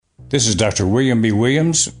This is Dr. William B.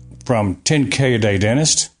 Williams from 10K a Day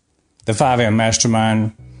Dentist, the 5M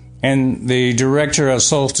Mastermind, and the director of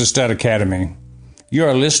Solstice Stud Academy. You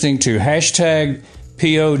are listening to hashtag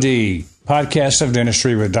POD, Podcast of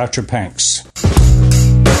Dentistry with Dr. Panks.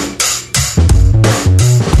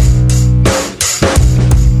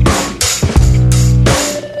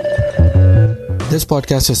 This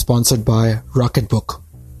podcast is sponsored by Rocketbook.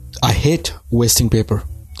 I hate wasting paper.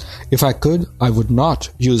 If I could, I would not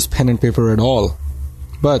use pen and paper at all.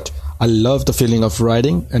 But I love the feeling of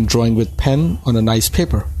writing and drawing with pen on a nice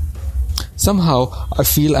paper. Somehow, I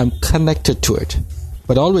feel I'm connected to it,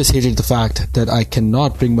 but always hated the fact that I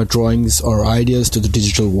cannot bring my drawings or ideas to the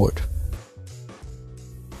digital world.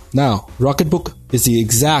 Now, Rocketbook is the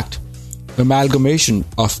exact amalgamation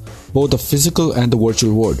of both the physical and the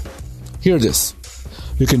virtual world. Hear this.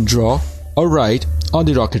 You can draw or write on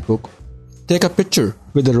the Rocketbook, take a picture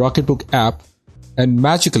with the Rocketbook app, and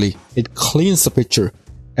magically it cleans the picture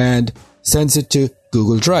and sends it to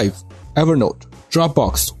Google Drive, Evernote,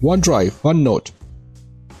 Dropbox, OneDrive, OneNote,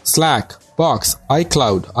 Slack, Box,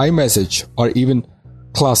 iCloud, iMessage, or even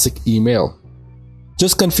classic email.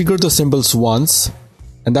 Just configure the symbols once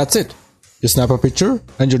and that's it. You snap a picture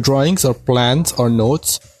and your drawings or plans or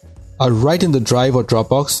notes are right in the Drive or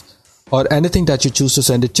Dropbox or anything that you choose to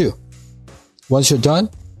send it to. Once you're done,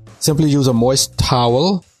 simply use a moist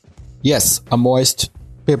towel. Yes, a moist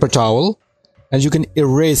paper towel, and you can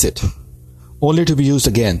erase it, only to be used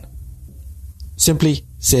again. Simply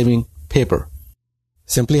saving paper.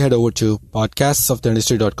 Simply head over to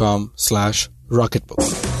podcastsofdentistry.com/rocketbook.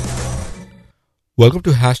 Welcome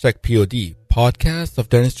to hashtag POD,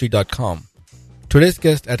 podcastsofdentistry.com. Today's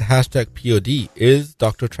guest at hashtag POD is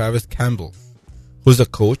Dr. Travis Campbell, who's a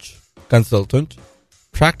coach, consultant,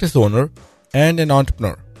 practice owner, and an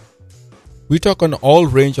entrepreneur. We talk on all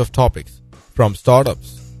range of topics from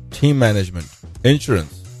startups, team management,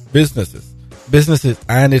 insurance, businesses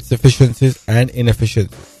and its efficiencies and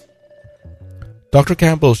inefficiencies. Dr.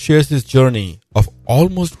 Campbell shares his journey of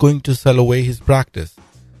almost going to sell away his practice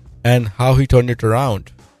and how he turned it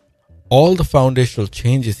around, all the foundational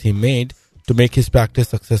changes he made to make his practice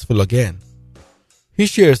successful again. He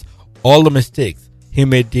shares all the mistakes he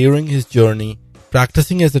made during his journey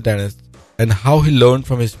practicing as a dentist and how he learned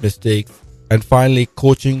from his mistakes and finally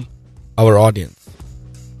coaching our audience.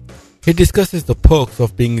 He discusses the perks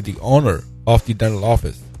of being the owner of the dental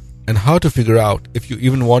office and how to figure out if you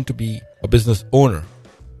even want to be a business owner.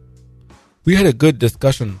 We had a good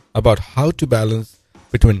discussion about how to balance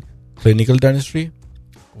between clinical dentistry,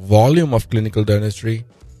 volume of clinical dentistry,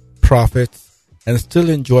 profits, and still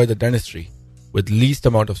enjoy the dentistry with least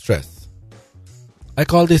amount of stress. I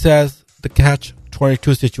call this as the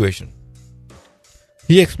catch-22 situation.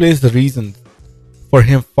 He explains the reasons for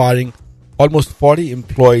him firing almost 40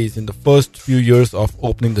 employees in the first few years of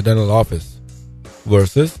opening the dental office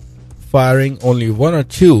versus firing only 1 or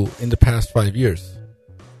 2 in the past 5 years.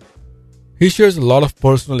 He shares a lot of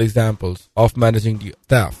personal examples of managing the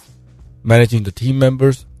staff, managing the team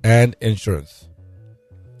members, and insurance.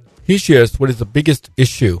 He shares what is the biggest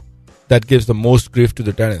issue that gives the most grief to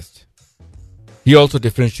the dentist. He also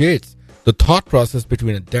differentiates the thought process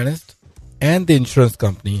between a dentist and the insurance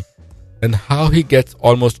company and how he gets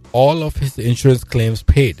almost all of his insurance claims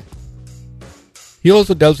paid. He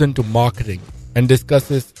also delves into marketing and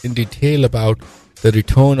discusses in detail about the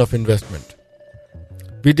return of investment.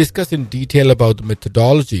 We discuss in detail about the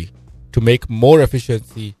methodology to make more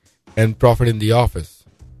efficiency and profit in the office.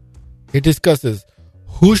 He discusses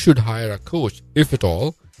who should hire a coach, if at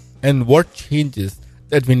all, and what changes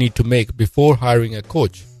that we need to make before hiring a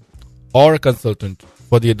coach or a consultant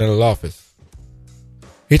for the dental office.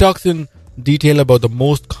 He talks in detail about the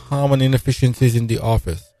most common inefficiencies in the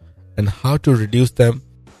office and how to reduce them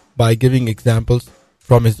by giving examples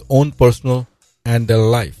from his own personal and dental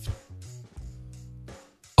life.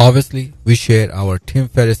 Obviously, we share our Tim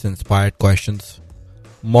Ferriss inspired questions,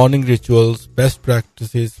 morning rituals, best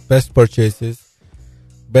practices, best purchases,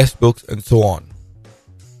 best books, and so on.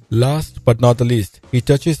 Last but not the least, he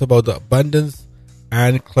touches about the abundance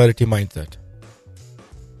and clarity mindset.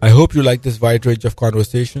 I hope you like this wide range of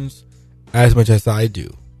conversations as much as I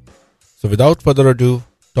do. So without further ado,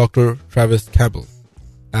 Dr. Travis Campbell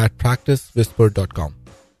at practicewhisper.com.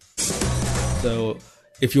 So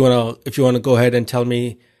if you wanna go ahead and tell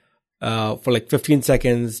me for like 15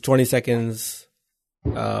 seconds, 20 seconds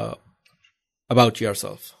about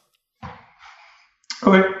yourself.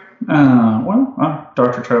 Okay. I'm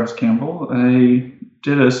Dr. Travis Campbell. I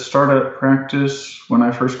did a startup practice when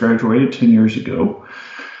I first graduated 10 years ago.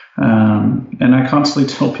 And I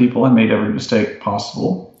constantly tell people I made every mistake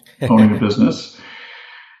possible owning a business.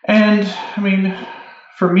 And I mean,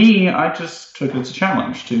 for me, I just took it as a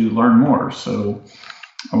challenge to learn more. So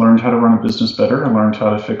I learned how to run a business better. I learned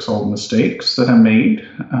how to fix all the mistakes that I made.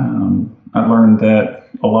 I learned that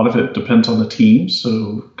a lot of it depends on the team.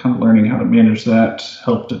 So kind of learning how to manage that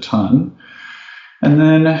helped a ton. And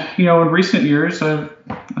then, in recent years, I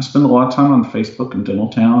spend a lot of time on Facebook and Dental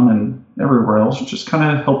Town and everywhere else, just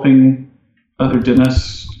kind of helping other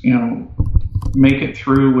dentists, make it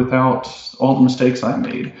through without all the mistakes I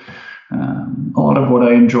made. A lot of what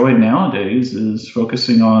I enjoy nowadays is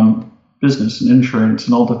focusing on business and insurance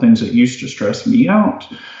and all the things that used to stress me out,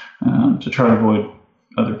 to try to avoid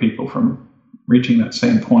other people from reaching that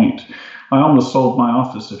same point. I almost sold my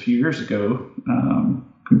office a few years ago,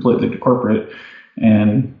 completely to corporate,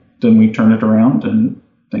 and then we turned it around and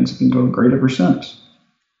things have been going great ever since.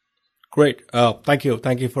 Great. Thank you.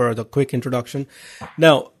 Thank you for the quick introduction.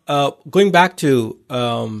 Now, going back to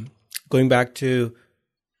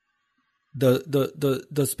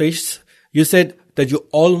the space, you said that you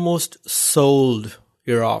almost sold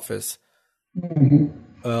your office. Mm-hmm.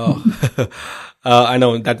 I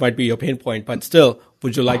know that might be your pain point, but still,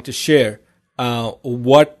 would you like to share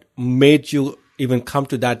what made you even come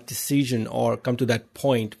to that decision or come to that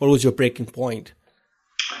point? What was your breaking point?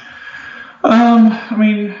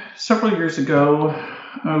 Several years ago,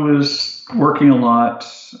 I was working a lot.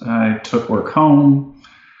 I took work home,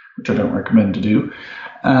 which I don't recommend to do.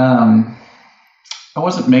 I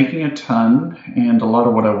wasn't making a ton, and a lot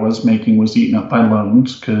of what I was making was eaten up by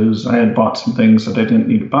loans because I had bought some things that I didn't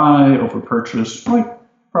need to buy, over-purchased, like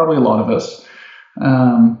probably a lot of us.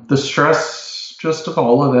 The stress just of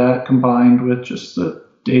all of that combined with just the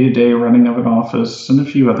day-to-day running of an office and a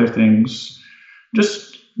few other things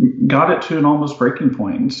just got it to an almost breaking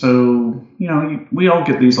point. So, we all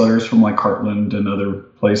get these letters from like Heartland and other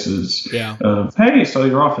places of, hey, sell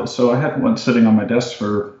your office. So I had one sitting on my desk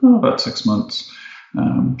for about 6 months.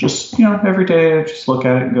 Every day I just look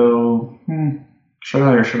at it and go, should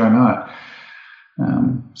I or should I not?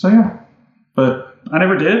 But I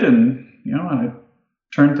never did. And, I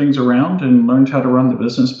turned things around and learned how to run the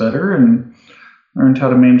business better and learned how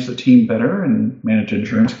to manage the team better and manage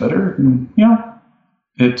insurance better. And,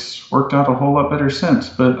 it's worked out a whole lot better since.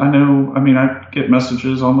 But I get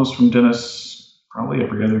messages almost from dentists probably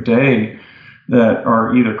every other day that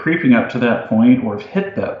are either creeping up to that point or have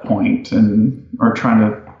hit that point and are trying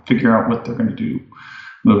to figure out what they're going to do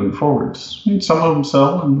moving forwards. Some of them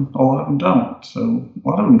sell and a lot of them don't. So a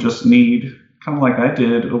lot of them just need, kind of like I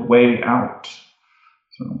did, a way out.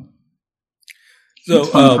 So it's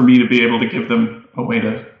fun for me to be able to give them a way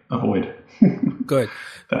to avoid good.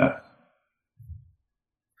 that.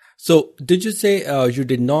 So did you say you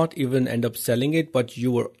did not even end up selling it, but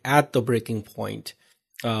you were at the breaking point,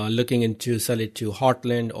 looking into sell it to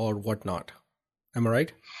Heartland or whatnot? Am I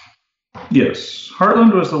right? Yes.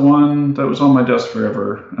 Heartland was the one that was on my desk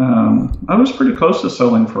forever. I was pretty close to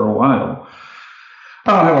selling for a while.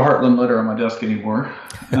 I don't have a Heartland letter on my desk anymore.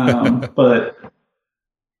 But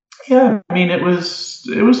yeah, it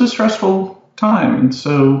was a stressful time. And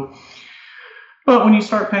so, but when you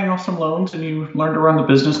start paying off some loans and you learn to run the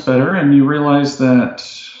business better and you realize that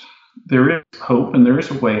there is hope and there is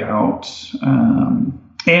a way out,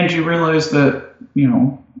 and you realize that,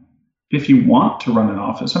 if you want to run an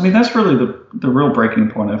office, that's really the real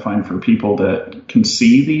breaking point I find for people that can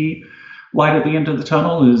see the light at the end of the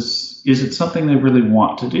tunnel is it something they really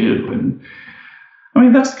want to do? And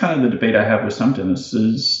that's kind of the debate I have with some dentists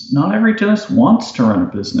is not every dentist wants to run a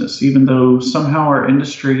business, even though somehow our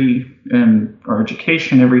industry and our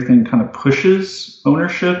education, everything kind of pushes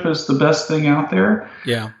ownership as the best thing out there.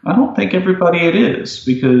 Yeah. I don't think everybody it is,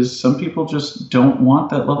 because some people just don't want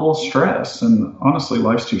that level of stress. And honestly,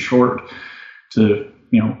 life's too short to,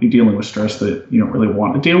 be dealing with stress that you don't really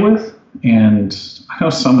want to deal with. And I know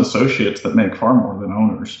some associates that make far more than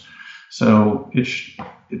owners. So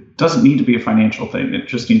it doesn't need to be a financial thing. It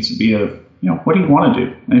just needs to be what do you want to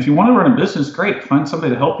do? And if you want to run a business, great. Find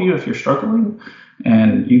somebody to help you if you're struggling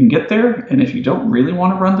and you can get there. And if you don't really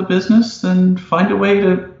want to run the business, then find a way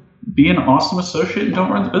to be an awesome associate and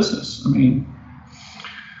don't run the business.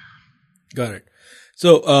 Got it.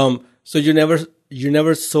 So, so you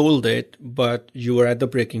never sold it, but you were at the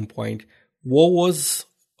breaking point. What was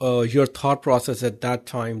your thought process at that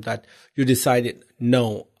time that you decided,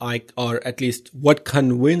 no, or at least what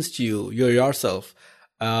convinced you yourself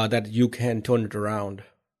that you can turn it around?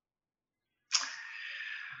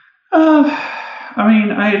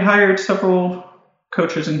 I had hired several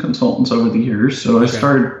coaches and consultants over the years, so I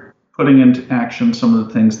started putting into action some of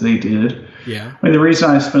the things they did. Yeah. The reason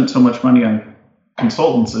I spent so much money on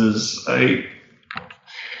consultants is I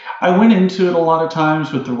I went into it a lot of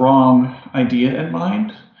times with the wrong idea in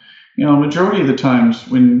mind. Majority of the times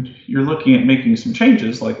when you're looking at making some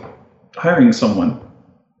changes, like hiring someone,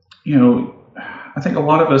 I think a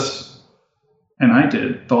lot of us, and I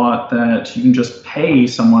did, thought that you can just pay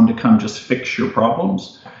someone to come just fix your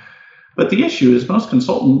problems. But the issue is most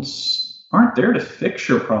consultants aren't there to fix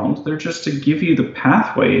your problems. They're just to give you the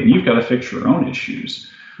pathway, and you've got to fix your own issues.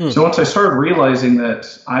 So once I started realizing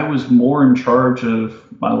that I was more in charge of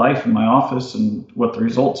my life in my office and what the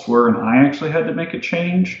results were, and I actually had to make a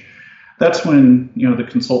change, that's when, the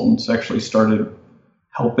consultants actually started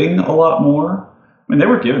helping a lot more. I mean, they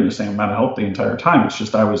were given the same amount of help the entire time. It's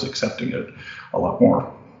just I was accepting it a lot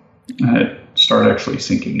more. And it started actually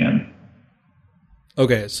sinking in.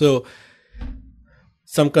 Okay, so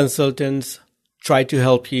some consultants tried to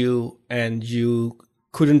help you and you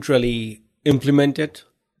couldn't really implement it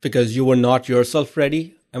because you were not yourself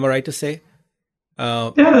ready. Am I right to say?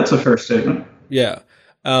 Yeah, that's a fair statement. Yeah.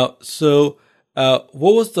 So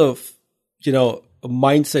what was the,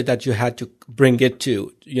 mindset that you had to bring it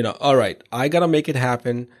to, all right, I got to make it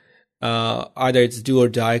happen. Either it's do or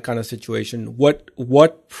die kind of situation.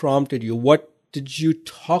 What prompted you? What did you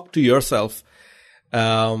talk to yourself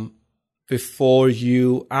before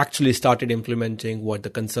you actually started implementing what the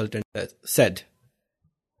consultant said?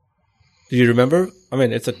 Do you remember? I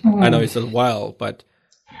mean, I know it's a while, but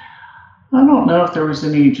I don't know if there was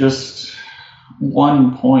any just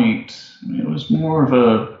one point. I mean, it was more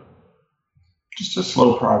of just a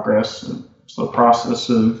slow progress, a slow process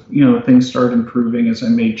of, things started improving as I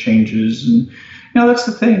made changes. And, that's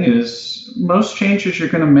the thing is most changes you're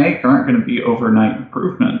going to make aren't going to be overnight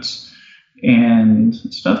improvements. And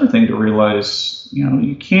it's another thing to realize,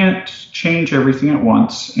 you can't change everything at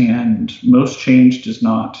once, and most change does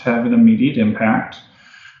not have an immediate impact.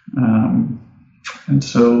 And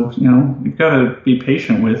so, you've got to be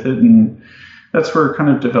patient with it. And that's where kind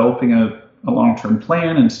of developing a long-term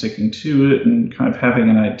plan and sticking to it and kind of having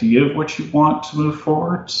an idea of what you want to move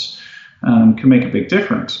forwards can make a big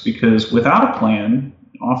difference. Because without a plan,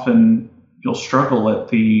 often you'll struggle at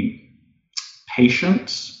the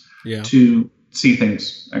patience to see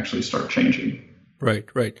things actually start changing.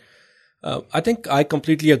 Right. I think I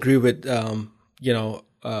completely agree with, to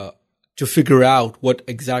figure out what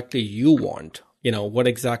exactly you want, what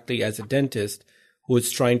exactly as a dentist who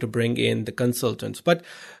is trying to bring in the consultants. But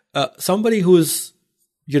somebody who's,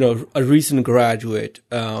 a recent graduate,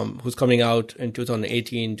 who's coming out in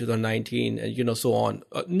 2018, 2019, and, so on,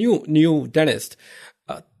 a new dentist,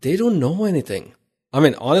 they don't know anything. I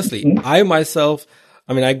mean, honestly, I myself,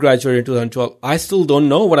 I graduated in 2012. I still don't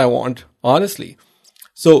know what I want, honestly.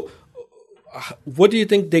 So what do you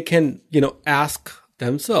think they can, ask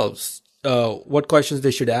themselves? What questions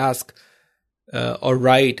they should ask or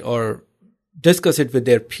write or discuss it with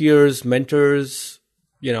their peers, mentors,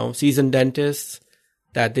 seasoned dentists,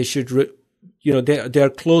 that they should, they're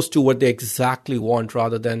close to what they exactly want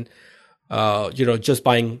rather than, just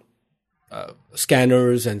buying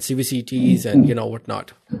scanners and CVCTs and,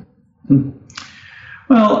 whatnot.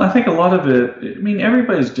 Well, I think a lot of it,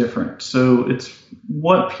 everybody's different. So it's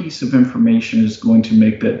what piece of information is going to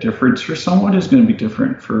make that difference for someone is going to be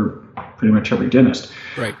different for pretty much every dentist.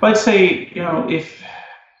 Right. But I'd say,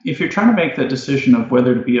 if you're trying to make that decision of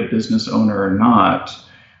whether to be a business owner or not,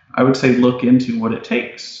 I would say look into what it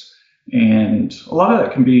takes. And a lot of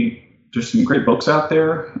that can be, there's some great books out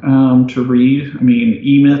there to read.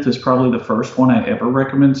 E-Myth is probably the first one I ever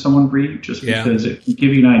recommend someone read, just because it can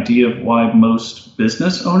give you an idea of why most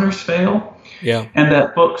business owners fail. Yeah. And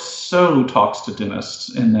that book so talks to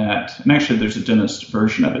dentists in that, and actually there's a dentist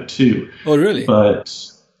version of it too. Oh, really? But,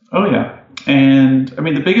 oh yeah. And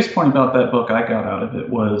the biggest point about that book I got out of it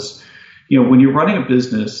was, when you're running a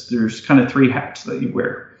business, there's kind of three hats that you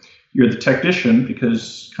wear. You're the technician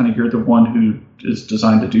because kind of you're the one who is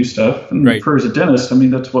designed to do stuff. And for as a dentist,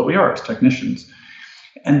 that's what we are as technicians.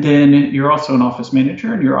 And then you're also an office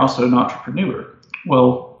manager and you're also an entrepreneur.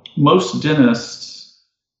 Well, most dentists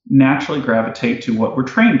naturally gravitate to what we're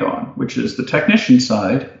trained on, which is the technician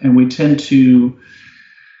side. And we tend to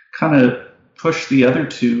kind of push the other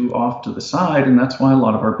two off to the side. And that's why a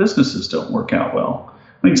lot of our businesses don't work out well.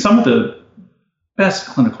 Some of the best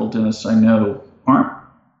clinical dentists I know aren't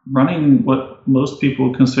running what most people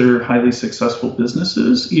would consider highly successful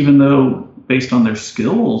businesses, even though based on their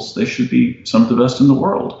skills, they should be some of the best in the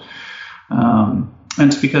world. And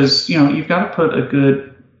it's because, you've got to put a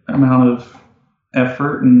good amount of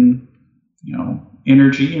effort and,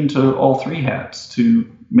 energy into all three hats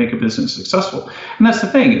to make a business successful. And that's the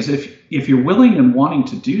thing is if you're willing and wanting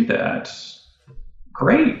to do that,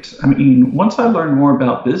 great. I mean, once I learned more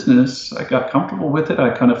about business, I got comfortable with it. I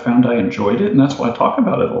kind of found I enjoyed it, and that's why I talk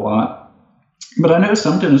about it a lot. But I know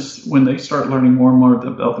some dentists, when they start learning more and more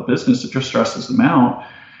about the business, it just stresses them out,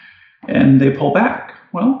 and they pull back.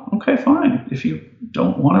 Well, okay, fine. If you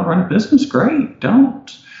don't want to run a business, great, don't.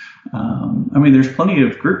 I mean, there's plenty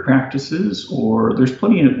of group practices, or there's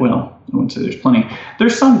plenty of, well, I wouldn't say there's plenty.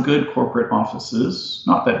 There's some good corporate offices,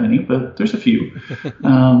 not that many, but there's a few.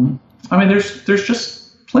 I mean, there's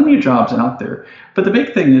just plenty of jobs out there. But the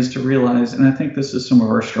big thing is to realize, and I think this is some of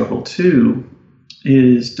our struggle too,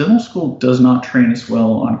 is dental school does not train us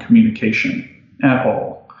well on communication at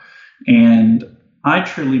all. And I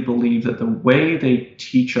truly believe that the way they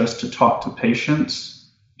teach us to talk to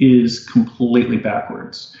patients is completely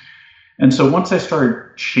backwards. And so once I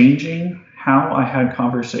started changing how I had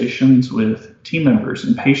conversations with team members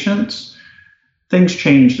and patients, things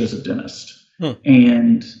changed as a dentist.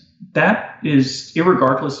 And that is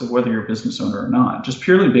irregardless of whether you're a business owner or not. Just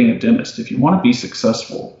purely being a dentist, if you want to be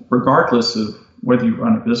successful, regardless of whether you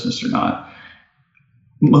run a business or not,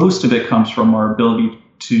 most of it comes from our ability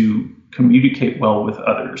to communicate well with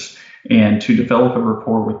others and to develop a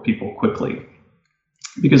rapport with people quickly,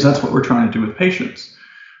 because that's what we're trying to do with patients.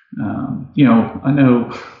 I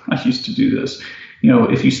know I used to do this.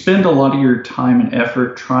 If you spend a lot of your time and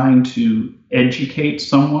effort trying to educate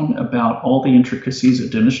someone about all the intricacies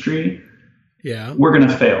of dentistry, we're going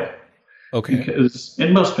to fail. Okay. Because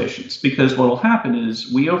in most patients, because what will happen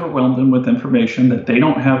is we overwhelm them with information that they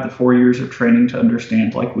don't have the 4 years of training to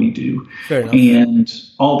understand like we do. Fair enough. And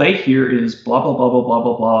all they hear is blah, blah, blah, blah, blah,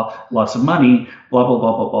 blah, blah, lots of money, blah, blah,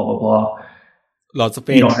 blah, blah, blah, blah, blah. Lots of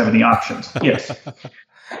pain. You don't have any options. Yes.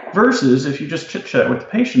 Versus if you just chit chat with the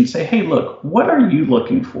patient, say, hey, look, what are you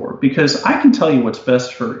looking for? Because I can tell you what's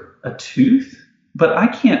best for a tooth, but I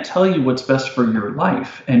can't tell you what's best for your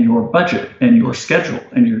life and your budget and your schedule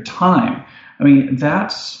and your time. I mean,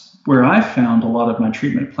 that's where I found a lot of my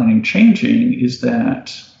treatment planning changing, is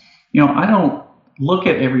that, I don't look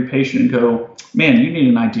at every patient and go, man, you need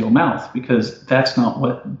an ideal mouth, because that's not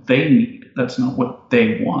what they need. That's not what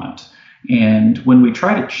they want. And when we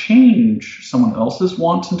try to change someone else's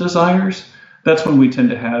wants and desires, that's when we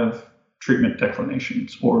tend to have treatment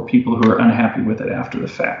declinations or people who are unhappy with it after the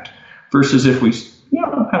fact. Versus if we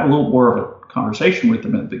have a little more of a conversation with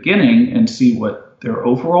them at the beginning and see what their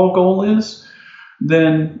overall goal is,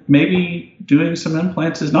 then maybe doing some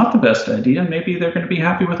implants is not the best idea. Maybe they're going to be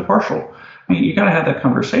happy with a partial. I mean, you got to have that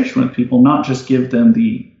conversation with people, not just give them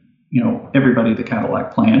the, everybody the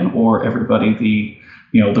Cadillac plan, or everybody the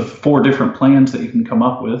 4 different plans that you can come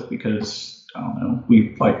up with, because, I don't know,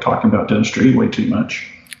 we like talking about dentistry way too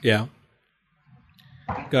much. Yeah.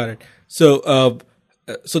 Got it. So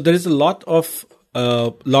there is a lot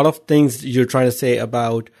of things you're trying to say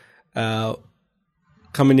about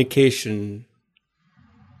communication,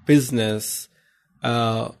 business,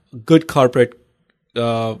 good corporate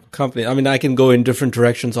company. I mean, I can go in different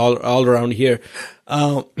directions all around here.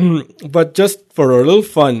 But just for a little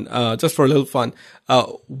fun,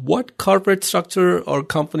 what corporate structure or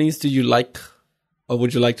companies do you like, or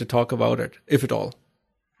would you like to talk about it, if at all?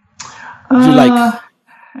 Would you like?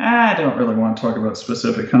 I don't really want to talk about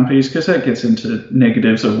specific companies, because that gets into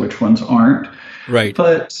negatives of which ones aren't. Right.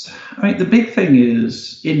 But I mean, the big thing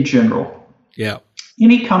is, in general,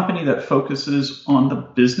 any company that focuses on the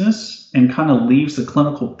business and kind of leaves the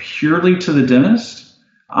clinical purely to the dentist,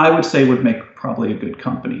 I would say would make probably a good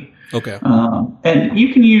company. Okay. And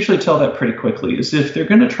you can usually tell that pretty quickly, is if they're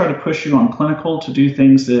going to try to push you on clinical to do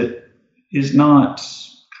things that is not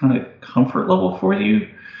kind of comfort level for you,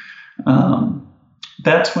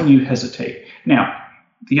 that's when you hesitate. Now,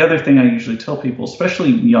 the other thing I usually tell people, especially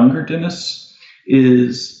younger dentists,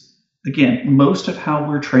 is, again, most of how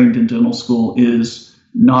we're trained in dental school is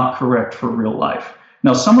not correct for real life.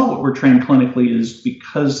 Now, some of what we're trained clinically is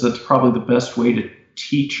because that's probably the best way to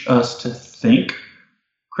teach us to think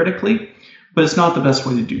critically, but it's not the best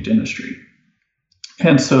way to do dentistry.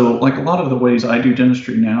 And so, like, a lot of the ways I do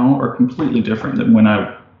dentistry now are completely different than when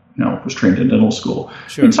I was trained in dental school.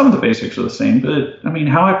 Sure. And some of the basics are the same, but I mean,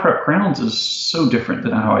 how I prep crowns is so different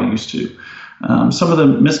than how I used to. Some of the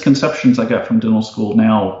misconceptions I got from dental school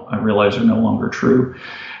now I realize are no longer true.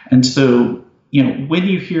 And so, when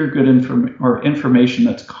you hear good information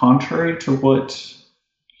that's contrary to what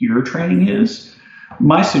your training is,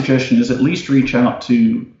 my suggestion is at least reach out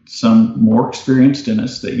to some more experienced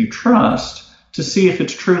dentists that you trust to see if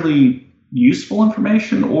it's truly useful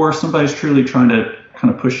information, or somebody's truly trying to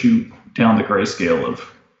kind of push you down the grayscale of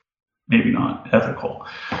maybe not ethical.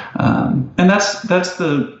 And that's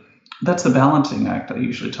the balancing act I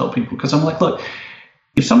usually tell people, because I'm like, look,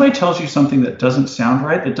 if somebody tells you something that doesn't sound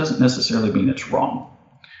right, that doesn't necessarily mean it's wrong.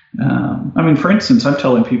 I mean, for instance, I'm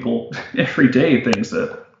telling people every day things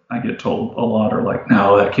that I get told a lot are like,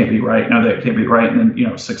 no, that can't be right. No, that can't be right. And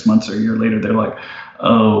then, 6 months or a year later, they're like,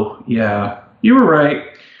 oh, yeah, you were right.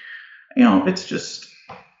 It's just,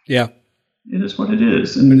 yeah, it is what it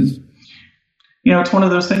is. And, it's one of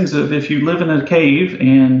those things of if you live in a cave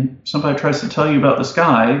and somebody tries to tell you about the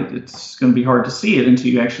sky, it's going to be hard to see it until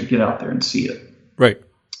you actually get out there and see it. Right.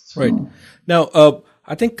 So. Right. Now,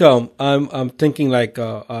 I think I'm thinking like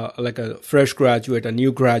a fresh graduate, a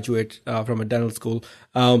new graduate from a dental school.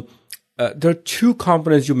 There are two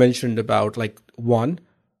components you mentioned about, like, one,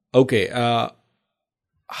 okay,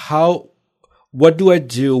 what do I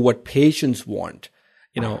do what patients want?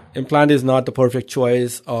 Implant is not the perfect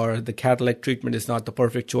choice, or the cataract treatment is not the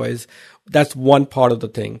perfect choice. That's one part of the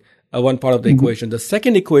thing, one part of the equation. The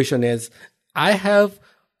second equation is I have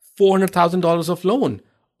 $400,000 of loan,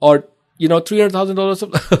 or $300,000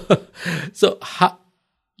 of so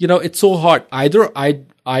it's so hard. Either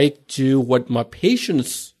I do what my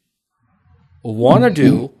patients want to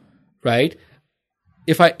do, right?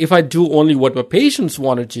 If I do only what my patients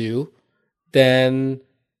want to do, then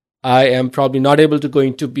I am probably not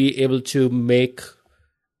going to be able to make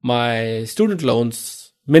my student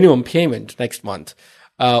loans minimum payment next month.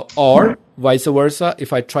 Or vice versa,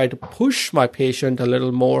 if I try to push my patient a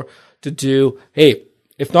little more to do, hey,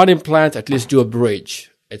 if not implants, at least do a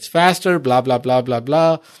bridge. It's faster, blah, blah, blah, blah,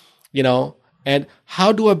 blah, and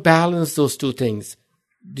how do I balance those two things?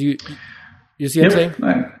 Do you see what I'm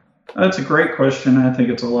saying? That's a great question. I think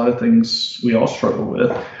it's a lot of things we all struggle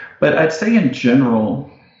with. But I'd say in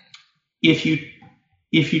general, if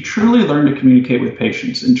you truly learn to communicate with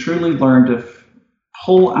patients and truly learn to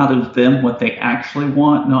pull out of them what they actually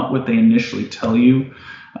want, not what they initially tell you,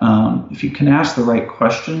 if you can ask the right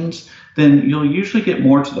questions, then you'll usually get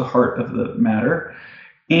more to the heart of the matter,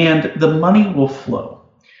 and the money will flow.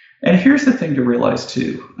 And here's the thing to realize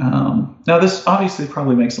too. Now, this obviously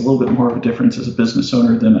probably makes a little bit more of a difference as a business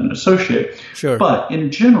owner than an associate. Sure. But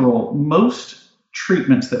in general, most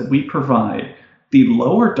treatments that we provide, the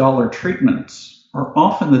lower dollar treatments, are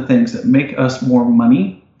often the things that make us more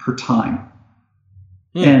money per time.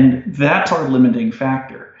 And that's our limiting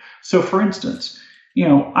factor. So for instance,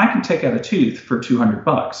 I can take out a tooth for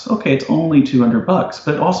 $200. Okay, it's only $200,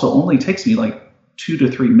 but it also only takes me like 2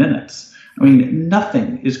 to 3 minutes. I mean,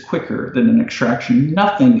 nothing is quicker than an extraction.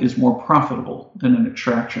 Nothing is more profitable than an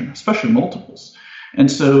extraction, especially multiples. And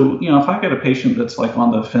so, if I get a patient that's like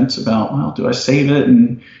on the fence about, well, do I save it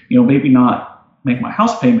and, maybe not make my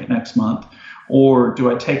house payment next month, or do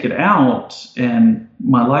I take it out and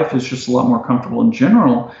my life is just a lot more comfortable in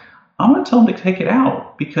general, I'm going to tell them to take it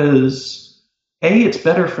out because A, it's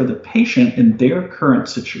better for the patient in their current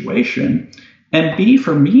situation, and B,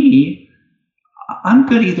 for me, I'm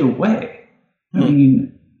good either way. I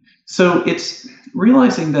mean, so it's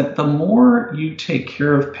realizing that the more you take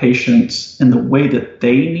care of patients in the way that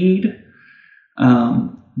they need,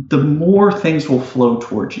 the more things will flow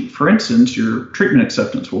towards you. For instance, your treatment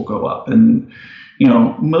acceptance will go up. And,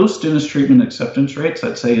 most dentist treatment acceptance rates,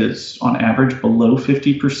 I'd say, is on average below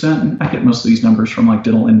 50%. I get most of these numbers from like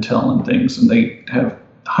Dental Intel and things, and they have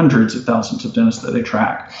hundreds of thousands of dentists that they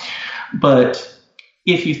track. But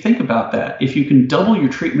if you think about that, if you can double your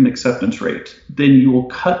treatment acceptance rate, then you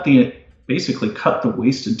will basically cut the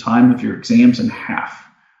wasted time of your exams in half.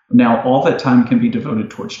 Now, all that time can be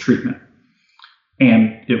devoted towards treatment,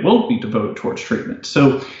 and it will be devoted towards treatment.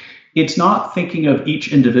 So it's not thinking of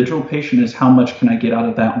each individual patient as how much can I get out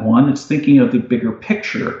of that one. It's thinking of the bigger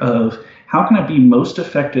picture of how can I be most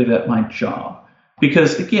effective at my job?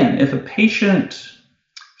 Because again, if a patient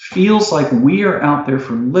feels like we are out there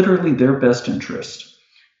for literally their best interest,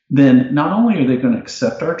 then not only are they going to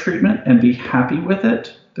accept our treatment and be happy with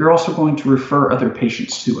it, they're also going to refer other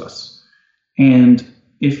patients to us. And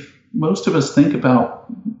if most of us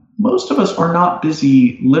are not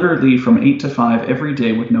busy literally from 8 to 5 every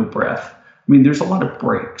day with no breath. I mean, there's a lot of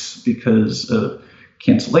breaks because of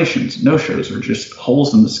cancellations, no-shows, or just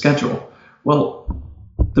holes in the schedule. Well,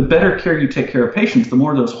 the better care you take care of patients, the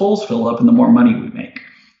more those holes fill up and the more money we make.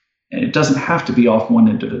 And it doesn't have to be off one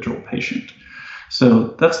individual patient.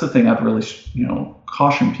 So that's the thing I'd really,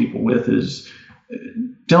 caution people with is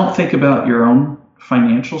don't think about your own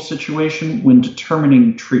financial situation when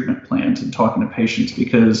determining treatment plans and talking to patients,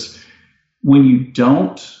 because when you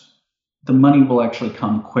don't, the money will actually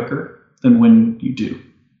come quicker than when you do,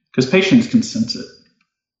 because patients can sense it.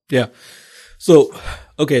 Yeah. So,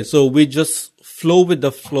 okay. So we just flow with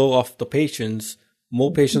the flow of the patients.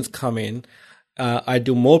 More patients come in. I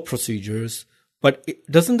do more procedures. But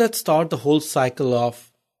doesn't that start the whole cycle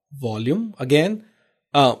of volume again?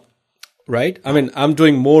 Right? I mean, I'm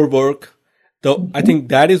doing more work, though. I think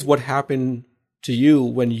that is what happened to you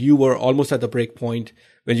when you were almost at the break point,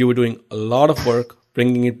 when you were doing a lot of work,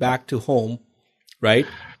 bringing it back to home, right?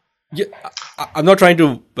 I'm not trying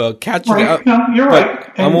to catch you. Right. No, you're right.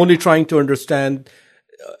 I'm only trying to understand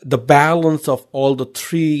the balance of all the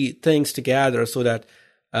three things together so that,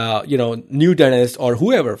 new dentist or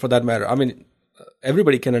whoever for that matter, I mean,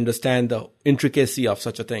 everybody can understand the intricacy of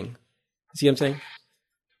such a thing. See what I'm saying?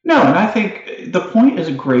 No, and I think the point is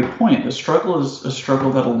a great point. The struggle is a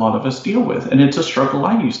struggle that a lot of us deal with, and it's a struggle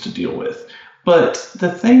I used to deal with. But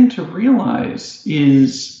the thing to realize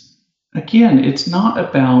is, again, it's not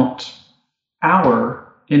about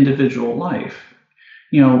our individual life.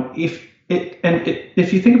 If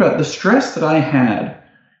you think about it, the stress that I had,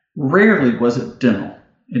 rarely was it dental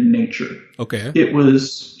in nature. Okay. It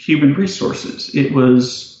was human resources. It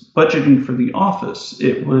was budgeting for the office.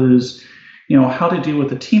 It was, how to deal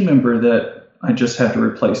with a team member that I just had to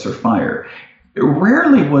replace or fire. It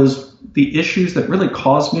rarely was the issues that really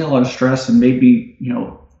caused me a lot of stress and made me,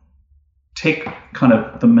 take kind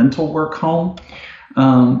of the mental work home.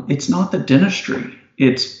 It's not the dentistry.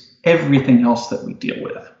 It's everything else that we deal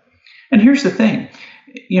with. And here's the thing,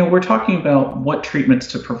 we're talking about what treatments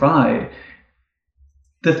to provide.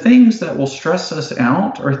 The things that will stress us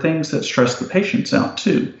out are things that stress the patients out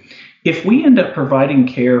too. If we end up providing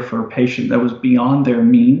care for a patient that was beyond their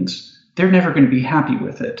means, they're never going to be happy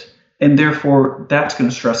with it. And therefore, that's going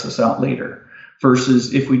to stress us out later.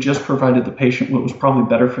 Versus if we just provided the patient what was probably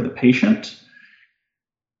better for the patient,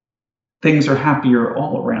 things are happier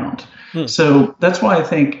all around. So that's why I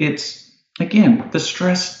think the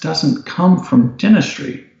stress doesn't come from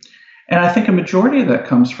dentistry. And I think a majority of that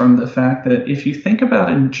comes from the fact that if you think about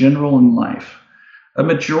it in general in life, a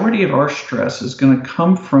majority of our stress is going to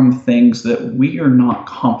come from things that we are not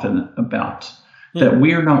confident about, that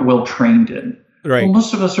we are not well trained in. Right. Well,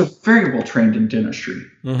 most of us are very well trained in dentistry.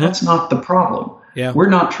 That's not the problem. Yeah. We're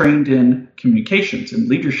not trained in communications and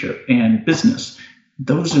leadership and business.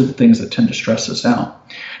 Those are the things that tend to stress us out.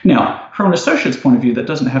 Now, from an associate's point of view, that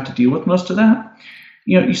doesn't have to deal with most of that.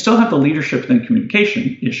 You still have the leadership and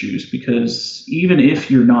communication issues, because even if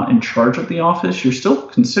you're not in charge of the office, you're still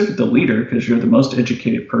considered the leader because you're the most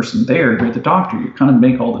educated person there. You're the doctor. You kind of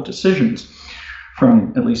make all the decisions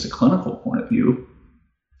from at least a clinical point of view.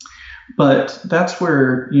 But that's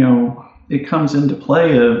where, it comes into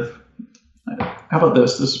play of, how about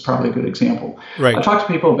this? This is probably a good example. Right. I talk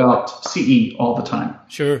to people about CE all the time.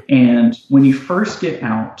 Sure. And when you first get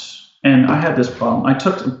out, and I had this problem, I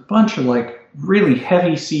took a bunch of really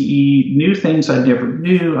heavy CE, new things I never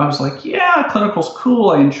knew. I was like, yeah, clinical's cool.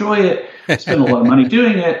 I enjoy it. Spend a lot of money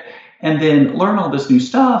doing it. And then learn all this new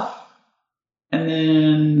stuff and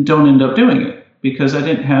then don't end up doing it because I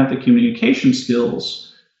didn't have the communication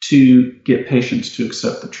skills to get patients to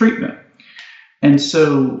accept the treatment. And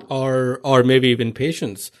so, or maybe even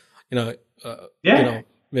patients,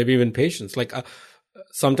 maybe even patients.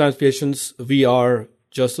 Sometimes patients, we are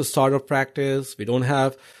just a start of practice. We don't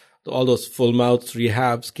have all those full mouth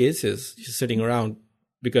rehabs cases just sitting around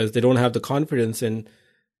because they don't have the confidence in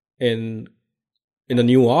a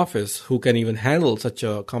new office who can even handle such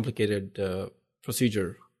a complicated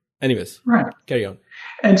procedure. Anyways, right. Carry on.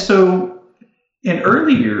 And so, in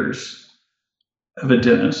early years of a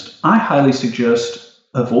dentist, I highly suggest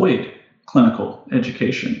avoid clinical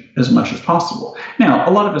education as much as possible. Now,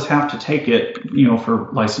 a lot of us have to take it, for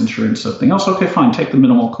licensure and something else. Okay, fine, take the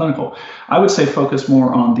minimal clinical. I would say focus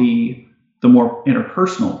more on the more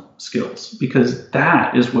interpersonal skills, because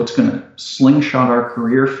that is what's going to slingshot our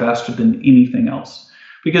career faster than anything else.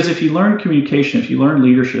 Because if you learn communication, if you learn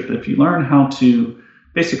leadership, if you learn how to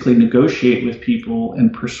basically negotiate with people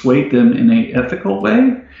and persuade them in an ethical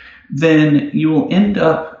way, then you will end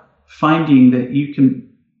up finding that you can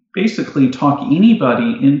basically talk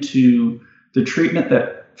anybody into the treatment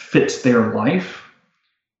that fits their life,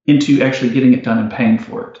 into actually getting it done and paying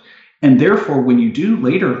for it. And therefore, when you do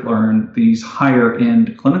later learn these higher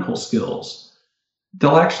end clinical skills,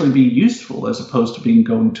 they'll actually be useful as opposed to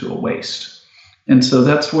going to a waste. And so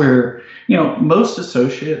that's where, most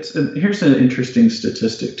associates, and here's an interesting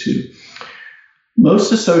statistic too,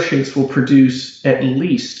 most associates will produce at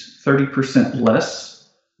least 30% less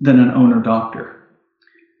than an owner doctor.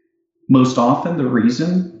 Most often the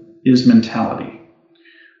reason is mentality.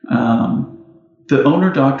 The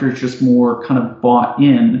owner doctor is just more kind of bought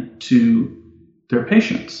in to their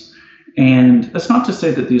patients. And that's not to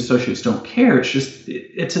say that the associates don't care. It's just,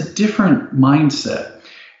 it's a different mindset.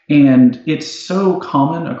 And it's so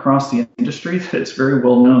common across the industry that it's very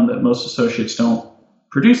well known that most associates don't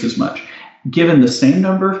produce as much, given the same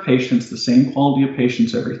number of patients, the same quality of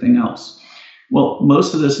patients, everything else. Well,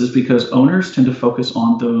 most of this is because owners tend to focus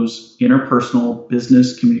on those interpersonal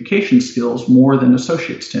business communication skills more than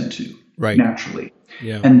associates tend to, naturally.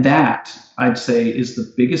 Yeah. And that, I'd say, is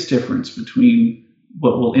the biggest difference between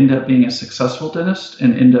what will end up being a successful dentist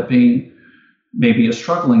and end up being maybe a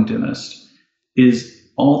struggling dentist, is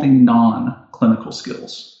all the non-clinical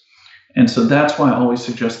skills. And so that's why I always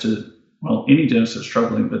suggest to, well, any dentist that's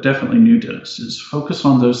struggling, but definitely new dentists, is focus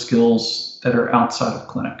on those skills that are outside of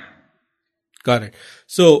clinic. Got it.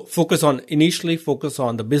 So initially focus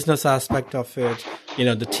on the business aspect of it,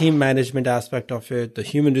 the team management aspect of it, the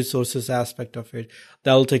human resources aspect of it.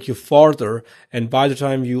 That'll take you farther. And by the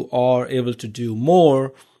time you are able to do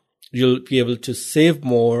more, you'll be able to save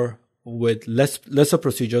more with lesser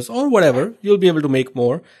procedures or whatever. You'll be able to make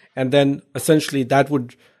more. And then essentially that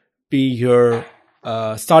would be your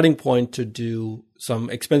starting point to do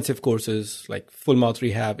some expensive courses like full mouth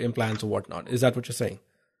rehab, implants, or whatnot. Is that what you're saying?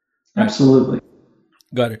 Absolutely.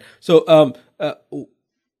 Got it. So,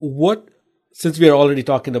 since we are already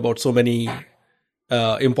talking about so many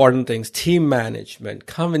important things, team management,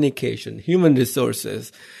 communication, human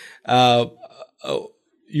resources,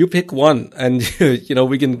 you pick one, and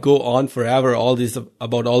we can go on forever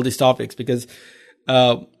about all these topics, because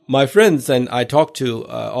my friends and I talk to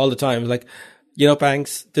all the time, like,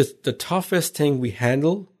 Panks, the toughest thing we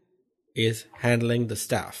handle is handling the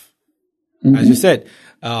staff. Mm-hmm. As you said,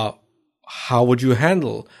 how would you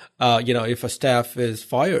handle, if a staff is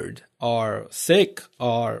fired or sick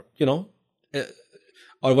or,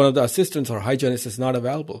 or one of the assistants or hygienists is not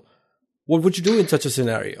available? What would you do in such a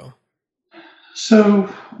scenario? So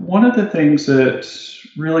one of the things that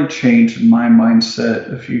really changed my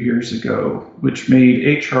mindset a few years ago, which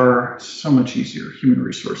made HR so much easier, human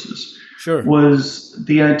resources, was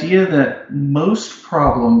the idea that most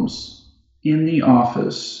problems in the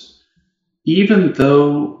office, even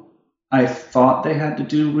though I thought they had to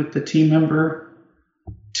do with the team member,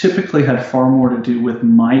 typically had far more to do with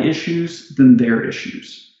my issues than their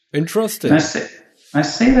issues. Interesting. And I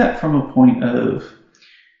say that from a point of,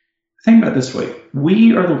 think about it this way.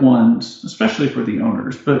 We are the ones, especially for the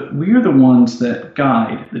owners, but we are the ones that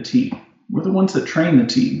guide the team. We're the ones that train the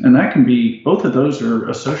team. And that can be, both of those are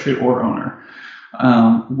associate or owner.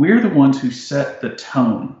 We're the ones who set the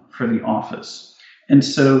tone for the office. And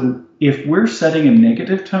so if we're setting a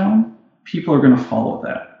negative tone, people are going to follow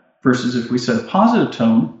that. Versus if we set a positive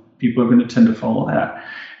tone, people are going to tend to follow that.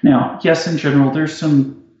 Now, yes, in general, there's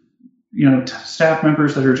some, staff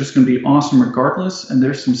members that are just going to be awesome regardless, and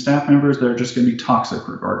there's some staff members that are just going to be toxic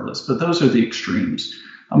regardless. But those are the extremes.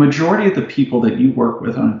 A majority of the people that you work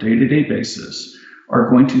with on a day-to-day basis are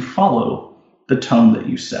going to follow the tone that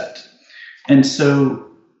you set. And so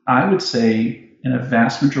I would say in a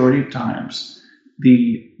vast majority of times,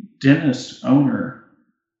 the dentist owner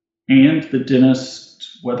and the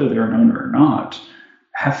dentist, whether they're an owner or not,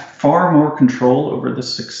 have far more control over the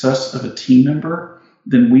success of a team member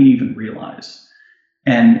than we even realize.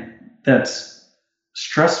 And that's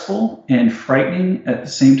stressful and frightening at the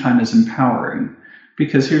same time as empowering.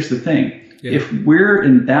 Because here's the thing. Yeah. If we're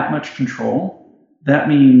in that much control, that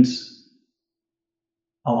means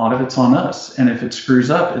a lot of it's on us. And if it screws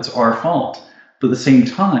up, it's our fault. But at the same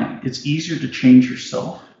time, it's easier to change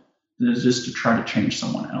yourself than it is to try to change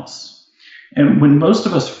someone else. And when most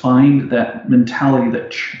of us find that mentality,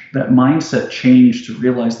 that mindset change to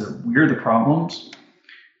realize that we're the problems,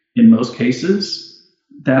 in most cases,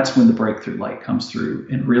 that's when the breakthrough light comes through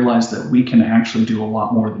and realize that we can actually do a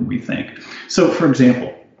lot more than we think. So, for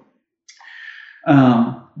example,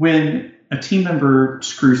 when a team member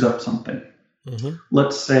screws up something,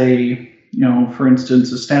 let's say, for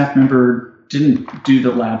instance, a staff member didn't do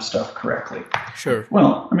the lab stuff correctly. Sure.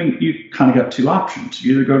 Well, you kind of got two options.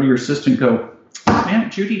 You either go to your assistant and go,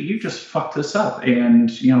 man, Judy, you just fucked this up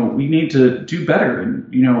and, we need to do better.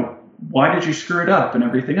 And, why did you screw it up and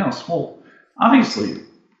everything else? Well, obviously, the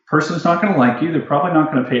person's not going to like you. They're probably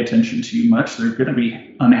not going to pay attention to you much. They're going to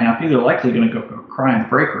be unhappy. They're likely going to go cry in the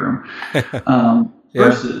break room.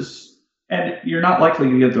 Versus, and you're not likely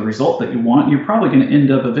to get the result that you want. You're probably going to end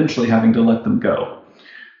up eventually having to let them go,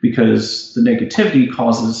 because the negativity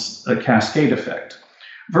causes a cascade effect.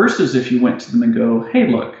 Versus if you went to them and go, hey,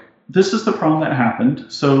 look, this is the problem that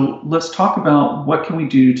happened. So let's talk about what can we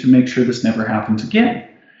do to make sure this never happens again.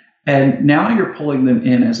 And now you're pulling them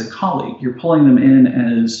in as a colleague. You're pulling them in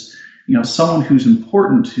as, someone who's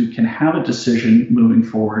important, who can have a decision moving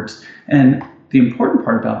forwards. And the important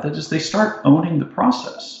part about that is they start owning the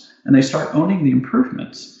process and they start owning the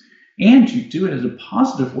improvements. and you do it in a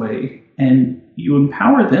positive way, and you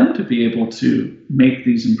empower them to be able to make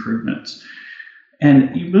these improvements.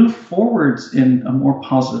 And you move forwards in a more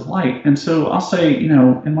positive light. And so I'll say,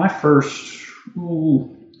 in my first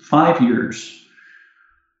 5 years,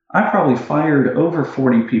 I probably fired over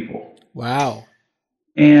 40 people. Wow.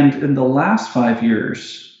 And in the last 5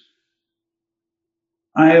 years,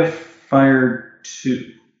 I have fired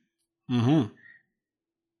 2. Mm-hmm.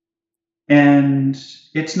 And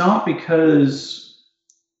it's not because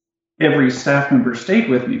every staff member stayed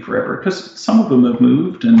with me forever, because some of them have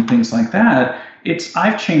moved and things like that.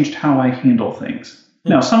 I've changed how I handle things.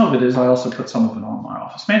 Now, some of it is I also put some of it on my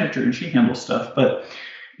office manager, and she handles stuff. But,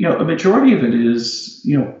 a majority of it is,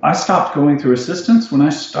 I stopped going through assistants when I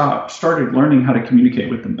started learning how to communicate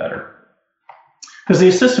with them better. Because the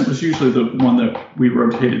assistant was usually the one that we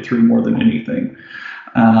rotated through more than anything.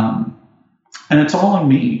 And it's all on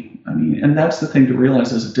me. And that's the thing to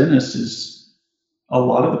realize as a dentist is a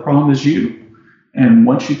lot of the problem is you. And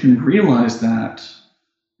once you can realize that,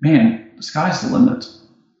 man, the sky's the limit.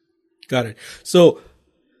 Got it. So,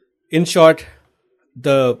 in short,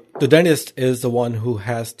 the dentist is the one who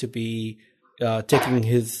has to be taking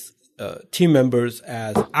his team members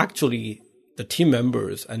as actually the team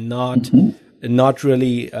members, and not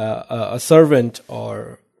really a servant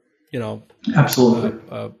or Absolutely.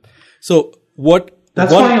 So what?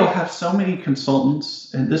 That's why you'll have so many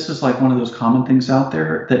consultants, and this is like one of those common things out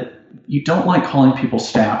there, that you don't like calling people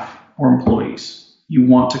staff or employees. You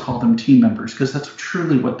want to call them team members, because that's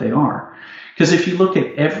truly what they are. Because if you look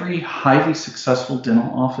at every highly successful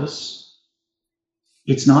dental office,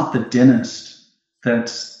 it's not the dentist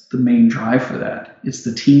that's the main drive for that. It's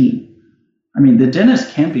the team. The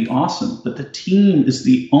dentist can be awesome, but the team is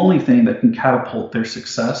the only thing that can catapult their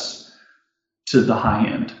success to the high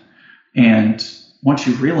end. And once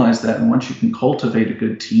you realize that, and once you can cultivate a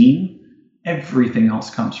good team, everything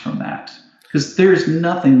else comes from that. Because there's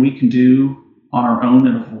nothing we can do on our own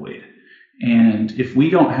and avoid. And if we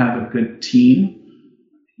don't have a good team,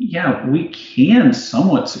 we can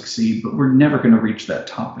somewhat succeed, but we're never going to reach that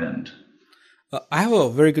top end. I have a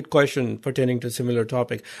very good question pertaining to a similar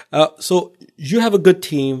topic. So you have a good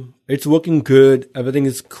team. It's working good. Everything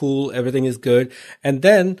is cool. Everything is good. And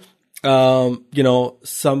then,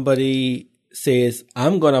 somebody says,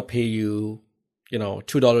 I'm going to pay you,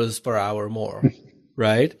 $2 per hour more,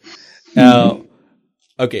 right?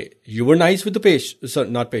 Okay. You were nice with the patient, so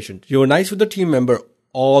not patient. You were nice with the team member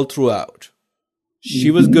all throughout.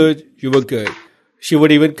 She was good. You were good. She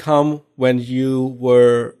would even come when she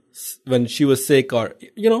was sick, or,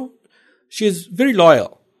 she's very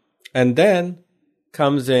loyal. And then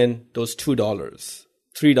comes in those $2, $3,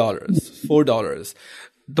 $4.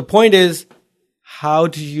 The point is, how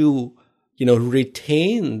do you,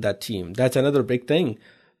 retain that team? That's another big thing.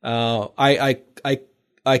 I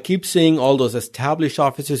keep seeing all those established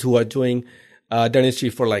offices who are doing dentistry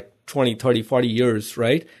for like 20, 30, 40 years,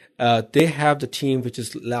 right? They have the team which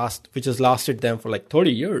has lasted them for like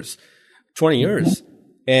 30 years, 20 years.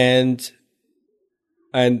 And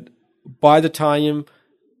by the time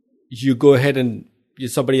you go ahead and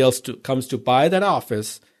somebody else comes to buy that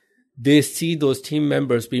office, they see those team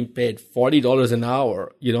members being paid $40 an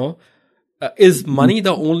hour, is money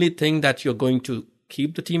the only thing that you're going to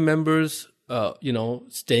keep the team members,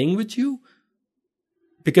 staying with you?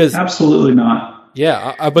 Because absolutely not.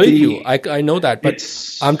 Yeah, I believe you. I know that, but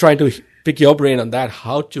I'm trying to pick your brain on that,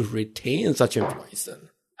 how to retain such employees then.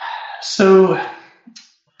 So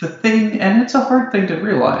the thing, and it's a hard thing to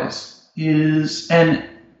realize, is, and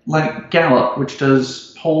like Gallup, which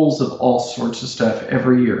does polls of all sorts of stuff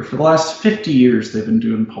every year. For the last 50 years, they've been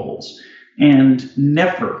doing polls, and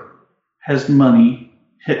never has money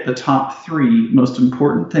hit the top 3 most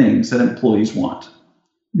important things that employees want.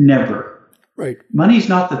 Never. Right. Money's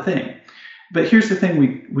not the thing. But here's the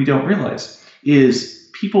thing we don't realize is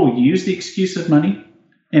people use the excuse of money,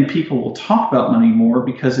 and people will talk about money more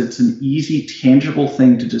because it's an easy, tangible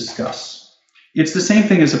thing to discuss. It's the same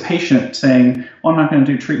thing as a patient saying, well, I'm not going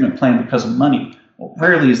to do treatment plan because of money. Well,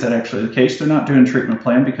 rarely is that actually the case. They're not doing treatment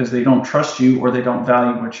plan because they don't trust you, or they don't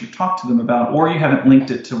value what you talk to them about, or you haven't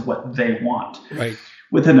linked it to what they want. Right.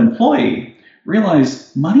 With an employee,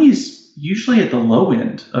 realize money is usually at the low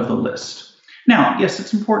end of the list. Now, yes,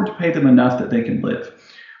 it's important to pay them enough that they can live.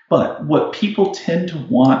 But what people tend to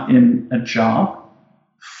want in a job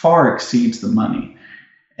far exceeds the money.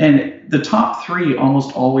 And the top 3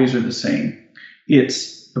 almost always are the same.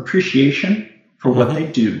 It's appreciation for what they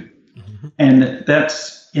do. And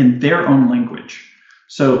that's in their own language.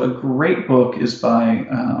 So a great book is by,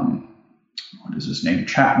 what is his name?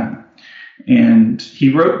 Chapman. And he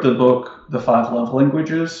wrote the book, The 5 Love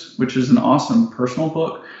Languages, which is an awesome personal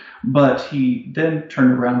book. But he then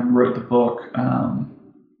turned around and wrote the book,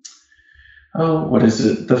 what is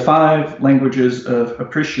it? The 5 Languages of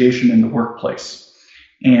Appreciation in the Workplace.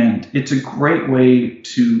 And it's a great way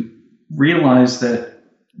to realize that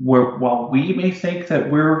while we may think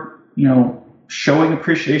that we're, showing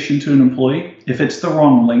appreciation to an employee, if it's the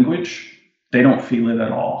wrong language, they don't feel it at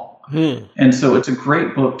all. And so it's a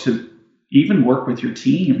great book to even work with your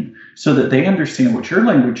team so that they understand what your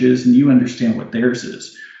language is and you understand what theirs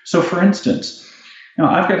is. So for instance,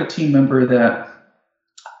 I've got a team member that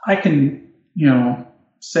I can,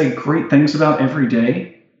 say great things about every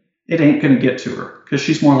day. It ain't going to get to her because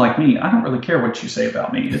she's more like me. I don't really care what you say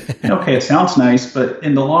about me. Okay, it sounds nice, but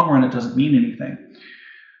in the long run, it doesn't mean anything.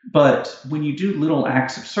 But when you do little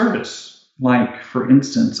acts of service, like, for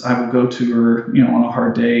instance, I will go to her, on a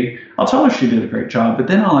hard day. I'll tell her she did a great job, but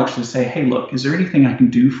then I'll actually say, hey, look, is there anything I can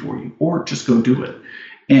do for you? Or just go do it.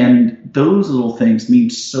 And those little things mean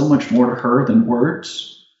so much more to her than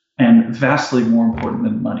words and vastly more important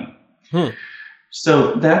than money.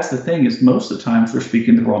 So that's the thing, is most of the times they're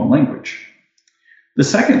speaking the wrong language. The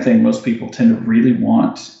second thing most people tend to really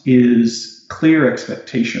want is clear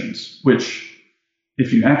expectations, which,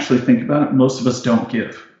 if you actually think about it, most of us don't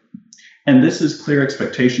give. And this is clear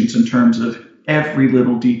expectations in terms of every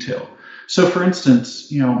little detail. So for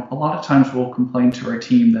instance, a lot of times we'll complain to our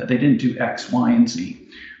team that they didn't do X, Y, and Z.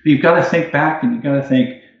 But you've got to think back and you've got to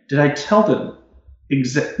think, did I tell them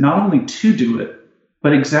not only to do it,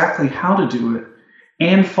 but exactly how to do it,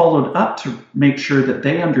 and followed up to make sure that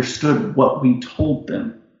they understood what we told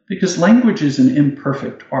them? Because language is an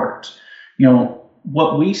imperfect art.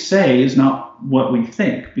 What we say is not what we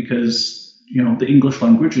think, because, the English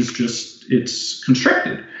language is it's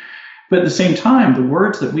constricted. But at the same time, the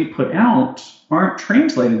words that we put out aren't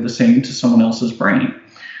translated the same to someone else's brain.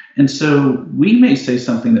 And so we may say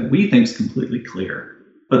something that we think is completely clear,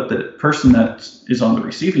 but the person that is on the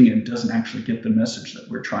receiving end doesn't actually get the message that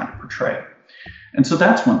we're trying to portray. And so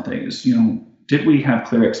that's one thing is, did we have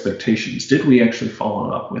clear expectations? Did we actually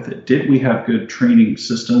follow up with it? Did we have good training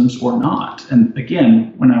systems or not? And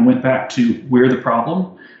again, when I went back to where the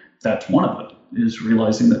problem, that's one of it, is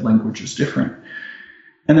realizing that language is different.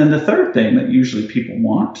 And then the third thing that usually people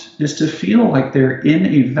want is to feel like they're in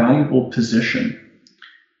a valuable position.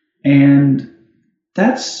 And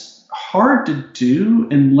that's hard to do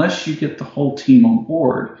unless you get the whole team on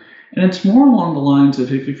board. And it's more along the lines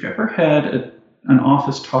of, if you've ever had an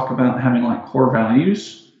office talk about having like core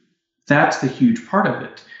values, that's the huge part of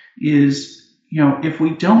it, is, if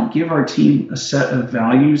we don't give our team a set of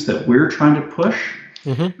values that we're trying to push,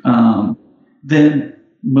 then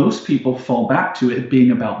most people fall back to it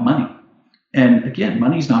being about money. And again,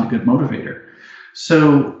 money's not a good motivator.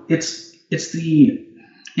 So it's the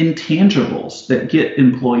intangibles that get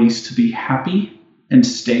employees to be happy and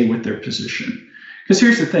stay with their position. Because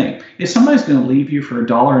here's the thing, if somebody's going to leave you for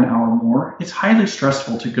 $1 an hour more, it's highly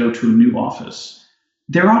stressful to go to a new office.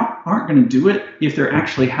 They aren't going to do it if they're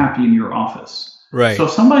actually happy in your office. Right. So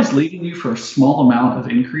if somebody's leaving you for a small amount of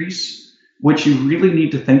increase, what you really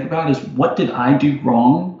need to think about is, what did I do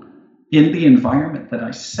wrong in the environment that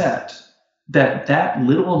I set that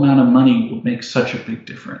little amount of money will make such a big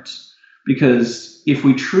difference? Because if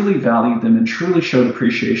we truly valued them and truly showed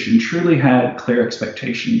appreciation, truly had clear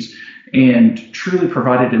expectations, and truly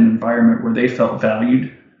provided an environment where they felt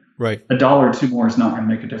valued, right, $1 or $2 more is not going to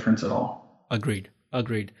make a difference at all. Agreed.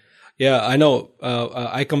 Yeah, I know.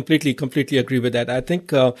 I completely agree with that. I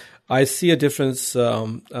think I see a difference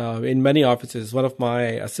in many offices. One of my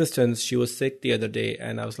assistants, she was sick the other day,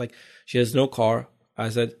 and I was like, she has no car. I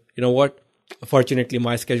said, you know what? Fortunately,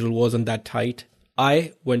 my schedule wasn't that tight.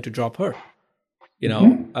 I went to drop her.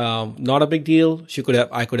 Not a big deal.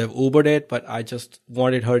 I could have Ubered it, but I just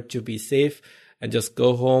wanted her to be safe and just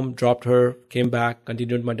go home, dropped her, came back,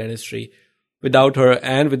 continued my dentistry. Without her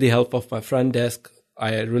and with the help of my front desk,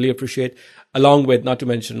 I really appreciate, along with, not to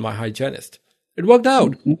mention, my hygienist. It worked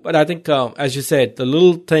out. But I think, as you said, the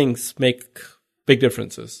little things make big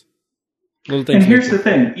differences. And here's the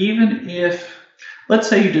thing. Even if, let's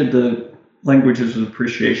say you did the languages of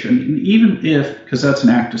appreciation, and even if, because that's an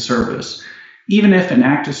act of service, even if an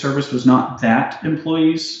act of service was not that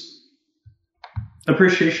employee's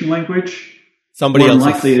appreciation language, somebody else,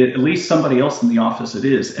 likely at least somebody else in the office it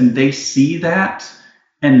is, and they see that,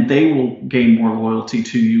 and they will gain more loyalty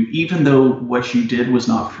to you, even though what you did was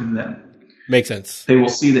not for them. Makes sense. They will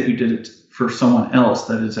see that you did it for someone else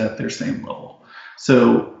that is at their same level.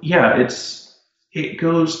 So yeah, it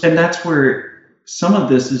goes, and that's where some of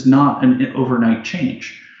this is not an overnight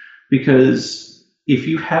change, because if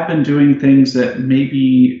you have been doing things that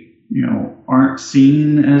maybe, aren't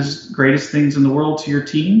seen as greatest things in the world to your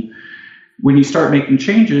team, when you start making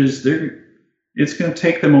changes, it's going to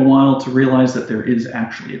take them a while to realize that there is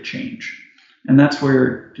actually a change. And that's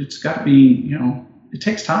where it's got to be, it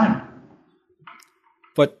takes time.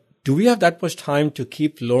 But do we have that much time to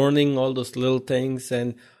keep learning all those little things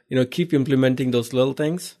and, keep implementing those little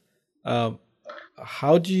things?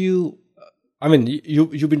 How do you,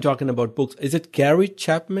 you've been talking about books. Is it Gary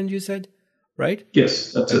Chapman, you said, right?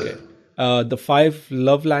 Yes, that's it. The 5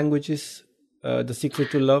 Love Languages, The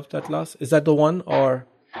Secret to Love That Lasts. Is that the one, or?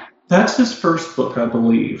 That's his first book, I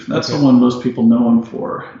believe. That's the one most people know him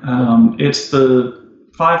for. It's the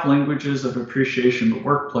 5 Languages of Appreciation in the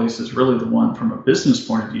Workplace is really the one from a business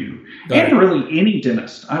point of view. And really any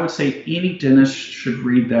dentist. I would say any dentist should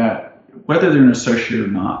read that, whether they're an associate or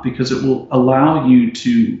not, because it will allow you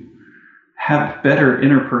to have better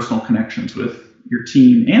interpersonal connections with your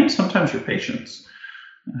team and sometimes your patients.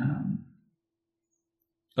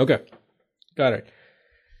 Okay. Got it.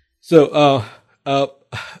 So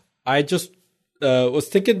I just was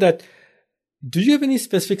thinking that, do you have any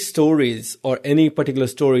specific stories or any particular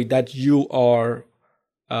story that you are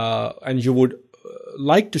and you would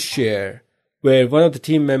like to share where one of the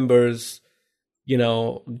team members,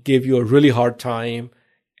 gave you a really hard time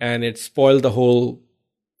and it spoiled the whole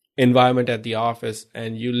environment at the office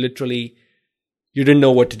and you didn't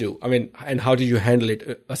know what to do? And how did you handle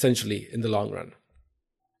it essentially in the long run?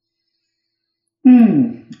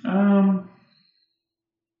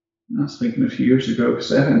 I was thinking a few years ago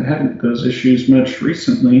because I haven't had those issues much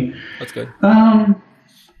recently. That's good.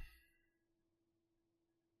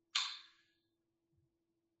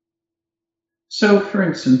 So, for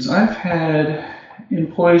instance, I've had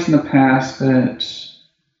employees in the past that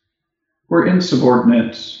were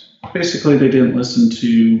insubordinate. Basically, they didn't listen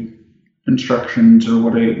to instructions or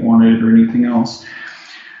what I wanted or anything else.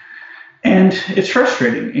 And it's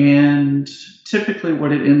frustrating. And typically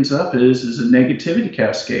what it ends up is a negativity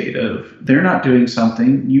cascade of they're not doing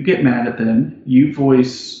something, you get mad at them, you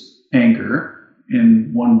voice anger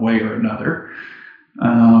in one way or another,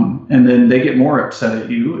 and then they get more upset at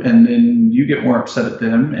you, and then you get more upset at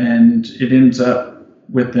them, and it ends up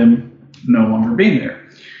with them no longer being there.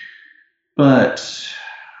 But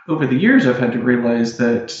over the years, I've had to realize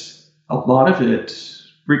that a lot of it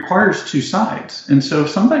requires 2 sides. And so if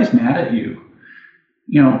somebody's mad at you,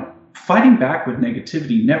 fighting back with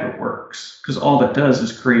negativity never works, because all that does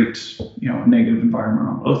is create, a negative environment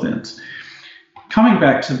on both ends. Coming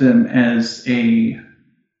back to them as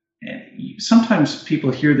sometimes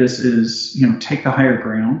people hear this as, take the higher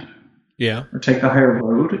ground. Yeah. Or take the higher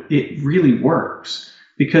road. It really works,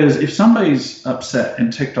 because if somebody's upset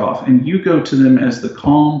and ticked off and you go to them as the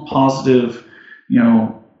calm, positive,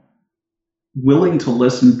 willing to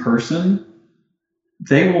listen person,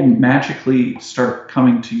 they will magically start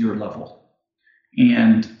coming to your level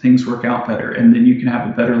and things work out better. And then you can have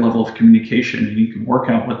a better level of communication and you can work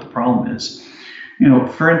out what the problem is.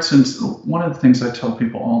 For instance, one of the things I tell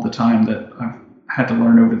people all the time that I've had to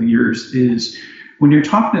learn over the years is when you're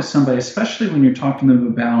talking to somebody, especially when you're talking to them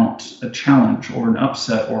about a challenge or an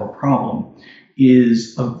upset or a problem,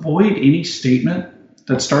 is avoid any statement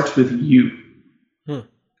that starts with you. Okay.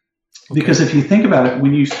 Because if you think about it,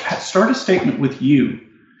 when you start a statement with you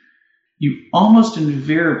almost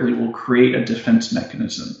invariably will create a defense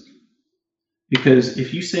mechanism. Because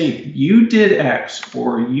if you say you did X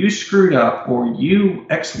or you screwed up or you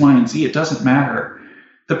X, Y, and Z, it doesn't matter.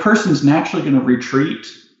 The person's naturally going to retreat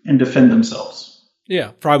and defend themselves.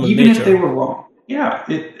 Yeah, probably. Even if they were wrong. Yeah,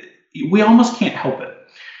 we almost can't help it.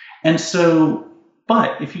 And so,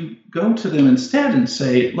 but if you go to them instead and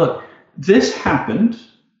say, look, this happened.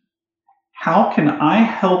 How can I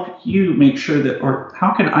help you make sure that, or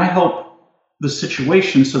how can I help the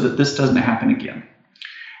situation so that this doesn't happen again?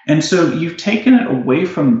 And so you've taken it away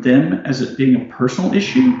from them as it being a personal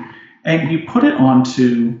issue, and you put it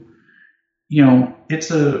onto, it's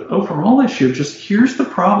a overall issue of just here's the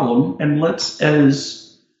problem, and let's,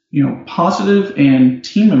 as positive and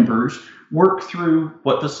team members, work through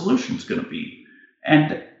what the solution is going to be.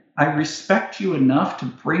 And I respect you enough to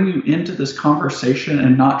bring you into this conversation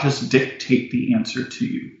and not just dictate the answer to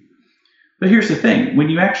you. But here's the thing, when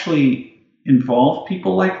you actually involve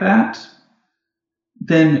people like that,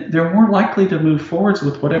 then they're more likely to move forwards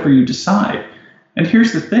with whatever you decide. And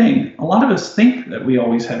here's the thing, a lot of us think that we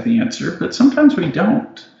always have the answer, but sometimes we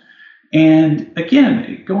don't. And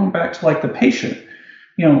again, going back to like the patient,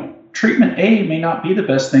 treatment A may not be the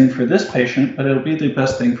best thing for this patient, but it'll be the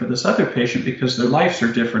best thing for this other patient because their lives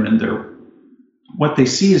are different and their what they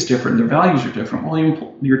see is different. Their values are different.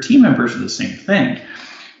 Well, your team members are the same thing,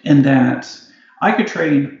 in that I could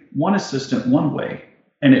train one assistant one way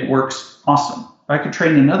and it works awesome. I could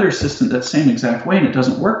train another assistant that same exact way and it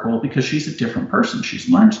doesn't work well because she's a different person. She's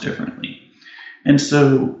learned differently. And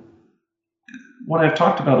so what I've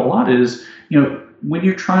talked about a lot is, when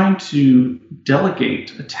you're trying to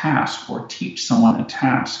delegate a task or teach someone a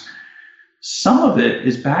task, some of it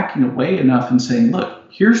is backing away enough and saying,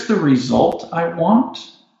 look, here's the result I want.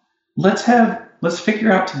 Let's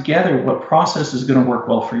figure out together what process is going to work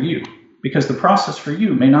well for you, because the process for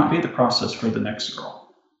you may not be the process for the next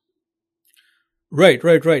girl. Right.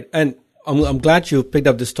 And I'm glad you picked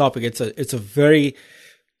up this topic. It's a very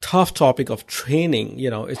tough topic of training.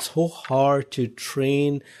 It's so hard to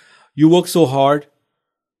train. You work so hard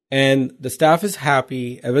and the staff is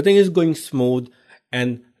happy. Everything is going smooth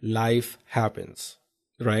and life happens,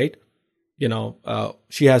 right?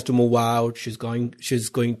 She has to move out. She's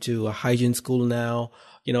going to a hygiene school now,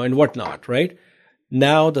 and whatnot, right?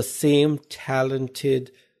 Now the same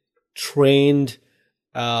talented, trained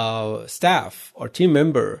staff or team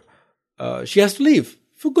member, she has to leave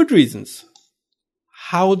for good reasons.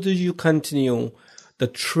 How do you continue the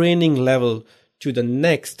training level to the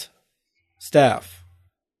next staff?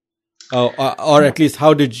 Or at least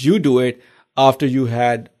how did you do it after you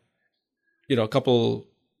had, a couple,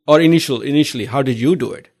 or initially, how did you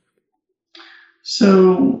do it?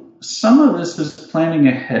 So some of this is planning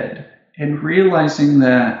ahead and realizing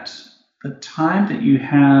that the time that you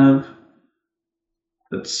have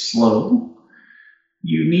that's slow,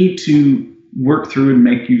 you need to work through and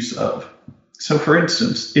make use of. So for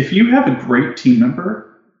instance, if you have a great team member,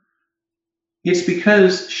 it's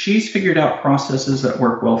because she's figured out processes that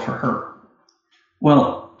work well for her.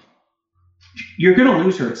 Well, you're going to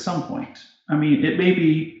lose her at some point. I mean, it may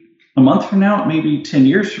be a month from now, it may be 10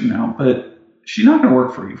 years from now, but she's not going to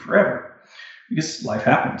work for you forever because life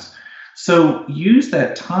happens. So use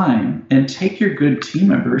that time and take your good team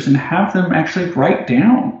members and have them actually write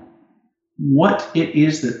down what it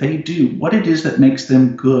is that they do, what it is that makes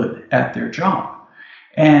them good at their job.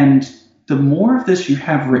 And the more of this you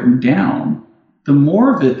have written down, the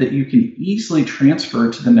more of it that you can easily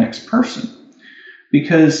transfer to the next person.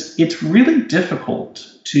 Because it's really difficult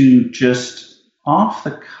to just off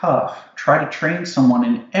the cuff try to train someone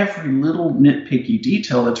in every little nitpicky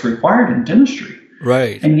detail that's required in dentistry.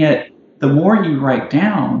 Right. And yet, the more you write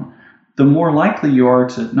down, the more likely you are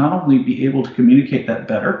to not only be able to communicate that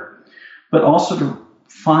better, but also to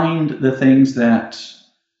find the things that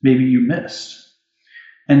maybe you missed.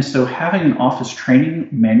 And so having an office training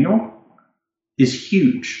manual is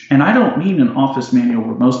huge. And I don't mean an office manual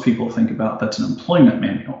where most people think about that's an employment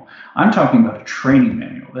manual. I'm talking about a training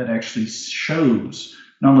manual that actually shows,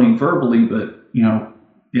 not only verbally, but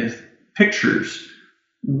with pictures,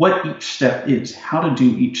 what each step is, how to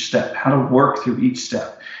do each step, how to work through each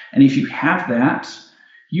step. And if you have that,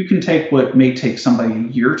 you can take what may take somebody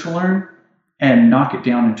a year to learn and knock it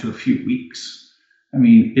down into a few weeks. I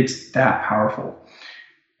mean, it's that powerful.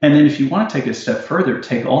 And then if you want to take it a step further,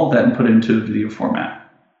 take all of that and put it into a video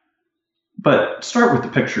format. But start with the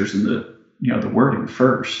pictures and the wording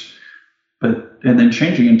first. And then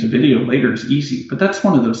changing into video later is easy. But that's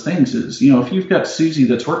one of those things is, if you've got Susie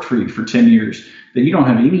that's worked for you for 10 years that you don't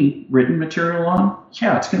have any written material on,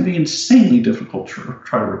 yeah, it's going to be insanely difficult to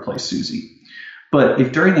try to replace Susie. But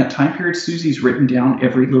if during that time period Susie's written down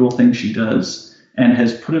every little thing she does and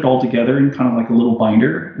has put it all together in kind of like a little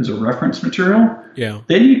binder as a reference material,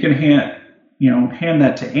 then you can hand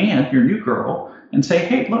that to Ann, your new girl, and say,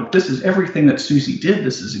 hey, look, this is everything that Susie did.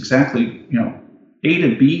 This is exactly, A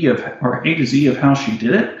to Z of how she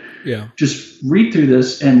did it. Yeah. Just read through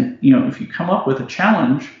this, and if you come up with a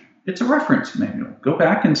challenge, it's a reference manual. Go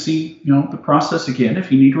back and see the process again.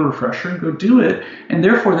 If you need a refresher, and go do it. And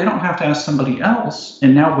therefore, they don't have to ask somebody else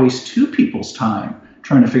and now waste two people's time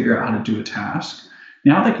trying to figure out how to do a task.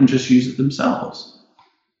 Now they can just use it themselves.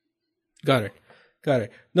 Got it.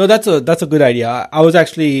 No, that's a good idea. I was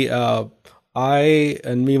actually I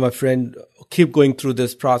and me and my friend keep going through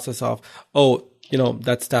this process of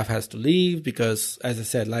that staff has to leave because, as I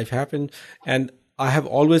said, life happened. And I have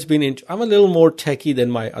always been I'm a little more techie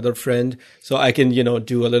than my other friend, so I can,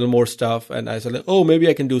 do a little more stuff. And I said, maybe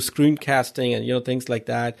I can do screencasting and, things like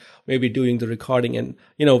that, maybe doing the recording and,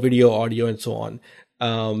 video, audio, and so on.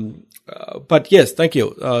 But yes, thank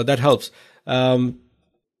you. That helps. Now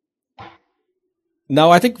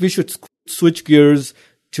I think we should switch gears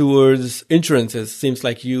towards insurances. Seems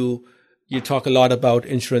like you talk a lot about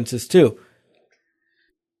insurances too.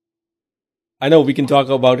 I know we can talk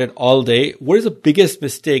about it all day. What is the biggest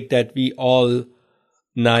mistake that we all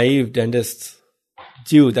naive dentists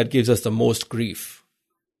due that gives us the most grief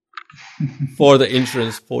for the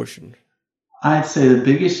insurance portion? I'd say the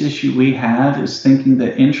biggest issue we have is thinking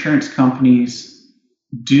that insurance companies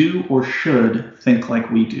do or should think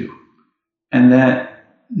like we do. And that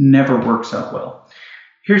never works out well.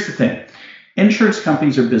 Here's the thing. Insurance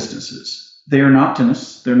companies are businesses. They are not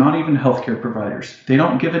dentists. They're not even healthcare providers. They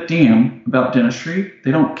don't give a damn about dentistry.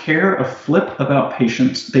 They don't care a flip about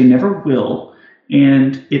patients. They never will.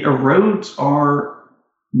 And it erodes our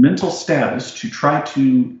mental status to try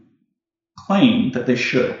to claim that they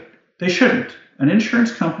should. They shouldn't. An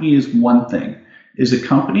insurance company is one thing. It is a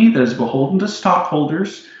company that is beholden to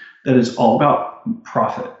stockholders, that is all about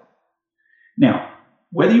profit. Now,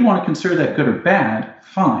 whether you want to consider that good or bad,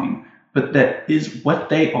 fine, but that is what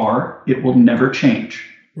they are. It will never change.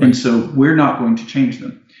 Right. And so we're not going to change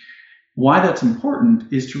them. Why that's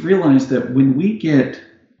important is to realize that when we get,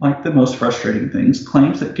 like the most frustrating things,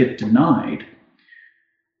 claims that get denied,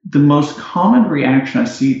 the most common reaction I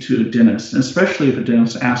see to a dentist, and especially if a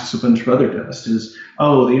dentist asks a bunch of other dentists, is,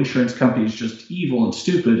 oh, the insurance company is just evil and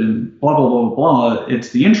stupid and blah, blah, blah, blah. It's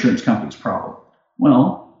the insurance company's problem.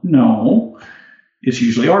 Well, no, it's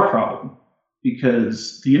usually our problem,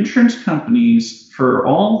 because the insurance companies, for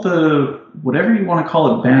all the whatever you want to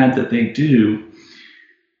call it bad that they do,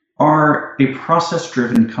 are a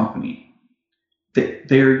process-driven company.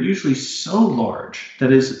 They are usually so large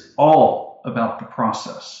that is all about the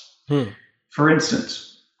process. For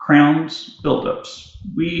instance, crowns, buildups,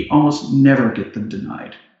 we almost never get them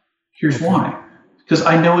denied. Here's why. Because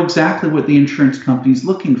I know exactly what the insurance company is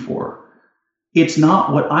looking for. It's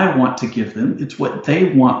not what I want to give them. It's what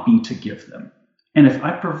they want me to give them. And if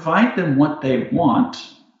I provide them what they want,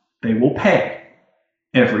 they will pay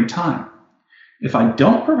every time. If I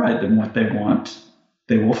don't provide them what they want,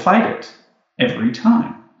 they will fight it every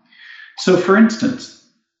time. So for instance,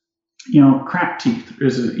 cracked teeth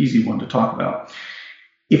is an easy one to talk about.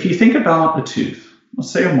 If you think about a tooth,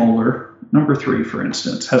 let's say a molar, number 3, for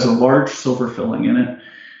instance, has a large silver filling in it,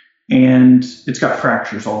 and it's got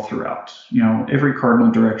fractures all throughout. Every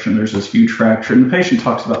cardinal direction, there's this huge fracture, and the patient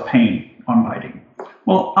talks about pain on biting.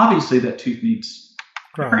 Well, obviously that tooth needs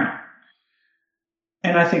a crown.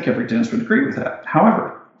 And I think every dentist would agree with that.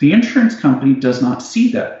 However, the insurance company does not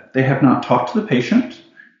see that. They have not talked to the patient.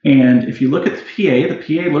 And if you look at the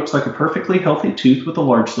PA looks like a perfectly healthy tooth with a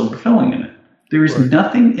large silver filling in it. There is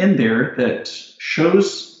nothing in there that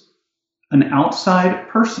shows an outside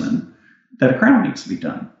person that a crown needs to be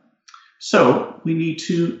done. So we need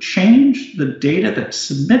to change the data that's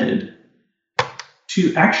submitted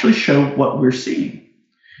to actually show what we're seeing.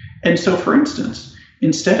 And so, for instance,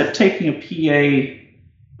 instead of taking a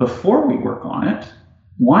PA before we work on it,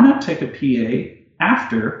 why not take a PA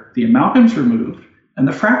after the amalgam's removed and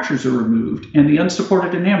the fractures are removed and the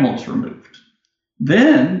unsupported enamel is removed?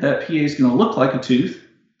 Then that PA is going to look like a tooth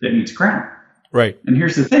that needs a crown. Right. And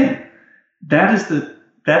here's the thing. That is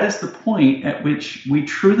the point at which we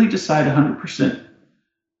truly decide 100%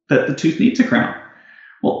 that the tooth needs a crown.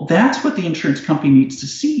 Well, that's what the insurance company needs to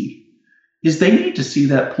see, is they need to see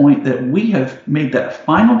that point that we have made that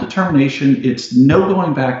final determination. It's no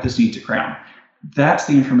going back. This needs a crown. That's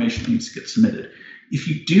the information that needs to get submitted. If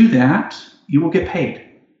you do that, you will get paid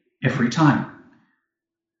every time.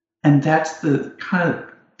 And that's the kind of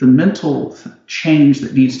the mental change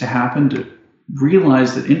that needs to happen, to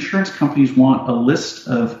realize that insurance companies want a list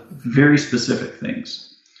of very specific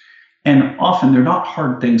things. And often they're not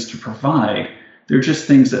hard things to provide. They're just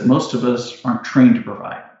things that most of us aren't trained to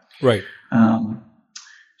provide. Right.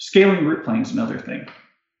 Scaling root plane is another thing.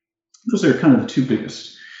 Those are kind of the two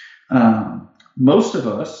biggest. Most of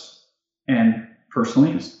us, and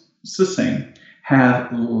personally it's the same,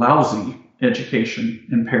 have lousy education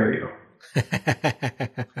in perio.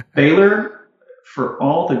 Baylor, for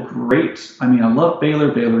all the great, I love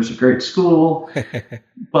Baylor. Baylor's a great school,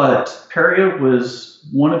 but perio was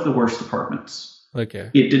one of the worst departments. Okay.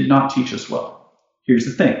 It did not teach us well. Here's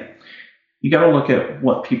the thing. You got to look at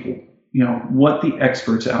what people, what the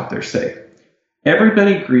experts out there say.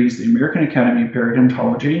 Everybody agrees the American Academy of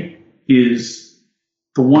Periodontology is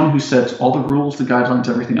the one who sets all the rules, the guidelines,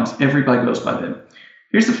 everything else. Everybody goes by them.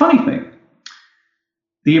 Here's the funny thing.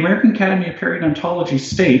 The American Academy of Periodontology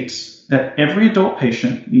states that every adult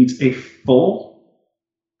patient needs a full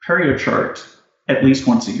perio chart at least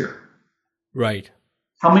once a year. Right.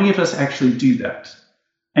 How many of us actually do that?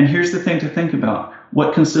 And here's the thing to think about.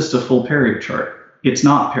 What consists of full perio chart? It's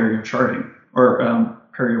not perio charting or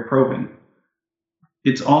perio probing.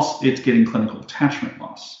 It's getting clinical attachment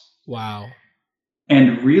loss. Wow.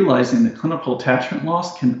 And realizing that clinical attachment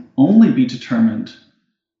loss can only be determined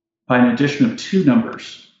by an addition of two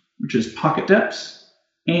numbers, which is pocket depths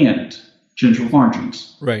and gingival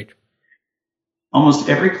margins. Right. Almost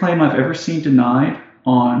every claim I've ever seen denied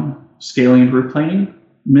on scaling and root planing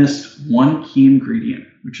missed one key ingredient,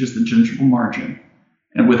 which is the gingival margin.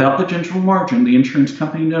 And without the gingival margin, the insurance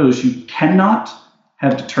company knows you cannot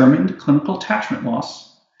have determined clinical attachment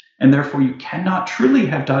loss, and therefore you cannot truly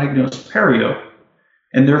have diagnosed perio,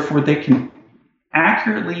 and therefore they can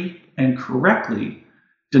accurately and correctly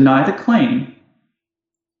deny the claim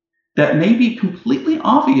that may be completely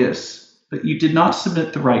obvious, but you did not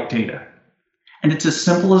submit the right data. And it's as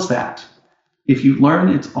simple as that. If you learn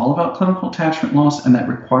it's all about clinical attachment loss and that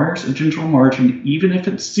requires a gingival margin, even if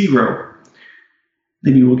it's 0,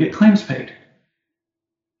 then you will get claims paid.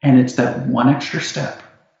 And it's that one extra step.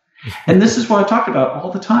 And this is what I talk about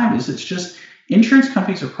all the time, is it's just insurance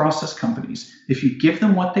companies are process companies. If you give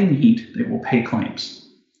them what they need, they will pay claims.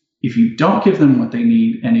 If you don't give them what they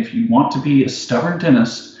need, and if you want to be a stubborn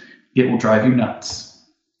dentist, it will drive you nuts.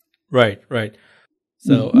 Right.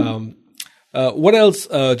 So, what else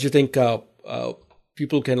do you think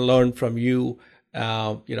people can learn from you?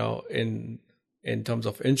 In terms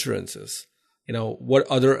of insurances, what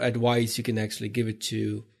other advice you can actually give it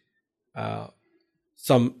to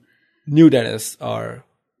some new dentists or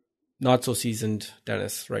not so seasoned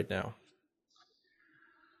dentists right now?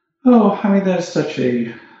 Oh, I mean, that is such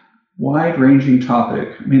a wide-ranging topic.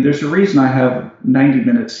 I mean, there's a reason I have a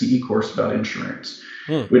 90-minute CE course about insurance,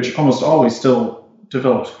 which almost always still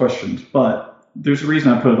develops questions, but there's a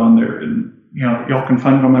reason I put it on there. And, y'all can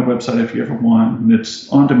find it on my website if you ever want. And it's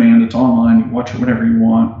on demand. It's online. You can watch it whenever you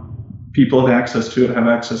want. People have access to it, have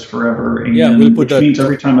access forever. And which means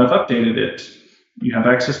every time I've updated it, you have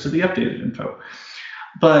access to the updated info.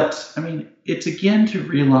 But, I mean, it's again to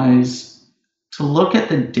realize, to look at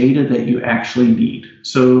the data that you actually need.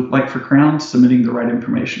 So like for crowns, submitting the right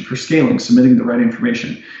information. For scaling, submitting the right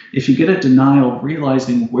information. If you get a denial,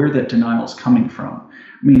 realizing where that denial is coming from.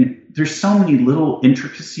 I mean, there's so many little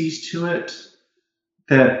intricacies to it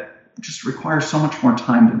that just require so much more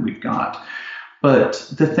time than we've got.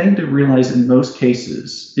 But the thing to realize in most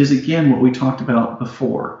cases is, again, what we talked about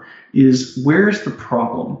before, is where's the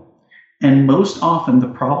problem? And most often the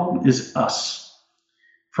problem is us.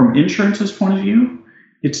 From insurance's point of view,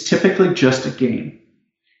 it's typically just a game.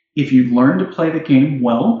 If you learn to play the game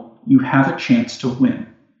well, you have a chance to win.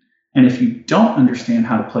 And if you don't understand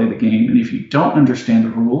how to play the game, and if you don't understand the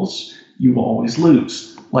rules, you will always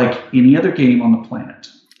lose, like any other game on the planet.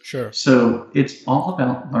 Sure. So it's all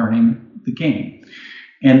about learning the game.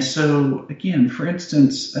 And so, again, for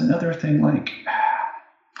instance, another thing like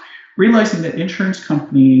realizing that insurance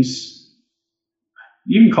companies,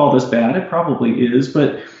 you can call this bad, it probably is,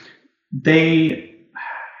 but they,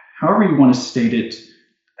 however you want to state it,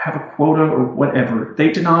 have a quota or whatever. They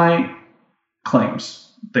deny claims.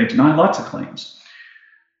 They deny lots of claims.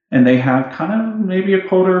 And they have kind of maybe a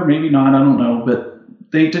quota or maybe not, I don't know, but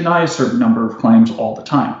they deny a certain number of claims all the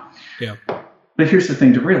time. Yeah. But here's the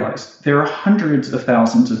thing to realize. There are hundreds of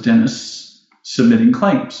thousands of dentists submitting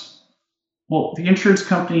claims. Well, the insurance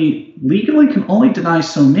company legally can only deny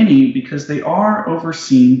so many because they are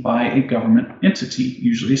overseen by a government entity,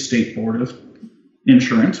 usually a state board of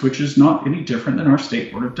insurance, which is not any different than our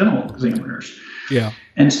state board of dental examiners. Yeah.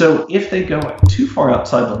 And so if they go too far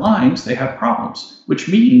outside the lines, they have problems, which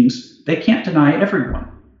means they can't deny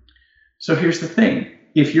everyone. So here's the thing.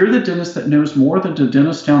 If you're the dentist that knows more than the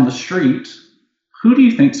dentist down the street, who do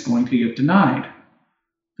you think is going to get denied?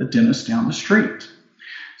 The dentist down the street.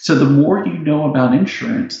 So the more you know about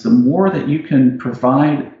insurance, the more that you can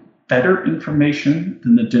provide better information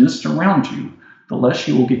than the dentist around you, the less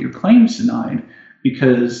you will get your claims denied,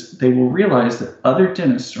 because they will realize that other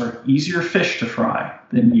dentists are easier fish to fry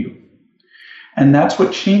than you. And that's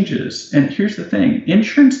what changes. And here's the thing.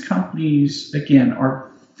 Insurance companies, again,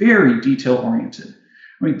 are very detail-oriented.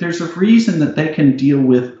 I mean, there's a reason that they can deal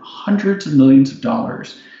with hundreds of millions of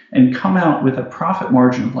dollars and come out with a profit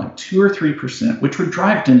margin of like 2 or 3%, which would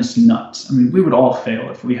drive dentists nuts. I mean, we would all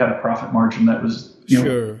fail if we had a profit margin that was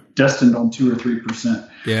destined on 2 or 3%.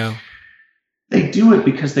 Yeah. They do it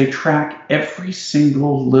because they track every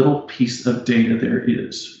single little piece of data there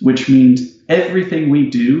is, which means everything we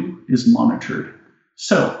do is monitored.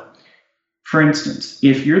 So, for instance,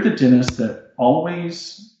 if you're the dentist that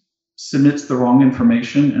always submits the wrong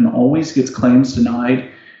information and always gets claims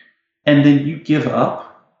denied, and then you give up,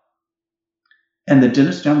 and the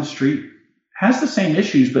dentist down the street has the same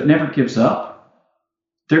issues but never gives up,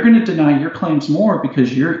 they're going to deny your claims more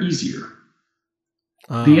because you're easier.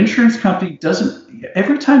 The insurance company doesn't,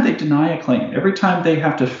 every time they deny a claim, every time they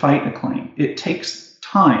have to fight a claim, it takes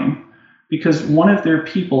time because one of their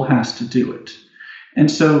people has to do it.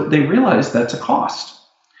 And so they realize that's a cost.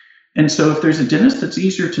 And so if there's a dentist that's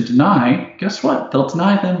easier to deny, guess what? They'll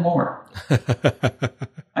deny them more.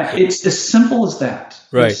 It's as simple as that.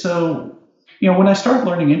 Right. And so, when I started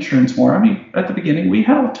learning insurance more, at the beginning, we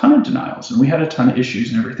had a ton of denials and we had a ton of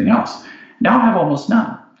issues and everything else. Now I have almost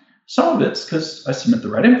none. Some of it's because I submit the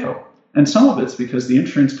right info. And some of it's because the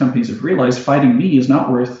insurance companies have realized fighting me is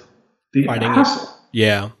not worth the hassle.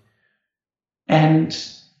 Yeah. And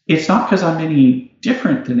it's not because I'm any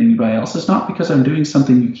different than anybody else. It's not because I'm doing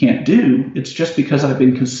something you can't do. It's just because I've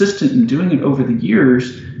been consistent in doing it over the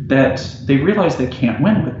years that they realize they can't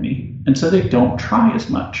win with me. And so they don't try as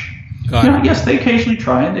much. Yes, they occasionally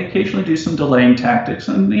try and they occasionally do some delaying tactics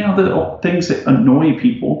and, the things that annoy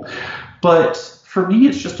people. But for me,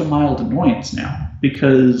 it's just a mild annoyance now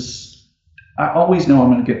because I always know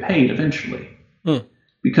I'm going to get paid eventually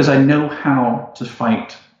because I know how to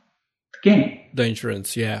fight the game. The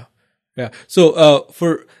insurance, yeah. So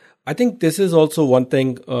I think this is also one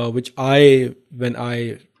thing which when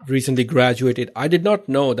I recently graduated, I did not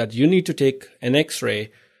know that you need to take an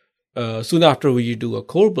X-ray soon after you do a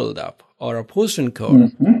core buildup or a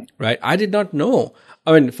post-encode, right? I did not know.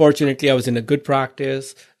 Fortunately, I was in a good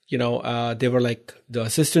practice. They were like, the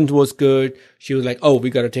assistant was good. She was like, oh, we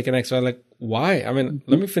got to take an X-ray. I'm like, why?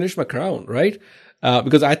 Let me finish my crown, right?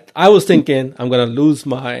 Because I was thinking I'm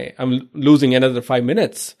losing another 5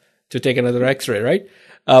 minutes to take another X-ray, right?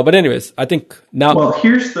 But anyways, I think now. Well,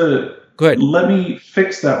 go ahead. Let me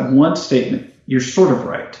fix that one statement. You're sort of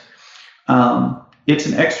right. It's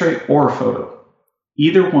an X-ray or a photo.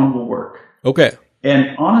 Either one will work. Okay.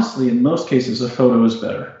 And honestly, in most cases, a photo is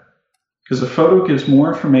better because a photo gives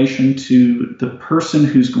more information to the person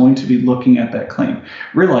who's going to be looking at that claim.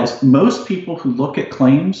 Realize most people who look at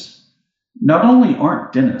claims not only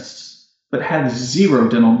aren't dentists, but have zero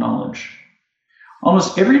dental knowledge.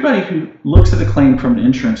 Almost everybody who looks at a claim from an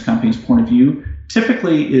insurance company's point of view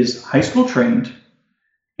typically is high school trained,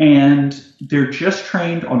 and they're just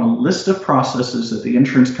trained on a list of processes that the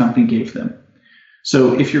insurance company gave them.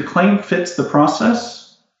 So if your claim fits the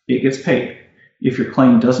process, it gets paid. If your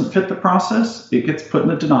claim doesn't fit the process, it gets put in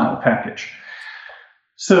the denial package.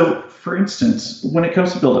 So, for instance, when it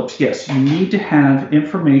comes to buildups, yes, you need to have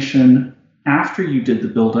information after you did the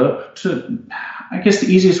buildup to, I guess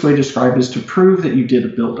the easiest way to describe it is to prove that you did a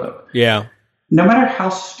buildup. Yeah. No matter how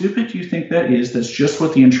stupid you think that is, that's just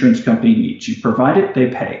what the insurance company needs. You provide it, they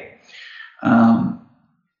pay.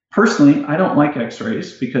 Personally, I don't like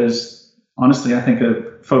X-rays because honestly, I think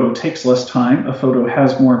a photo takes less time. A photo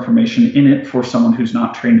has more information in it for someone who's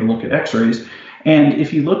not trained to look at X-rays. And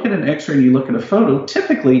if you look at an X-ray and you look at a photo,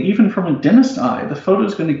 typically, even from a dentist eye, the photo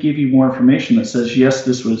is going to give you more information that says, yes,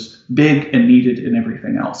 this was big and needed and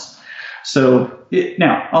everything else. So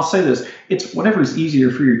now, I'll say this. It's whatever is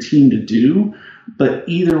easier for your team to do, but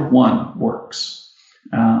either one works.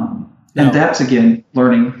 And that's, again,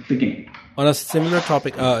 learning the game. On a similar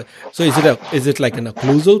topic, so is it like an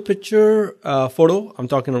occlusal picture photo? I'm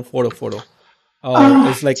talking on photo.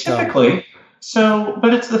 It's like typically.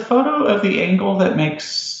 But it's the photo of the angle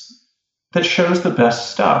that shows the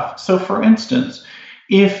best stuff. So, for instance,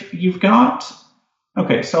 if you've got,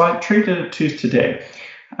 so I treated a tooth today.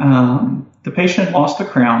 The patient had lost a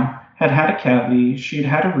crown, had a cavity, she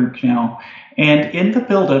had a root canal, and in the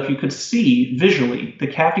buildup, you could see visually the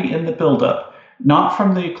cavity in the buildup. Not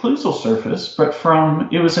from the occlusal surface, but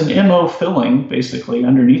it was an MO filling, basically,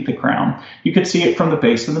 underneath the crown. You could see it from the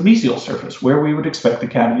base of the mesial surface, where we would expect the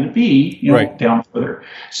cavity to be, right, down further.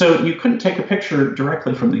 So you couldn't take a picture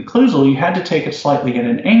directly from the occlusal. You had to take it slightly at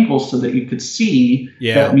an angle so that you could see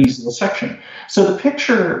that mesial section. So the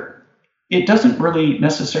picture, it doesn't really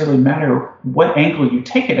necessarily matter what angle you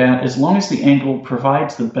take it at, as long as the angle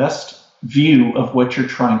provides the best view of what you're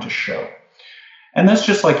trying to show. And that's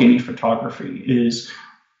just like any photography, is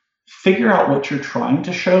figure out what you're trying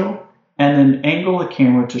to show and then angle the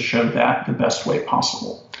camera to show that the best way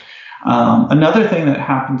possible. Another thing that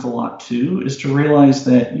happens a lot too is to realize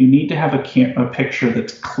that you need to have a picture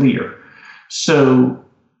that's clear. So,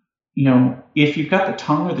 if you've got the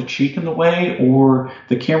tongue or the cheek in the way, or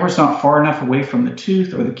the camera's not far enough away from the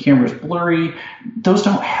tooth, or the camera's blurry, those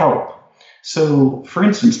don't help. So, for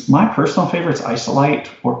instance, my personal favorite is Isolite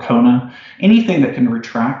or Kona. Anything that can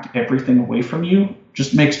retract everything away from you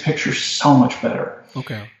just makes pictures so much better.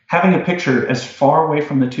 Okay. Having a picture as far away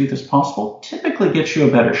from the tooth as possible typically gets you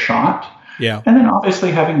a better shot. Yeah. And then obviously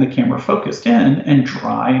having the camera focused in and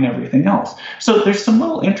dry and everything else. So there's some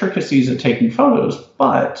little intricacies of taking photos,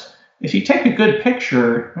 but if you take a good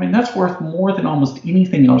picture, that's worth more than almost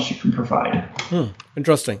anything else you can provide.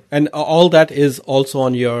 Interesting. And all that is also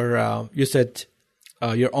on your, you said,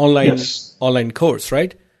 your online course,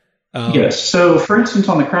 right? Yes. So, for instance,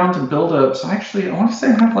 on the crowns and buildups, actually, I want to say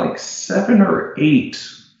I have like 7 or 8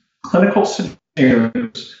 clinical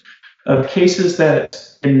scenarios of cases that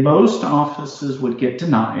in most offices would get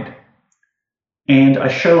denied, and I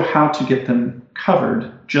show how to get them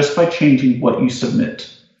covered just by changing what you submit.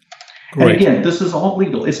 Great. And again, this is all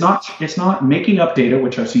legal. It's not making up data,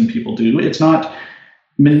 which I've seen people do. It's not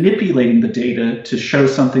manipulating the data to show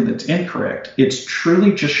something that's incorrect. It's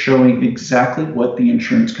truly just showing exactly what the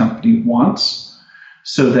insurance company wants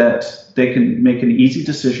so that they can make an easy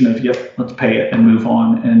decision of, yep, let's pay it and move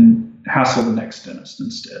on and hassle the next dentist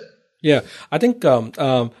instead. Yeah, I think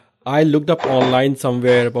I looked up online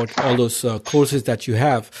somewhere about all those courses that you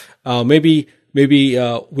have. Maybe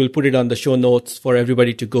we'll put it on the show notes for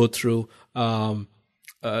everybody to go through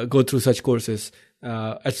such courses.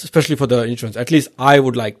 Especially for the insurance. At least I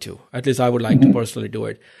would like to personally do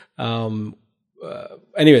it.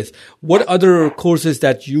 Anyways, what other courses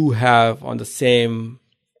that you have on the same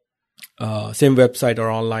website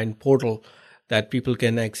or online portal that people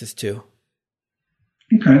can access to?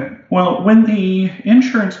 Okay. Well, when the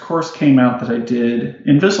insurance course came out that I did,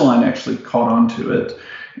 Invisalign actually caught on to it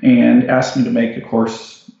and asked me to make a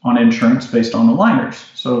course on insurance based on aligners.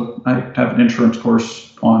 So I have an insurance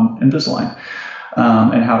course on Invisalign.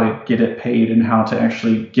 And how to get it paid and how to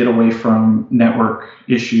actually get away from network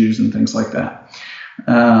issues and things like that,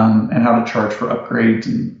 and how to charge for upgrades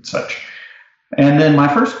and such. And then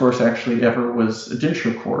my first course actually ever was a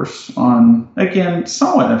denture course on, again,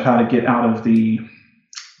 somewhat of how to get out of the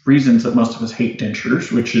reasons that most of us hate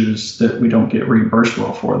dentures, which is that we don't get reimbursed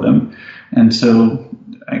well for them. And so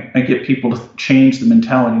I get people to change the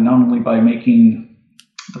mentality, not only by making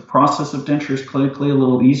the process of dentures clinically a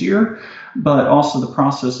little easier, but also the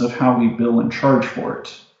process of how we bill and charge for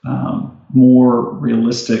it more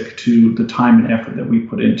realistic to the time and effort that we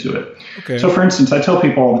put into it. Okay. So, for instance, I tell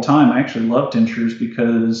people all the time I actually love dentures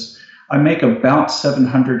because I make about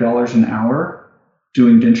 $700 an hour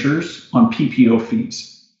doing dentures on PPO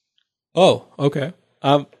fees. Oh, okay.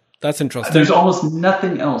 That's interesting. There's almost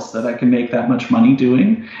nothing else that I can make that much money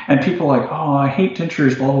doing. And people are like, oh, I hate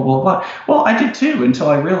dentures, blah, blah, blah, blah. Well, I did too, until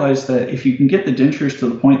I realized that if you can get the dentures to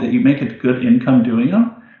the point that you make a good income doing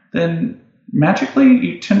them, then magically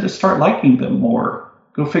you tend to start liking them more.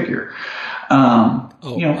 Go figure.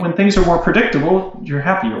 When things are more predictable, you're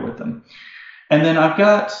happier with them. And then I've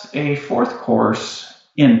got a 4th course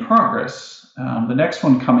in progress. The next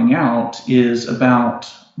one coming out is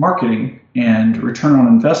about marketing and return on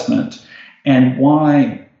investment, and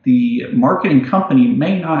why the marketing company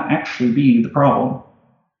may not actually be the problem.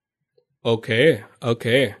 Okay.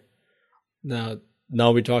 Now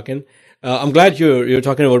we're talking. I'm glad you're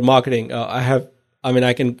talking about marketing.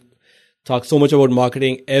 I can talk so much about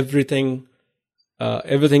marketing. Everything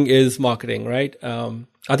is marketing, right?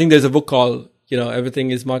 I think there's a book called,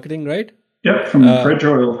 Everything is Marketing, right? Yep, from Fred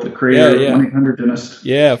Joyal, the creator of 1-800-Dentist.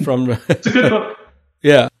 Yeah, it's a good book.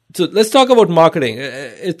 Yeah. So let's talk about marketing.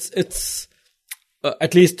 It's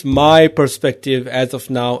at least my perspective as of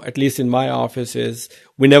now, at least in my office, is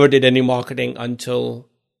we never did any marketing until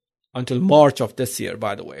March of this year,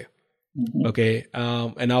 by the way. Mm-hmm. Okay.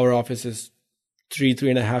 And our office is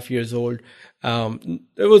 3.5 years old. It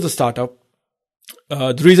was a startup.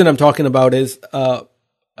 The reason I'm talking about is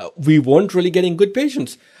we weren't really getting good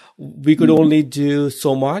patients. We could only do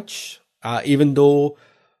so much, even though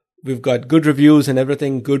we've got good reviews and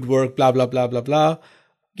everything, good work, blah, blah, blah, blah, blah,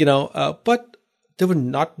 but there were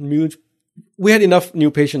not new. We had enough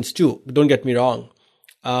new patients too, don't get me wrong.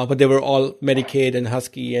 But they were all Medicaid and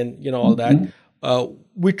Husky and, all that.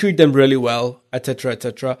 We treat them really well, et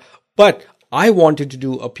cetera. But I wanted to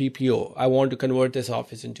do a PPO. I wanted to convert this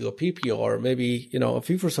office into a PPO or maybe, a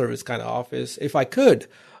fee-for-service kind of office if I could,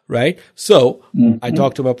 right? So I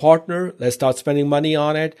talked to my partner. Let's start spending money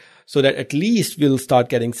on it so that at least we'll start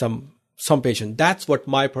getting some patient. That's what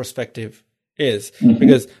my perspective is.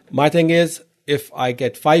 Because my thing is, if I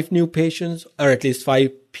get 5 new patients or at least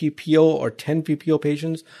 5 PPO or 10 PPO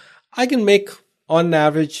patients, I can make on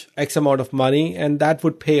average X amount of money, and that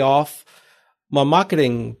would pay off my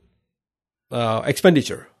marketing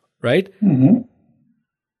expenditure, right? Mm-hmm.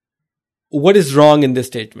 What is wrong in this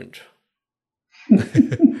statement?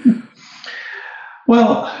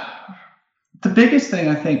 Well, the biggest thing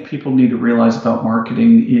I think people need to realize about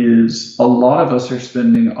marketing is a lot of us are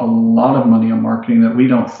spending a lot of money on marketing that we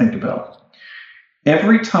don't think about.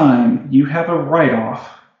 Every time you have a write-off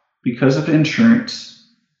because of insurance,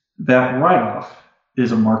 that write-off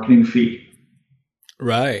is a marketing fee.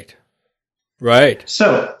 Right.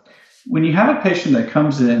 So when you have a patient that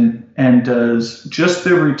comes in and does just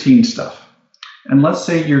their routine stuff, And let's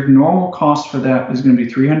say your normal cost for that is going to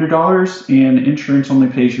be $300 and insurance only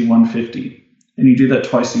pays you $150, and you do that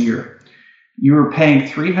twice a year. You are paying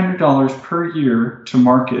 $300 per year to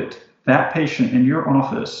market that patient in your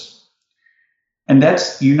office, and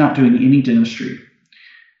that's you not doing any dentistry.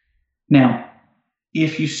 Now,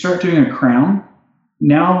 if you start doing a crown,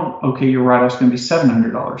 now, okay, your write-off's going to be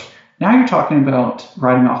 $700. Now you're talking about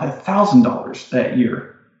writing off $1,000 that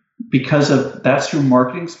year because that's your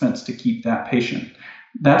marketing expense to keep that patient.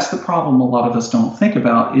 That's the problem a lot of us don't think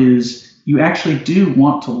about is you actually do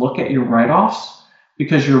want to look at your write-offs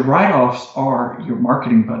because your write-offs are your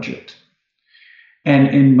marketing budget. And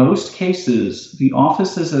in most cases, the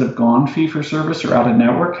offices that have gone fee-for-service or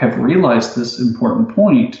out-of-network have realized this important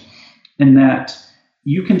point in that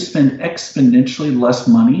you can spend exponentially less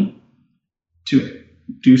money to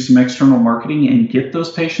do some external marketing and get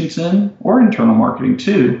those patients in, or internal marketing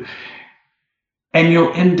too, and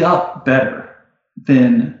you'll end up better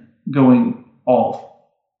than going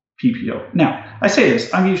all PPO. Now, I say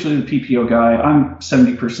this, I'm usually the PPO guy. I'm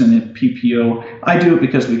 70% in PPO. I do it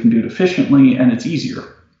because we can do it efficiently and it's easier.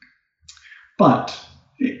 But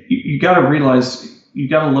you got to realize, you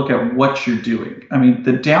got to look at what you're doing. I mean,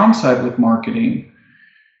 the downside with marketing,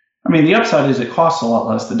 the upside is it costs a lot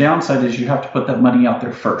less. The downside is you have to put that money out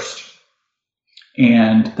there first.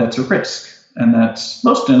 And that's a risk. And that's,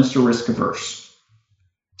 most dentists are risk averse.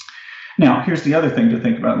 Now, here's the other thing to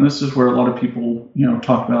think about. And this is where a lot of people,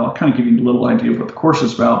 talk about, I'll kind of give you a little idea of what the course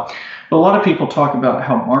is about. But a lot of people talk about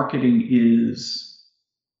how marketing is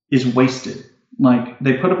wasted. Like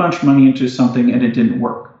they put a bunch of money into something and it didn't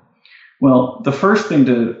work. Well, the first thing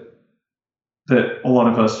that a lot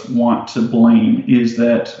of us want to blame is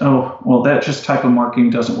that, that just type of marketing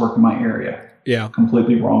doesn't work in my area. Yeah.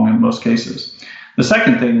 Completely wrong in most cases. The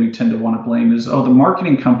second thing we tend to want to blame is, the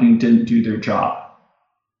marketing company didn't do their job.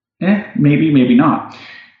 Maybe, maybe not.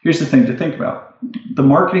 Here's the thing to think about. The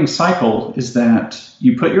marketing cycle is that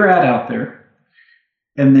you put your ad out there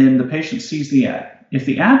and then the patient sees the ad. If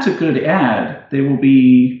the ad's a good ad, they will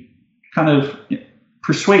be kind of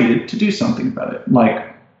persuaded to do something about it.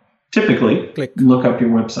 Like, typically, look up your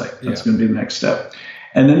website. That's going to be the next step.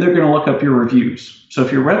 And then they're going to look up your reviews. So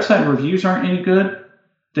if your website reviews aren't any good,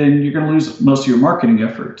 then you're going to lose most of your marketing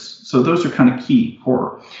efforts. So those are kind of key,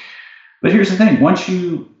 core. But here's the thing. Once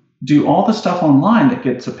you do all the stuff online that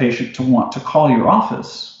gets a patient to want to call your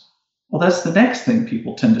office, well, that's the next thing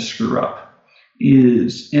people tend to screw up.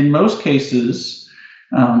 Is in most cases,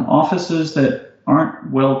 offices that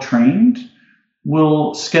aren't well trained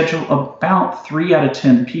will schedule about 3 out of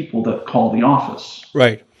 10 people that call the office.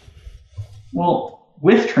 Right. Well,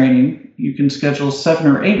 with training, you can schedule 7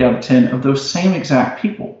 or 8 out of 10 of those same exact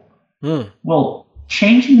people. Well,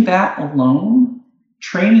 changing that alone,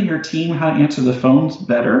 training your team how to answer the phones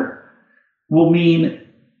better, will mean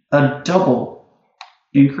a double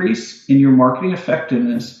increase in your marketing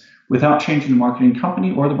effectiveness without changing the marketing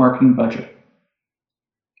company or the marketing budget.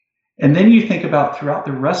 And then you think about throughout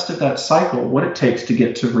the rest of that cycle what it takes to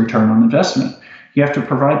get to return on investment. You have to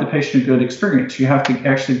provide the patient a good experience. You have to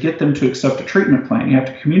actually get them to accept a treatment plan. You have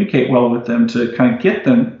to communicate well with them to kind of get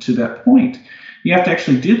them to that point. You have to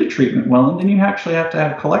actually do the treatment well, and then you actually have to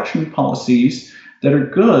have collection policies that are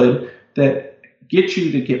good that get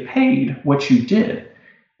you to get paid what you did.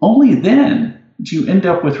 Only then do you end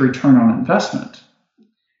up with return on investment.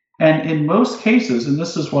 And in most cases, and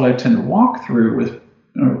this is what I tend to walk through with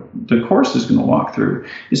the course is going to walk through,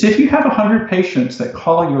 is if you have 100 patients that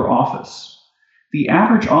call your office, the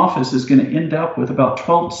average office is going to end up with about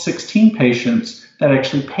 12 to 16 patients that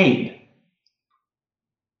actually paid.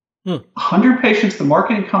 100 patients the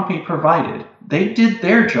marketing company provided, they did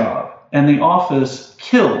their job, and the office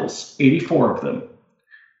kills 84 of them.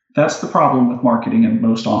 That's the problem with marketing in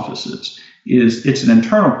most offices, is it's an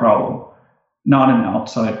internal problem, not an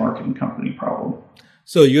outside marketing company problem.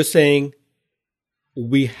 So you're saying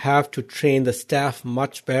we have to train the staff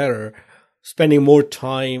much better, spending more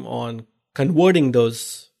time on converting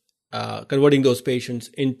those patients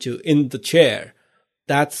in the chair.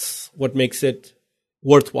 That's what makes it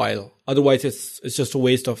worthwhile. Otherwise, it's just a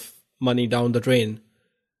waste of money down the drain.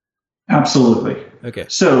 Absolutely. Okay.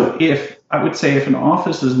 So if an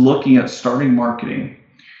office is looking at starting marketing,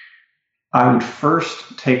 I would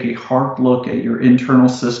first take a hard look at your internal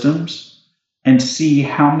systems and see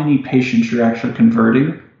how many patients you're actually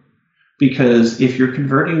converting. Because if you're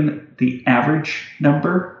converting the average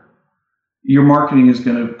number, your marketing is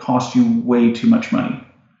going to cost you way too much money.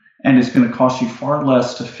 And it's going to cost you far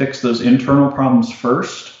less to fix those internal problems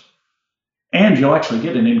first. And you'll actually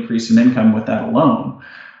get an increase in income with that alone.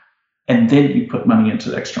 and then you put money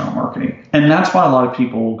into external marketing. And that's why a lot of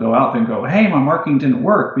people will go out there and go, hey, my marketing didn't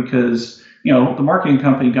work because, the marketing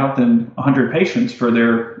company got them 100 patients for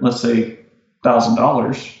their, let's say,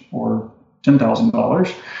 $1,000 or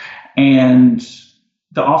 $10,000, and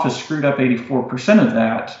the office screwed up 84% of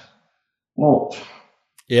that. Well,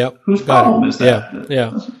 whose problem is that?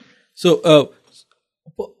 Yeah. So,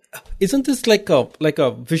 isn't this like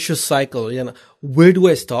a vicious cycle? Where do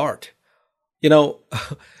I start? It's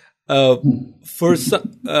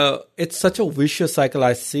such a vicious cycle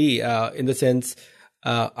I see, in the sense,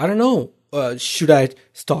 I don't know, should I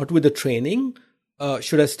start with the training?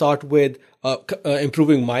 Should I start with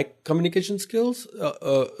improving my communication skills,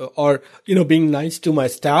 or being nice to my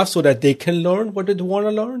staff so that they can learn what they want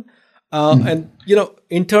to learn? And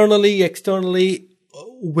internally, externally,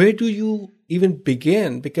 where do you even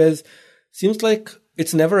begin? Because it seems like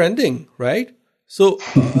it's never ending, right? So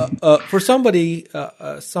for somebody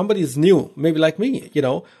is new, maybe like me,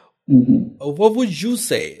 what would you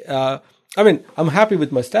say? I'm happy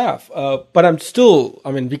with my staff, but I'm still,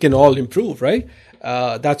 we can all improve, right?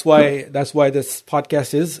 That's why this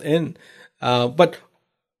podcast is in. But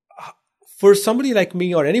for somebody like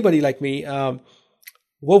me or anybody like me,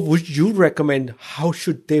 what would you recommend? How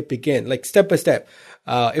should they begin? Like step by step.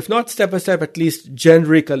 If not step by step, at least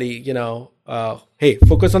generically, hey,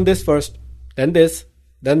 focus on this first, then this,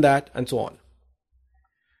 then that, and so on.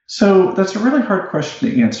 So that's a really hard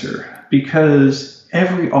question to answer because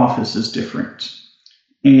every office is different.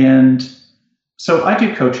 And so I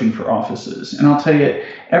do coaching for offices, and I'll tell you,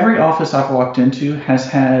 every office I've walked into has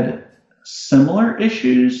had similar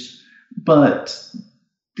issues, but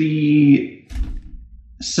the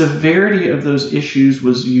severity of those issues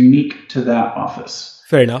was unique to that office.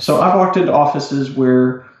 Fair enough. So I've walked into offices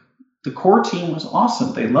where the core team was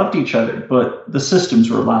awesome. They loved each other, but the systems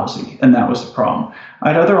were lousy, and that was the problem.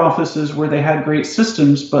 I had other offices where they had great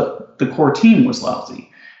systems, but the core team was lousy,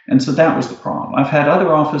 and so that was the problem. I've had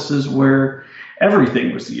other offices where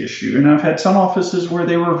everything was the issue, and I've had some offices where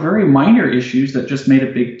they were very minor issues that just made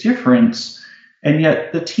a big difference, and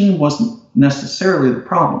yet the team wasn't necessarily the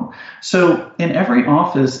problem. So in every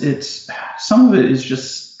office, some of it is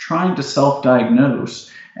just trying to self-diagnose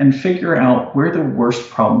and figure out where the worst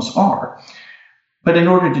problems are. But in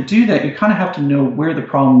order to do that, you kind of have to know where the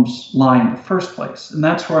problems lie in the first place. And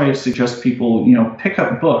that's where I suggest people, pick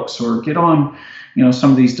up books or get on,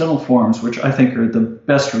 some of these dental forums, which I think are the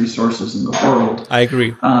best resources in the world. I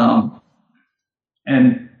agree.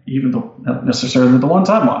 And even not necessarily the ones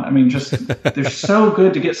I'm on. They're so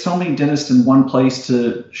good to get so many dentists in one place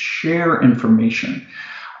to share information.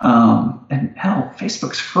 And hell,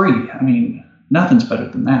 Facebook's free. Nothing's better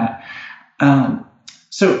than that.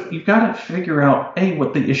 So you've got to figure out, A,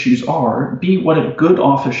 what the issues are, B, what a good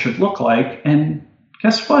office should look like, and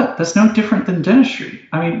guess what? That's no different than dentistry.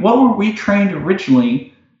 What were we trained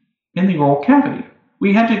originally in the oral cavity?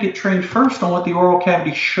 We had to get trained first on what the oral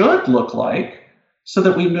cavity should look like so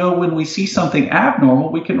that we know when we see something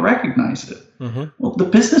abnormal, we can recognize it. Mm-hmm. Well, the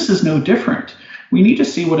business is no different. We need to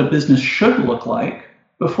see what a business should look like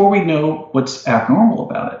before we know what's abnormal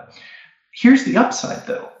about it. Here's the upside,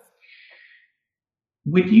 though.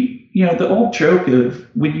 When the old joke of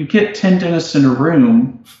when you get 10 dentists in a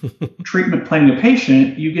room treatment planning a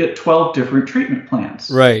patient, you get 12 different treatment plans.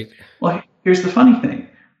 Right. Well, here's the funny thing.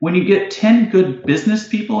 When you get 10 good business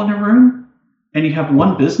people in a room and you have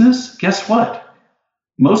one business, guess what?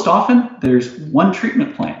 Most often, there's one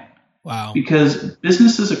treatment plan. Wow. Because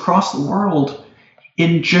businesses across the world,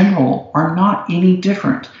 in general, are not any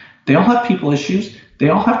different. They all have people issues. They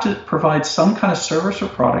all have to provide some kind of service or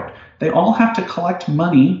product. They all have to collect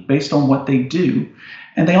money based on what they do.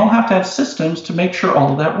 And they all have to have systems to make sure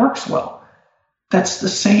all of that works well. That's the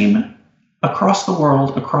same across the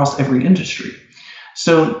world, across every industry.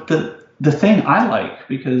 So the thing I like,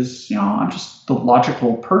 because I'm just the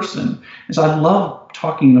logical person, is I love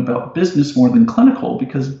talking about business more than clinical,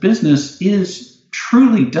 because business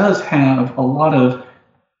truly does have a lot of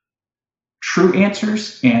true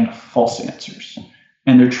answers and false answers.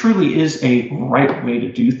 And there truly is a right way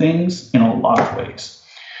to do things in a lot of ways.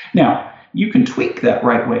 Now, you can tweak that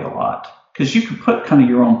right way a lot because you can put kind of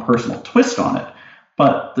your own personal twist on it,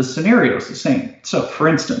 but the scenario is the same. So, for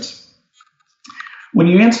instance, when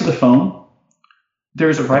you answer the phone,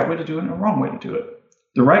 there's a right way to do it and a wrong way to do it.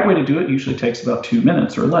 The right way to do it usually takes about 2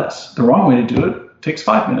 minutes or less. The wrong way to do it takes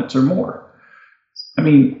 5 minutes or more.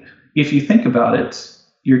 If you think about it,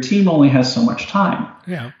 your team only has so much time.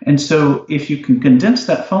 Yeah. And so if you can condense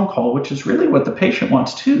that phone call, which is really what the patient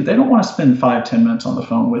wants too, they don't want to spend 5-10 minutes on the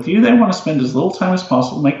phone with you. They want to spend as little time as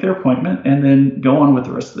possible, make their appointment, and then go on with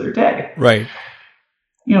the rest of their day. Right.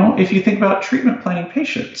 if you think about treatment planning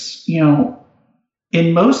patients,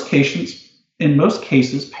 in most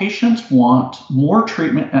cases, patients want more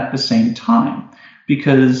treatment at the same time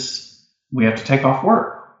because we have to take off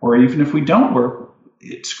work, or even if we don't work,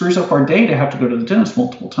 it screws up our day to have to go to the dentist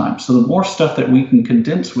multiple times. So the more stuff that we can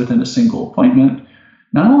condense within a single appointment,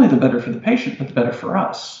 not only the better for the patient, but the better for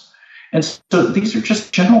us. And so these are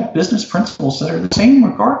just general business principles that are the same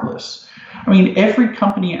regardless. I mean, every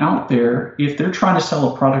company out there, if they're trying to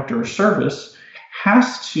sell a product or a service,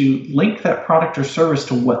 has to link that product or service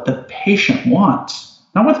to what the patient wants,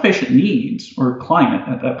 not what the patient needs or client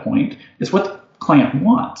at that point, is what the client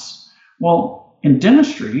wants. Well, in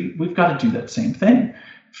dentistry, we've got to do that same thing.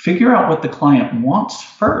 Figure out what the client wants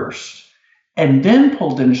first, and then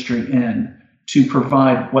pull dentistry in to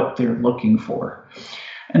provide what they're looking for.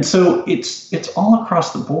 And so it's all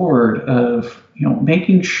across the board of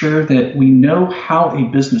making sure that we know how a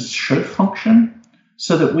business should function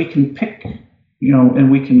so that we can pick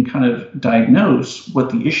and we can kind of diagnose what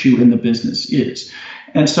the issue in the business is.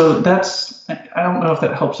 And so I don't know if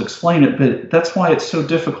that helps explain it, but that's why it's so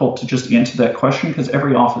difficult to just answer that question, because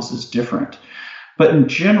every office is different. But in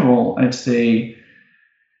general, I'd say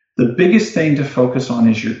the biggest thing to focus on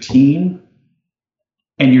is your team,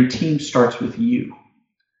 and your team starts with you.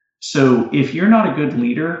 So if you're not a good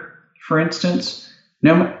leader, for instance,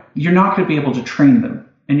 you're not going to be able to train them,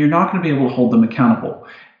 and you're not going to be able to hold them accountable.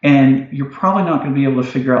 And you're probably not going to be able to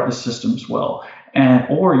figure out the systems well,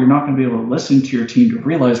 or you're not going to be able to listen to your team to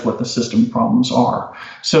realize what the system problems are.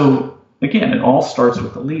 So again, it all starts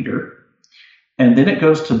with the leader, and then it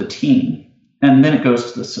goes to the team, and then it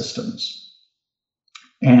goes to the systems.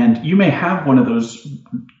 And you may have one of those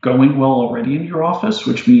going well already in your office,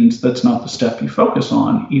 which means that's not the step you focus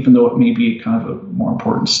on, even though it may be kind of a more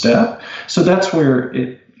important step. So that's where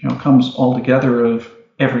it comes all together of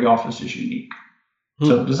every office is unique.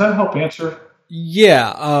 So does that help answer?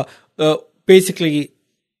 Yeah. Basically,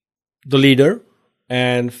 the leader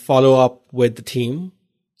and follow up with the team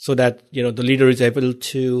so that, the leader is able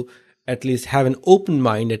to at least have an open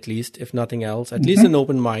mind, at least, if nothing else, at least an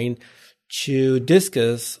open mind to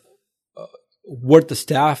discuss what the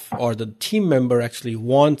staff or the team member actually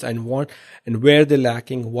wants and where they're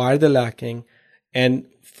lacking, why they're lacking, and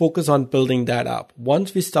focus on building that up.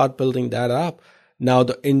 Once we start building that up, now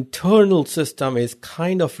the internal system is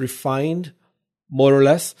kind of refined, more or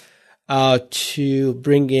less, to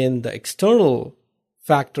bring in the external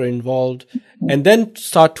factor involved, and then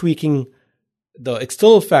start tweaking the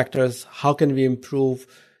external factors. How can we improve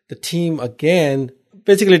the team again?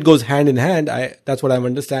 Basically, it goes hand in hand. That's what I'm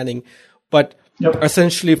understanding, but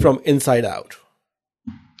essentially from inside out.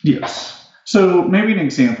 Yes. So maybe an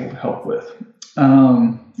example to help with.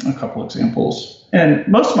 A couple examples. And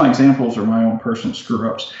most of my examples are my own personal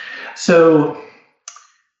screw-ups. So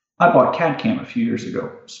I bought CAD-CAM a few years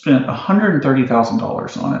ago, spent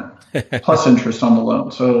 $130,000 on it, plus interest on the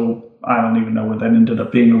loan. So I don't even know what that ended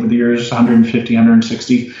up being over the years, 150,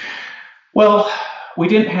 160. Well, we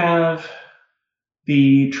didn't have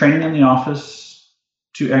the training in the office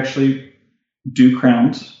to actually do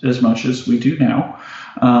crowns as much as we do now.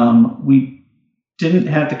 We didn't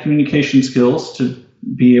have the communication skills to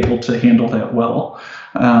be able to handle that well.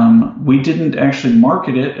 We didn't actually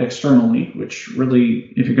market it externally, which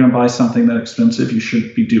really, if you're going to buy something that expensive, you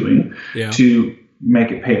should be doing to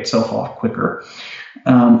make it pay itself off quicker.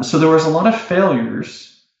 So there was a lot of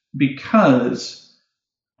failures because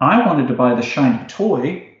I wanted to buy the shiny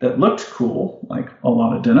toy that looked cool, like a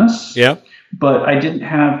lot of dentists. Yeah. But I didn't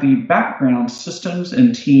have the background systems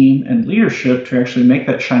and team and leadership to actually make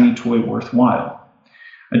that shiny toy worthwhile.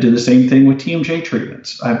 I did the same thing with TMJ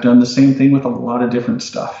treatments. I've done the same thing with a lot of different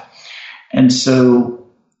stuff. And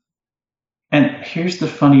here's the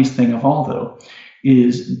funniest thing of all, though,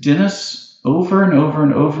 is dentists over and over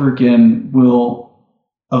and over again will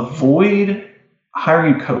avoid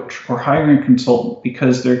hiring a coach or hiring a consultant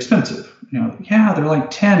because they're expensive. They're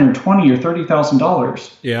like $10 or $20 or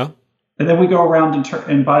 $30,000. Yeah. And then we go around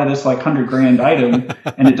and buy this like $100,000 item,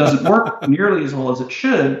 and it doesn't work nearly as well as it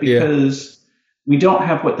should because we don't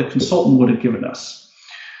have what the consultant would have given us.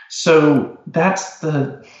 So that's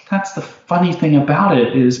the funny thing about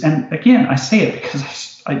it is, and again, I say it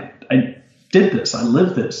because I did this, I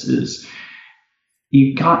lived this, is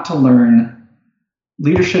you got to learn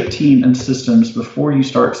leadership, team, and systems before you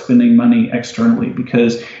start spending money externally,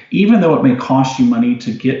 because even though it may cost you money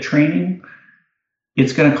to get training,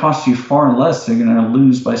 it's going to cost you far less than you're going to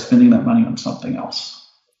lose by spending that money on something else.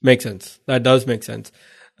 Makes sense. That does make sense.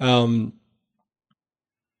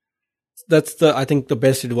 That's I think the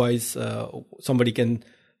best advice somebody can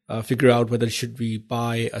figure out whether should we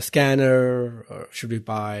buy a scanner or should we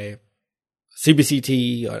buy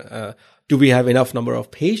CBCT, or do we have enough number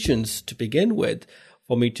of patients to begin with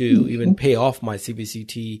for me to even pay off my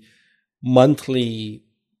CBCT monthly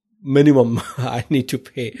minimum I need to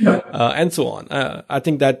pay, and so on. I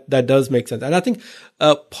think that does make sense. And I think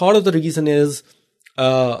part of the reason is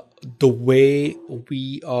the way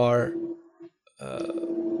we are,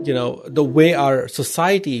 the way our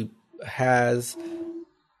society has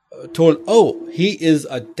told, oh, he is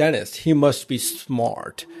a dentist, he must be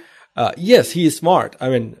smart. Yes, he is smart. I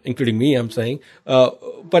mean, including me, I'm saying.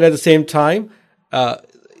 But at the same time,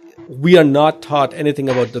 we are not taught anything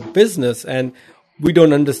about the business, and we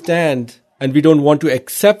don't understand, and we don't want to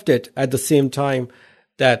accept it at the same time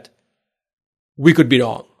that we could be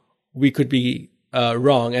wrong. We could be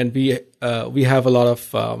wrong, and we have a lot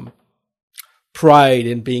of pride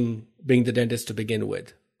in being the dentist to begin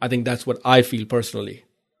with. I think that's what I feel personally.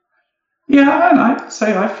 Yeah, and I'd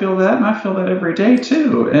say I feel that, and I feel that every day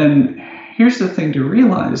too. And here's the thing to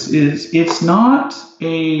realize is it's not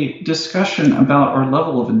a discussion about our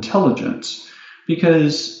level of intelligence,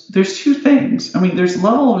 because there's two things. I mean, there's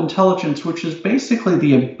level of intelligence, which is basically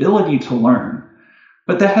the ability to learn,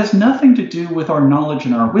 but that has nothing to do with our knowledge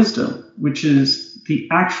and our wisdom, which is the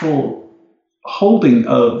actual holding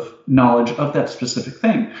of knowledge of that specific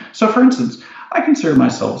thing. So for instance, I consider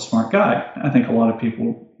myself a smart guy. I think a lot of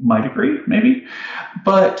people might agree, maybe,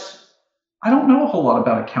 but I don't know a whole lot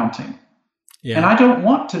about accounting. Yeah. And I don't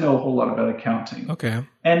want to know a whole lot about accounting. Okay.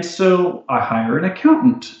 And so I hire an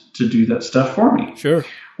accountant to do that stuff for me. Sure.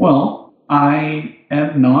 Well, I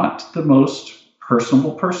am not the most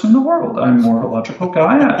personable person in the world. I'm more a logical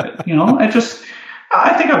guy at it.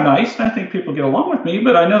 I think I'm nice, and I think people get along with me,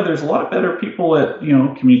 but I know there's a lot of better people at,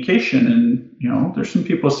 communication, and, there's some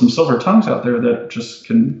people with some silver tongues out there that just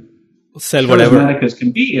can sell whatever. Charismatic as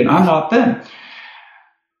can be, and I'm not them.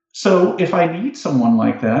 So if I need someone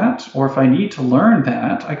like that, or if I need to learn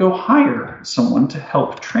that, I go hire someone to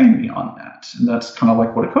help train me on that. And that's kind of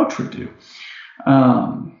like what a coach would do.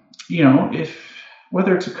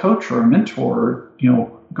 Whether it's a coach or a mentor,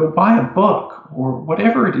 go buy a book or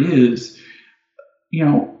whatever it is,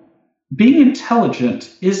 being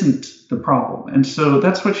intelligent isn't the problem. And so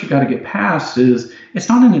that's what you got to get past is it's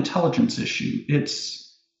not an intelligence issue.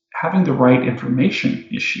 It's having the right information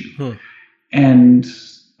issue. And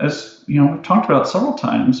as we've talked about several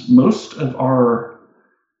times, most of our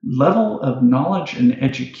level of knowledge and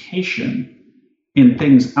education in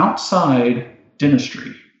things outside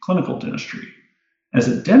dentistry, clinical dentistry, as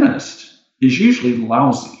a dentist is usually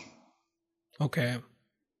lousy. Okay.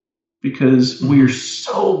 Because we're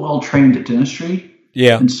so well trained at dentistry,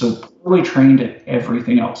 and so poorly trained at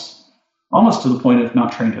everything else, almost to the point of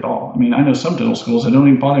not trained at all. I mean, I know some dental schools that don't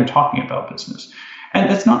even bother talking about business. And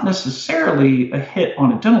that's not necessarily a hit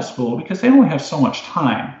on a dental school, because they only have so much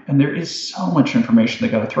time, and there is so much information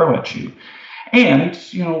they got to throw at you. And,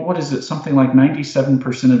 what is it? Something like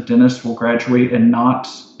 97% of dentists will graduate and not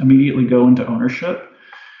immediately go into ownership,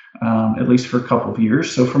 at least for a couple of years.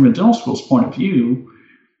 So from a dental school's point of view,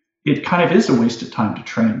 it kind of is a waste of time to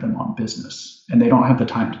train them on business, and they don't have the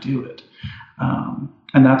time to do it.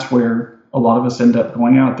 And that's where a lot of us end up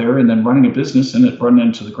going out there and then running a business and it running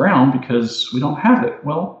into the ground because we don't have it.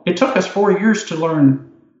 Well, it took us 4 years to learn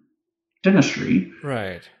dentistry.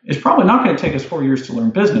 Right. It's probably not going to take us 4 years to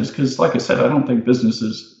learn business because, like I said, I don't think business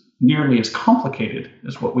is nearly as complicated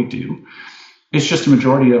as what we do. It's just a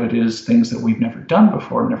majority of it is things that we've never done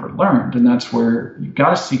before, never learned. And that's where you've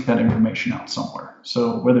got to seek that information out somewhere.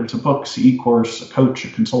 So whether it's a book, CE course, a coach, a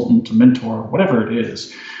consultant, a mentor, whatever it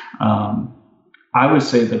is, I would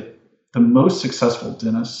say that the most successful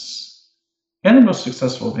dentists and the most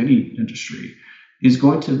successful of any industry is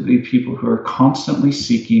going to be people who are constantly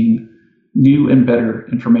seeking new and better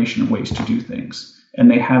information and ways to do things.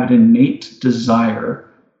 And they have an innate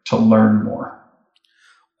desire to learn more.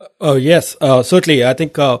 Oh, yes, certainly. I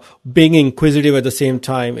think being inquisitive at the same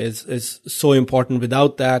time is so important.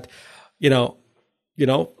 Without that,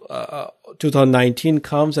 2019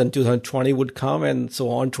 comes and 2020 would come and so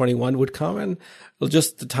on, 21 would come and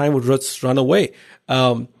the time would just run away.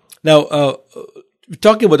 Now,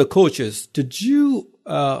 talking about the coaches, did you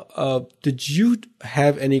have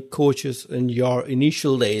any coaches in your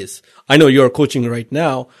initial days? I know you're coaching right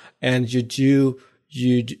now and you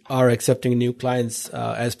are accepting new clients,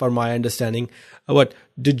 as per my understanding. But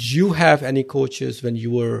did you have any coaches when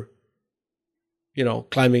you were,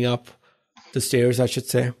 climbing up the stairs, I should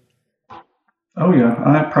say? Oh yeah,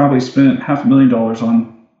 I probably spent $500,000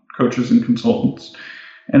 on coaches and consultants.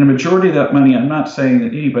 And a majority of that money, I'm not saying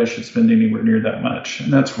that anybody should spend anywhere near that much.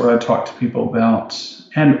 And that's where I talk to people about.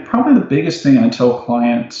 And probably the biggest thing I tell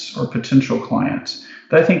clients or potential clients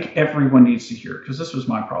that I think everyone needs to hear, because this was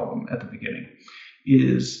my problem at the beginning,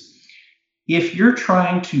 is if you're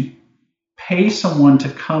trying to pay someone to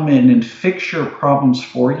come in and fix your problems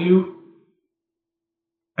for you,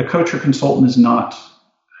 a coach or consultant is not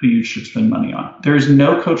who you should spend money on. There is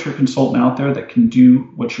no coach or consultant out there that can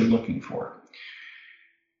do what you're looking for.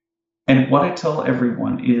 And what I tell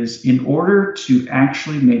everyone is, in order to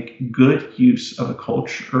actually make good use of a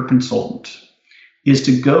coach or consultant, is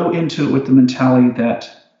to go into it with the mentality that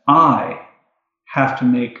I have to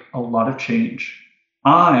make a lot of change.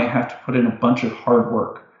 I have to put in a bunch of hard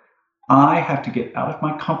work. I have to get out of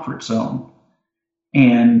my comfort zone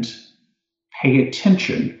and pay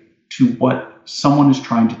attention to what someone is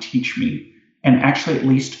trying to teach me and actually at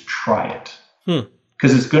least try it.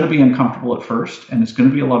 Because it's going to be uncomfortable at first, and it's going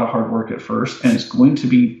to be a lot of hard work at first, and it's going to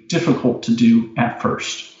be difficult to do at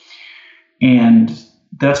first. And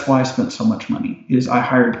that's why I spent so much money, is I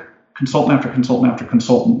hired consultant after consultant after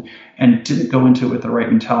consultant and didn't go into it with the right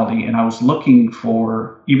mentality. And I was looking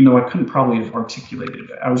for, even though I couldn't probably have articulated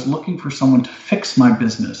it, I was looking for someone to fix my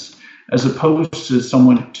business as opposed to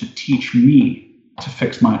someone to teach me to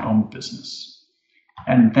fix my own business.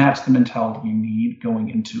 And that's the mentality you need going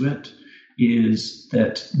into it, is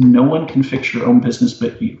that no one can fix your own business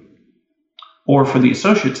but you. Or for the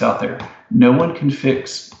associates out there, no one can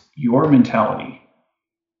fix your mentality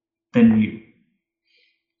than you.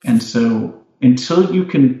 And so until you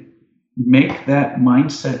can make that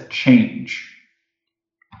mindset change,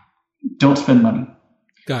 don't spend money.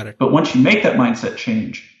 Got it. But once you make that mindset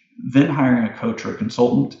change, then hiring a coach or a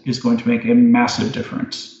consultant is going to make a massive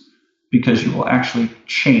difference, because you will actually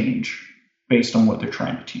change based on what they're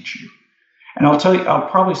trying to teach you. And I'll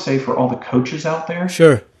probably say for all the coaches out there,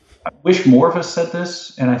 sure, I wish more of us said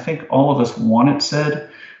this, and I think all of us want it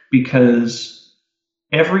said, because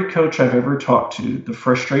every coach I've ever talked to, the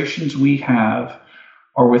frustrations we have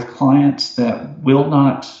are with clients that will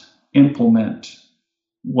not implement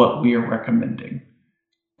what we are recommending.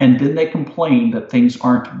 And then they complain that things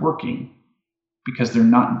aren't working because they're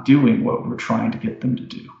not doing what we're trying to get them to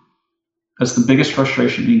do. That's the biggest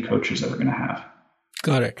frustration any coach is ever going to have.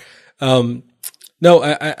 Got it. No,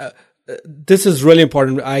 I this is really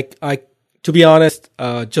important. I to be honest,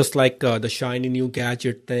 just like the shiny new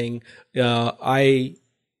gadget thing, I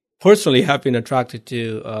personally have been attracted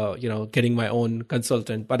to getting my own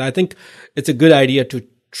consultant. But I think it's a good idea to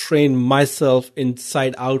train myself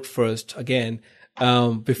inside out first again,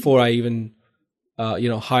 before I even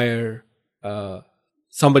hire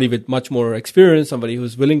somebody with much more experience, somebody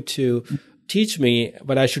who's willing to teach me.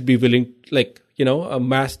 But I should be willing, a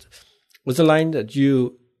master. What's the line that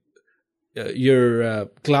your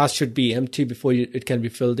glass should be empty before it can be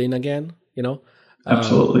filled in again?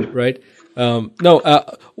 Absolutely. Right.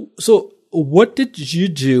 So what did you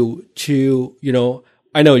do to,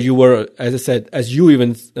 I know you were, as I said, as you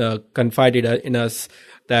even confided in us,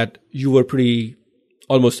 that you were pretty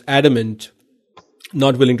almost adamant,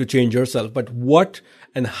 not willing to change yourself. But what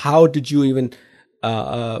and how did you even,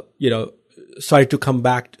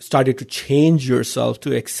 started to change yourself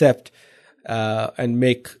to accept and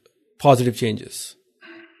make positive changes?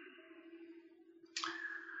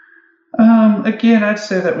 Again, I'd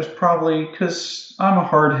say that was probably because I'm a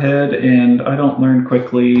hard head and I don't learn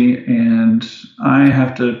quickly, and I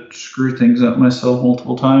have to screw things up myself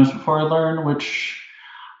multiple times before I learn, which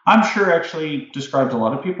I'm sure actually describes a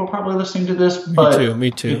lot of people probably listening to this. But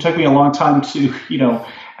Me too. It took me a long time to,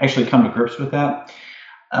 actually come to grips with that.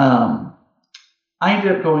 I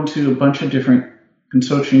ended up going to a bunch of different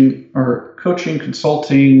coaching,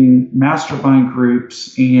 consulting, mastermind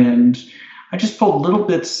groups, and I just pulled little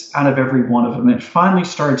bits out of every one of them. It finally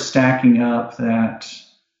started stacking up that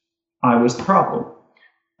I was the problem.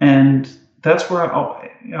 And that's where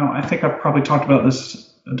I think I've probably talked about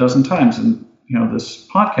this a dozen times in, this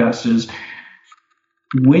podcast, is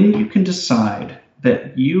when you can decide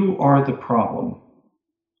that you are the problem,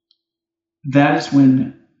 that is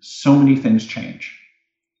when so many things change.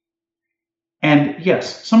 And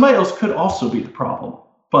yes, somebody else could also be the problem,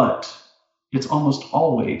 but it's almost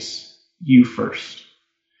always you first.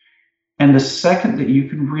 And the second that you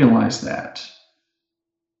can realize that,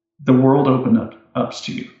 the world opens up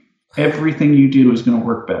to you. Everything you do is going to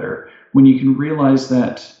work better. When you can realize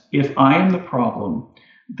that if I am the problem,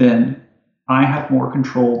 then I have more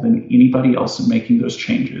control than anybody else in making those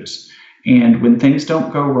changes. And when things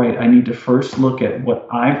don't go right, I need to first look at what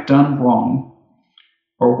I've done wrong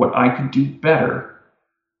or what I could do better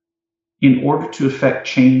in order to affect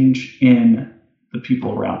change in the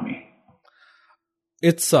people around me.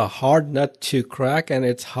 It's a hard nut to crack, and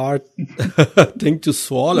it's hard thing to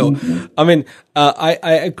swallow. Mm-hmm. I mean, I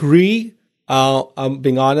agree. I'm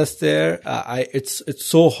being honest there. It's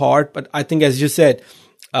so hard, but I think, as you said,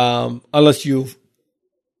 unless you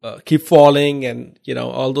keep falling and,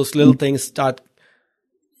 all those little things start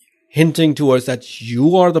hinting towards that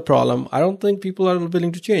you are the problem, I don't think people are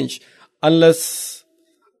willing to change unless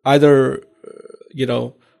either,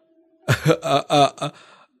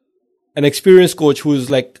 an experienced coach who's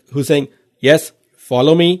saying, yes,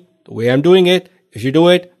 follow me the way I'm doing it. If you do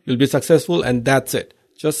it, you'll be successful, and that's it.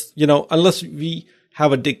 Just, unless we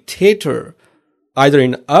have a dictator either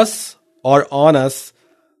in us or on us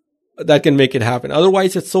that can make it happen.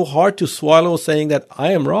 Otherwise, it's so hard to swallow saying that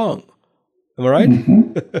I am wrong. Am I right?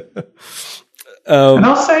 Mm-hmm. And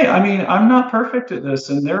I'll say, I'm not perfect at this,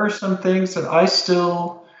 and there are some things that I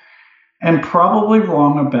still am probably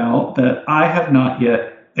wrong about that I have not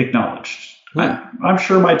yet acknowledged. I'm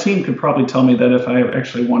sure my team could probably tell me that if I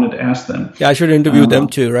actually wanted to ask them. Yeah, I should interview them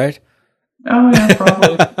too, right? Oh, yeah,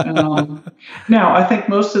 probably. Now, I think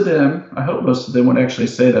I hope most of them would actually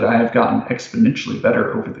say that I have gotten exponentially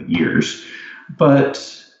better over the years,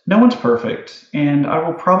 but no one's perfect, and I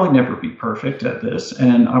will probably never be perfect at this,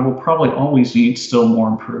 and I will probably always need still more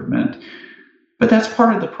improvement. But that's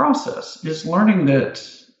part of the process, is learning that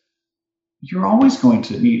you're always going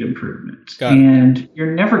to need improvement, and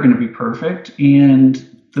you're never going to be perfect, and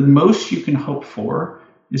the most you can hope for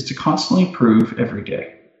is to constantly improve every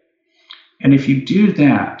day. And if you do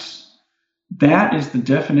that, that is the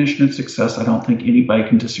definition of success I don't think anybody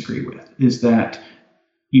can disagree with, is that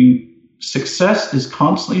success is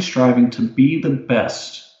constantly striving to be the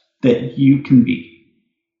best that you can be.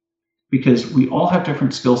 Because we all have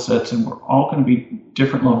different skill sets and we're all going to be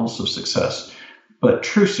different levels of success. But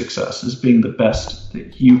true success is being the best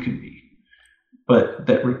that you can be. But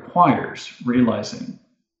that requires realizing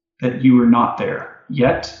that you are not there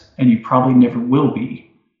yet, and you probably never will be.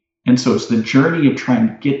 And so it's the journey of trying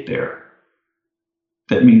to get there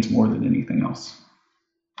that means more than anything else.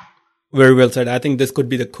 Very well said. I think this could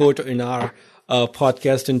be the quote in our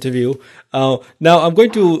podcast interview. Now, I'm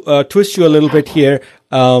going to twist you a little bit here.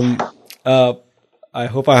 I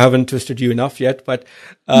hope I haven't twisted you enough yet, but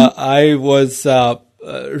I was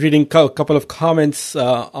reading a couple of comments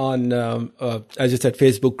on, as you said,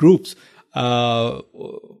 Facebook groups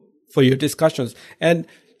for your discussions. And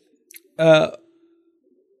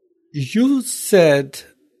you said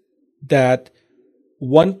that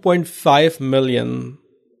 $1.5 million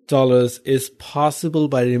is possible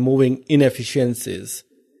by removing inefficiencies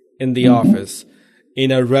in the office,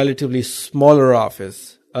 in a relatively smaller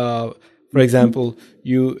office. For example,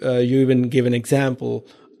 you even give an example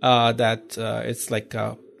that it's like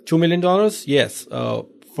 $2 million, yes,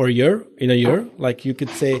 for a year, in a year, like you could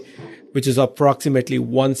say, which is approximately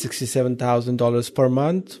 $167,000 per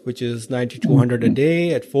month, which is $9,200 a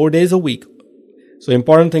day at 4 days a week. So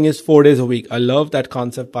important thing is 4 days a week. I love that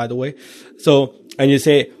concept, by the way. So, and you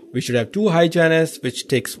say we should have 2 hygienists, which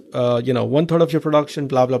takes 1/3 of your production,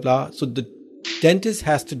 blah blah blah. So the dentist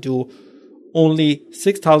has to do only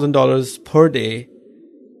 $6,000 per day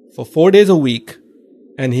for 4 days a week,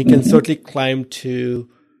 and he can certainly climb to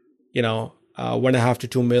 1.5 to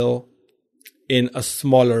 2 mil in a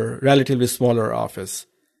relatively smaller office.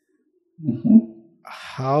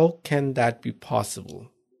 How can that be possible?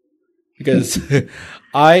 Because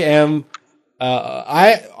I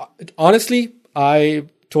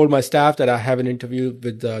told my staff that I have an interview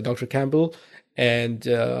with Dr. Campbell, and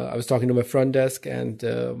I was talking to my front desk and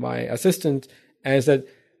my assistant, and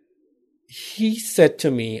he said to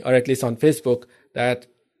me, or at least on Facebook, that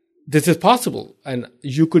this is possible, and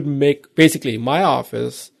you could make basically my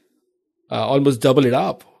office almost double it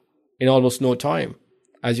up in almost no time,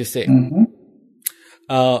 as you say.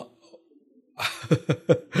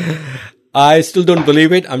 I still don't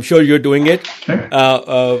believe it. I'm sure you're doing it.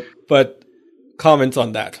 But comments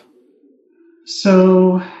on that.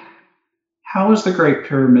 So, how is the Great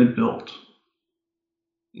Pyramid built?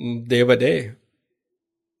 Day by day.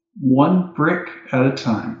 One brick at a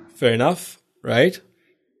time. Fair enough, right?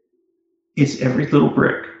 It's every little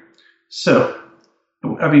brick. So,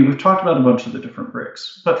 we've talked about a bunch of the different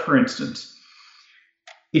bricks. But for instance,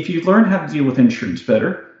 if you learn how to deal with insurance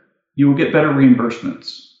better, you will get better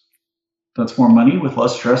reimbursements. That's more money with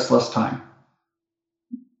less stress, less time.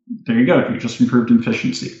 There you go. You just improved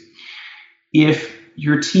efficiency. If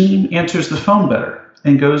your team answers the phone better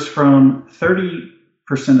and goes from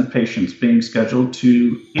 30% of patients being scheduled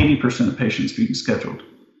to 80% of patients being scheduled,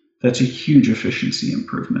 that's a huge efficiency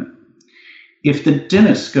improvement. If the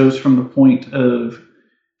dentist goes from the point of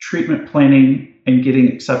treatment planning and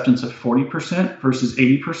getting acceptance of 40% versus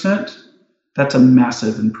 80%, that's a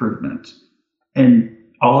massive improvement. And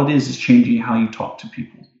all it is changing how you talk to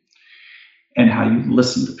people and how you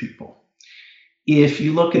listen to people. If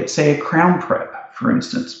you look at, say, a crown prep, for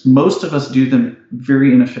instance, most of us do them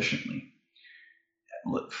very inefficiently.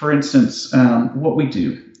 For instance, what we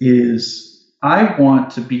do is I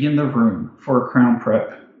want to be in the room for a crown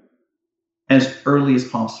prep as early as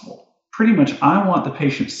possible. Pretty much, I want the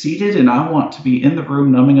patient seated, and I want to be in the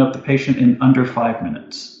room numbing up the patient in under 5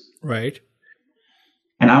 minutes. Right.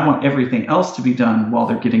 And I want everything else to be done while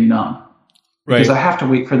they're getting numb. Because Right. I have to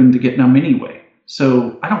wait for them to get numb anyway.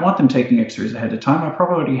 So I don't want them taking x-rays ahead of time. I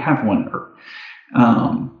probably already have one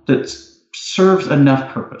that serves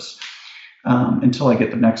enough purpose until I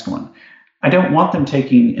get the next one. I don't want them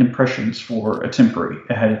taking impressions for a temporary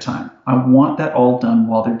ahead of time. I want that all done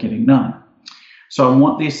while they're getting numb. So I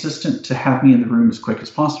want the assistant to have me in the room as quick as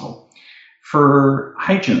possible. For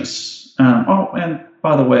hygienists, and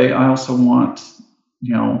by the way, I also want,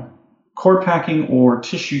 cord packing or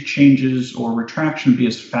tissue changes or retraction be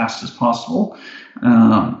as fast as possible.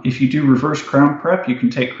 If you do reverse crown prep, you can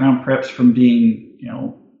take crown preps from being,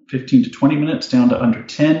 15 to 20 minutes down to under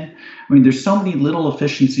 10. I mean, there's so many little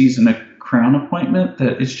efficiencies in a crown appointment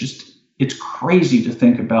that it's crazy to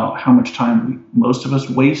think about how much time most of us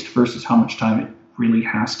waste versus how much time it really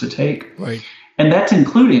has to take. Right. And that's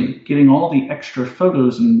including getting all the extra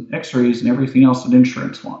photos and x-rays and everything else that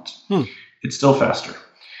insurance wants. It's still faster.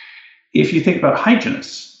 If you think about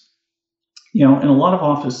hygienists, in a lot of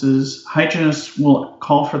offices, hygienists will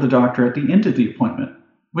call for the doctor at the end of the appointment,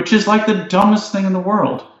 which is like the dumbest thing in the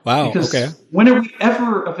world. Wow. Because Okay. when are we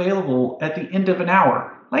ever available at the end of an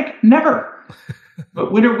hour? Like, never.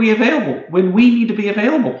 But when are we available? When we need to be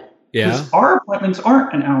available. Yeah. Because our appointments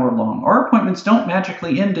aren't an hour long. Our appointments don't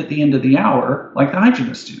magically end at the end of the hour like the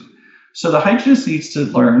hygienists do. So the hygienist needs to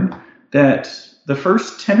learn that the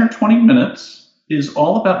first 10 or 20 minutes is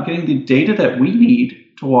all about getting the data that we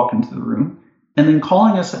need to walk into the room and then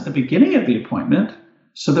calling us at the beginning of the appointment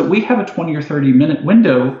so that we have a 20 or 30 minute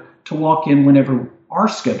window to walk in whenever our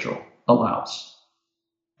schedule allows.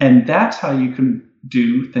 And that's how you can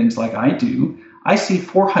do things like I do. I see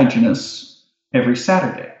 4 hygienists every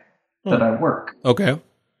Saturday that I work. Okay.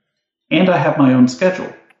 And I have my own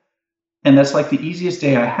schedule. And that's like the easiest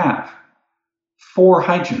day I have. 4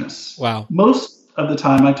 hygienists. Wow. Most of the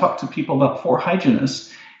time I talk to people about 4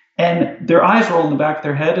 hygienists and their eyes roll in the back of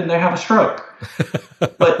their head and they have a stroke.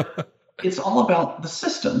 But it's all about the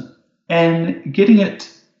system and getting it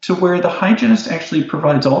to where the hygienist actually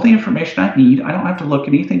provides all the information I need. I don't have to look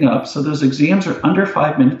anything up. So those exams are under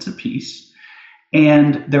 5 minutes apiece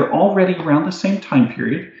and they're already around the same time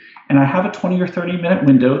period. And I have a 20 or 30 minute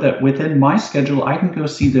window that within my schedule, I can go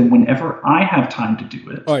see them whenever I have time to do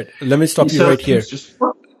it. All right. Let me stop And you so right here. things just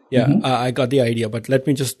work. Yeah, I got the idea, but let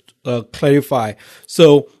me just clarify.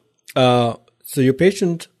 So your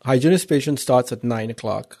hygienist patient starts at 9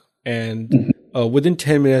 o'clock, and within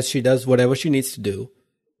 10 minutes, she does whatever she needs to do,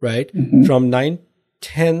 right? From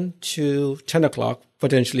 9:10 to 10 o'clock,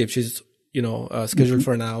 potentially, if she's, scheduled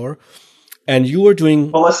for an hour. And you are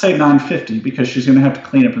doing... Well, let's say 9:50 because she's going to have to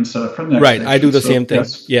clean up and set up for the next Right, I do the patient. same thing.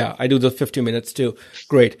 Yes. Yeah, I do the 50 minutes too.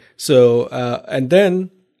 Great. So, and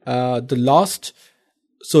then the last...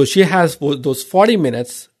 So she has those 40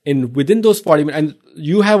 minutes, and within those 40 minutes, and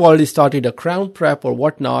you have already started a crown prep or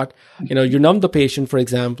whatnot. You numb the patient, for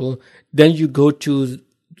example. Then you go to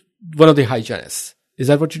one of the hygienists. Is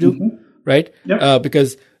that what you do? Right? Yep.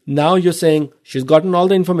 Because now you're saying she's gotten all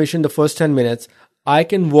the information the first 10 minutes. I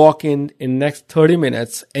can walk in next 30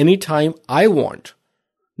 minutes anytime I want,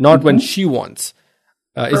 not when she wants.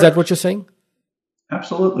 Is that what you're saying?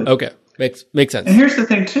 Absolutely. Okay. Makes sense. And here's the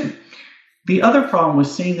thing, too. The other problem with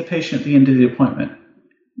seeing the patient at the end of the appointment,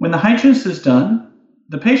 when the hygienist is done,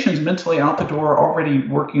 the patient's mentally out the door already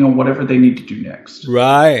working on whatever they need to do next.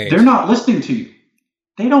 Right. They're not listening to you.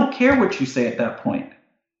 They don't care what you say at that point.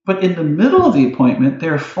 But in the middle of the appointment,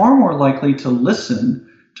 they're far more likely to listen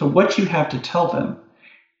to what you have to tell them.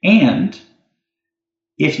 And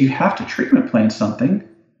if you have to treatment plan something,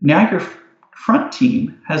 now your front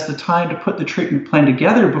team has the time to put the treatment plan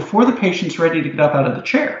together before the patient's ready to get up out of the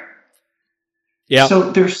chair. Yeah.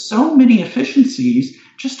 So there's so many efficiencies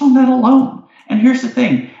just on that alone. And here's the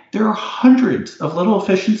thing. There are hundreds of little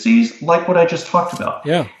efficiencies like what I just talked about.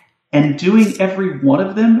 Yeah. And doing every one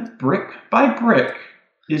of them brick by brick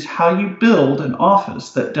is how you build an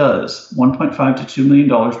office that does $1.5 to $2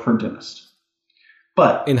 million per dentist.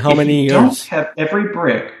 But in how if many you years? don't have every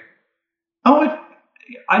brick.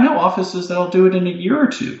 I know offices that'll do it in a year or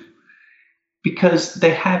two because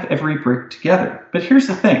they have every brick together. But here's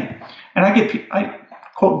the thing. And I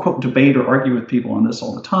quote unquote debate or argue with people on this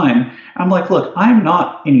all the time. I'm like, look, I'm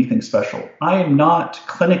not anything special. I am not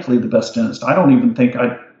clinically the best dentist. I don't even think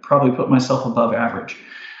I'd probably put myself above average.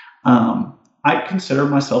 I consider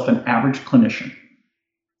myself an average clinician.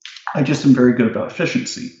 I just am very good about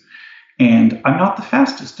efficiency. And I'm not the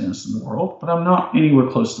fastest dentist in the world, but I'm not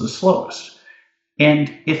anywhere close to the slowest.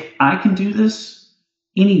 And if I can do this,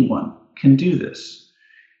 anyone can do this.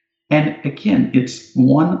 And again, it's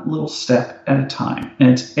one little step at a time.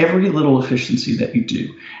 And it's every little efficiency that you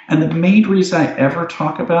do. And the main reason I ever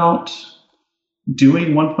talk about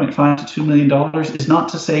doing $1.5 to $2 million is not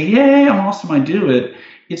to say, yay, I'm awesome, I do it.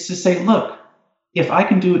 It's to say, look, if I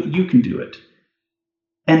can do it, you can do it.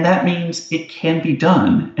 And that means it can be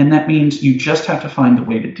done. And that means you just have to find the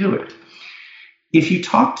way to do it. If you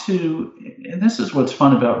talk to, and this is what's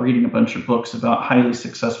fun about reading a bunch of books about highly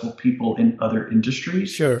successful people in other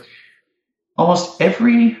industries. Sure. Almost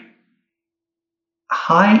every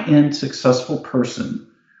high-end successful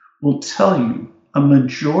person will tell you a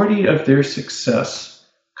majority of their success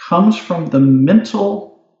comes from the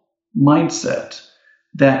mental mindset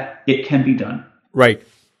that it can be done. Right.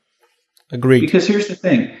 Agreed. Because here's the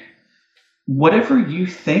thing. Whatever you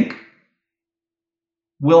think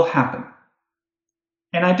will happen.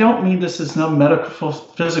 And I don't mean this as no medical,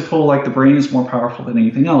 physical, like the brain is more powerful than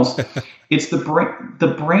anything else. It's the brain.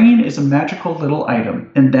 The brain is a magical little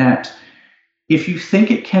item in that if you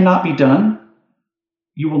think it cannot be done,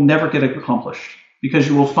 you will never get it accomplished because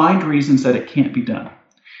you will find reasons that it can't be done.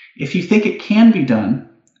 If you think it can be done,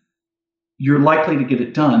 you're likely to get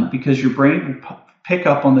it done because your brain will pick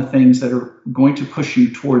up on the things that are going to push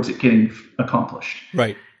you towards it getting accomplished.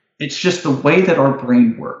 Right. It's just the way that our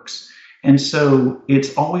brain works. And so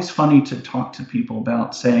it's always funny to talk to people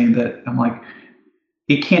about saying that, I'm like,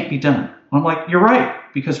 it can't be done. I'm like, you're right,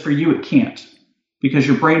 because for you it can't, because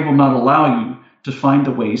your brain will not allow you to find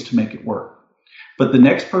the ways to make it work. But the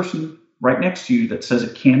next person right next to you that says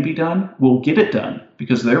it can be done will get it done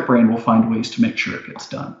because their brain will find ways to make sure it gets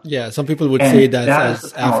done. Yeah, some people would say that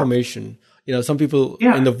as affirmation. You know, some people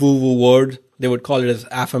in the woo-woo world, they would call it as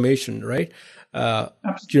affirmation, right?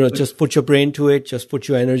 Just put your brain to it, just put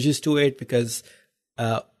your energies to it, because,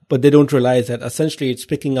 but they don't realize that essentially it's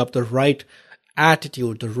picking up the right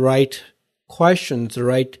attitude, the right questions, the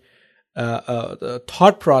right the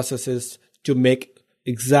thought processes to make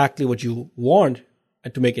exactly what you want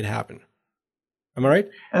and to make it happen. Am I right?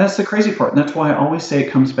 And that's the crazy part. And that's why I always say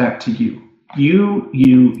it comes back to you. You.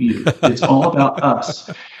 It's all about us.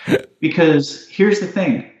 Because here's the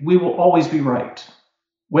thing. We will always be right.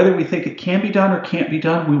 Whether we think it can be done or can't be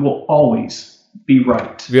done, we will always be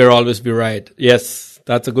right. We'll always be right. Yes,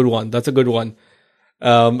 that's a good one.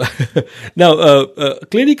 Now,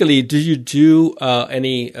 clinically, do you do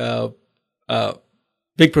any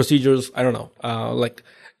big procedures? I don't know, like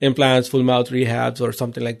implants, full mouth rehabs, or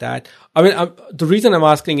something like that. I mean, the reason I'm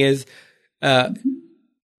asking is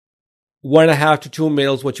 1.5 to 2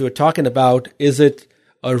 mils. What you were talking about, is it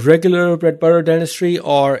a regular bread butter dentistry,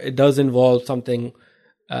 or it does involve something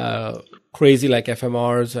crazy like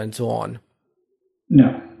FMRs and so on?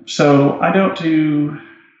 No. So I don't do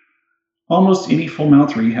almost any full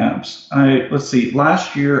mouth rehabs. Let's see,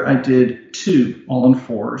 last year I did 2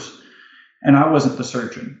 all-in-4s, and I wasn't the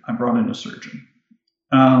surgeon. I brought in a surgeon.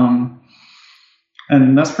 And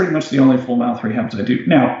that's pretty much the only full mouth rehabs I do.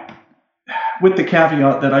 Now, with the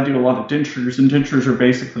caveat that I do a lot of dentures, and dentures are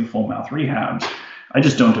basically full mouth rehabs. I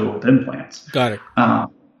just don't do it with implants. Got it.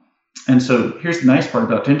 And so here's the nice part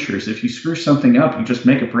about dentures. If you screw something up, you just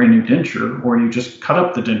make a brand new denture, or you just cut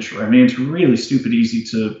up the denture. I mean, it's really stupid easy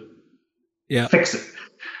to fix it.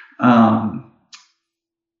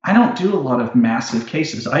 I don't do a lot of massive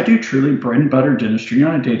cases. I do truly bread and butter dentistry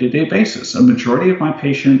on a day-to-day basis. A majority of my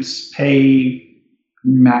patients pay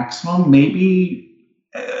maximum, maybe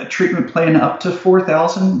a treatment plan up to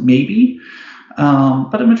 $4,000, maybe.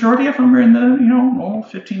 But a majority of them are in the,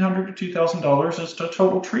 $1,500 to $2,000 as to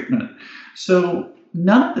total treatment. So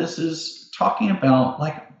none of this is talking about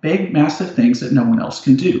like big, massive things that no one else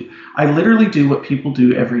can do. I literally do what people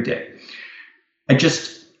do every day.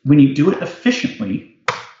 When you do it efficiently,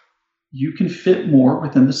 you can fit more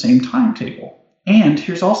within the same timetable. And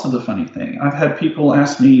here's also the funny thing. I've had people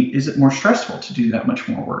ask me, is it more stressful to do that much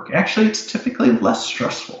more work? Actually, it's typically less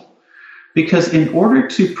stressful. Because in order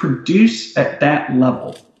to produce at that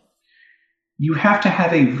level, you have to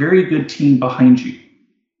have a very good team behind you.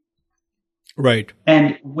 Right.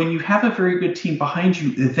 And when you have a very good team behind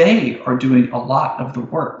you, they are doing a lot of the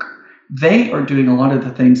work. They are doing a lot of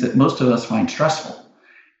the things that most of us find stressful.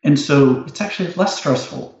 And so it's actually less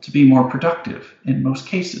stressful to be more productive in most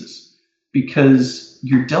cases. because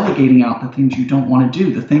you're delegating out the things you don't want to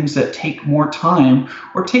do, the things that take more time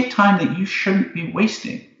or take time that you shouldn't be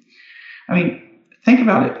wasting. I mean, think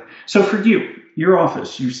about it. So for you, your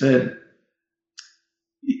office, you said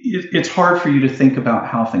it's hard for you to think about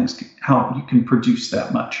how you can produce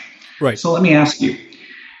that much. Right. So let me ask you,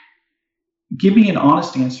 give me an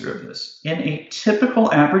honest answer of this. In a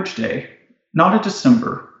typical average day, not a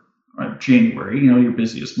December or January, your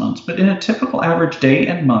busiest months, but in a typical average day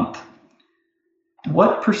and month,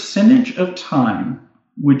 what percentage of time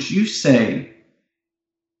would you say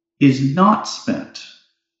is not spent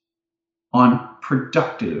on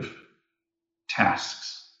productive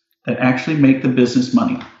tasks that actually make the business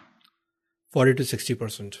money? 40 to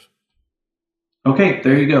 60%. Okay,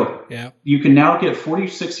 there you go. Yeah. You can now get 40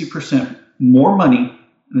 to 60% more money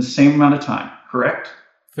in the same amount of time, correct?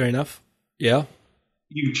 Fair enough. Yeah.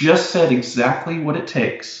 You just said exactly what it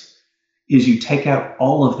takes is you take out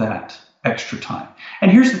all of that extra time.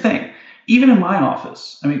 And here's the thing. Even in my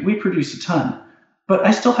office, I mean, we produce a ton, but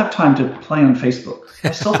I still have time to play on Facebook.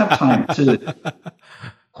 I still have time to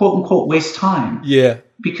quote unquote waste time. Yeah.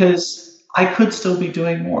 Because I could still be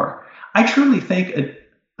doing more. I truly think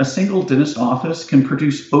a single dentist office can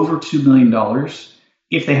produce over $2 million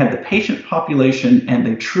if they had the patient population and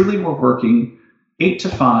they truly were working 8 to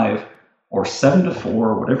 5 or 7 to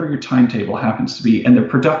 4, whatever your timetable happens to be, and they're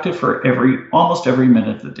productive for almost every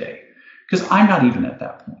minute of the day. Because I'm not even at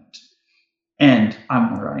that point, and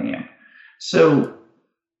I'm where I am. So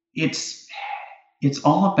it's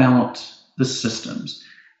all about the systems,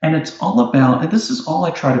 and it's all about, and this is all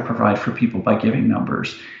I try to provide for people by giving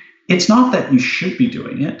numbers. It's not that you should be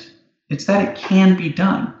doing it. It's that it can be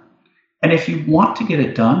done. And if you want to get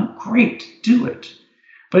it done, great, do it.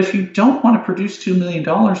 But if you don't want to produce $2 million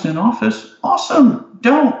in an office, awesome,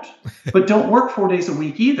 don't. But don't work 4 days a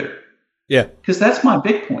week either. Yeah. Because that's my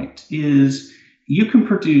big point, is you can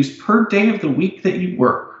produce per day of the week that you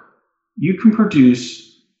work, you can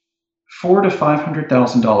produce $400,000 to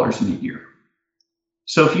 $500,000 in a year.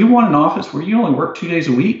 So if you want an office where you only work 2 days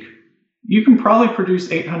a week, you can probably produce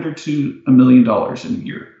 $800,000 to $1 million in a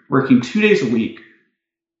year, working 2 days a week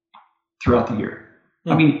throughout the year.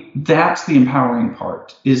 I mean, that's the empowering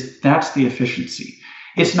part, that's the efficiency.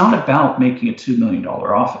 It's not about making a $2 million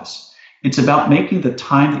office. It's about making the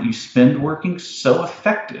time that you spend working so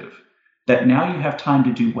effective that now you have time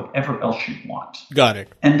to do whatever else you want. Got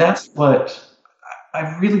it. And that's what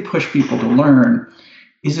I really push people to learn,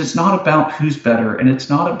 is it's not about who's better, and it's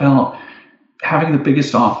not about having the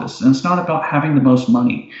biggest office, and it's not about having the most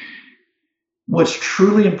money. What's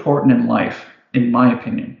truly important in life, in my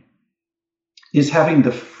opinion, is having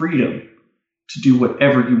the freedom to do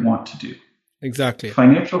whatever you want to do. Exactly.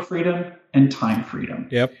 Financial freedom and time freedom.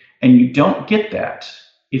 Yep. And you don't get that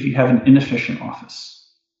if you have an inefficient office.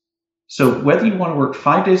 So whether you want to work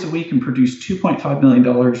 5 days a week and produce $2.5 million,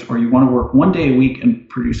 or you want to work 1 day a week and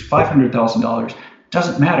produce $500,000,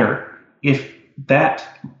 doesn't matter if that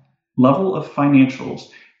level of financials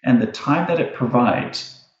and the time that it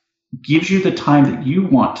provides gives you the time that you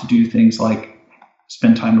want to do things like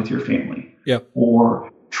spend time with your family. Yep. Or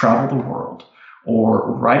travel the world,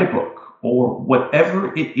 or write a book, or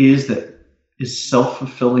whatever it is that is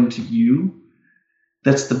self-fulfilling to you.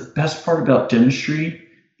 That's the best part about dentistry,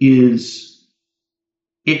 is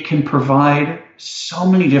it can provide so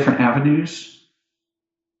many different avenues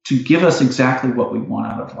to give us exactly what we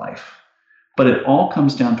want out of life. But it all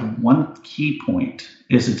comes down to one key point,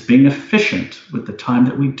 is it's being efficient with the time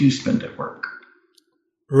that we do spend at work.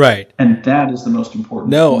 Right. And that is the most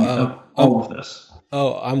important point of all of this.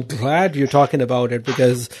 Oh, I'm glad you're talking about it,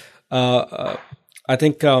 because I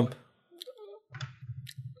think 10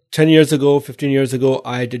 years ago, 15 years ago,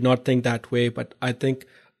 I did not think that way. But I think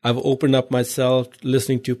I've opened up myself,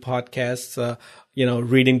 listening to podcasts,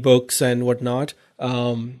 reading books and whatnot.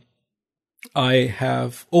 I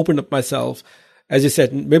have opened up myself, as you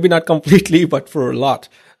said, maybe not completely, but for a lot.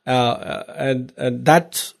 And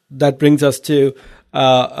that brings us to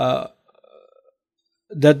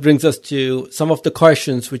some of the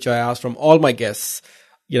questions which I ask from all my guests,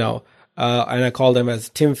 and I call them as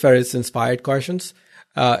Tim Ferriss inspired questions.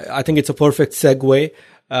 I think it's a perfect segue,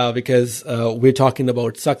 because we're talking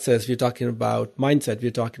about success, we're talking about mindset, we're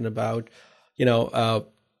talking about,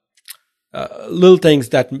 little things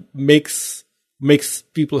that makes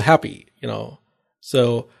people happy,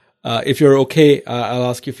 So if you're okay, I'll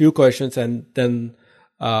ask you a few questions, and then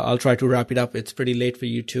I'll try to wrap it up. It's pretty late for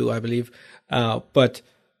you too, I believe, but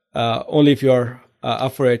only if you're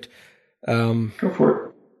up for it. Go for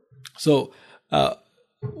it. So,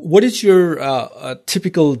 what is your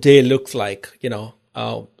typical day looks like?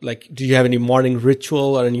 like, do you have any morning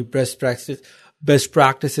ritual or any best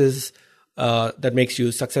practices that makes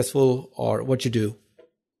you successful, or what you do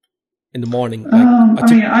in the morning?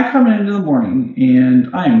 I come in the morning,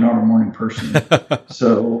 and I am not a morning person.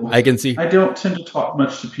 So I can see. I don't tend to talk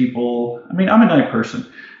much to people. I mean, I'm a night person,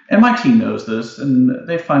 and my team knows this, and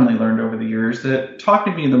they finally learned over the years that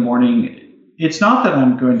talking to me in the morning, it's not that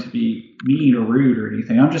I'm going to be mean or rude or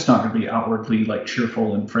anything. I'm just not going to be outwardly like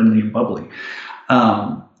cheerful and friendly and bubbly.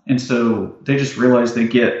 And so they just realize they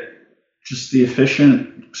get just the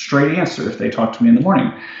efficient, straight answer if they talk to me in the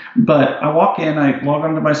morning. But I walk in, I log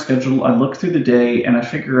onto my schedule, I look through the day, and I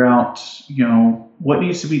figure out, what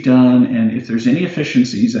needs to be done and if there's any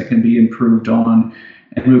efficiencies that can be improved on,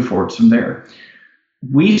 and move forward from there.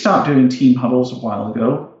 We stopped doing team huddles a while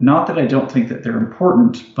ago. Not that I don't think that they're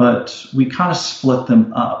important, but we kind of split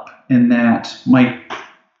them up in that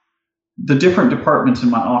the different departments in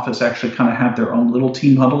my office actually kind of have their own little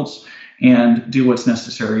team huddles and do what's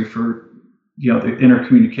necessary for the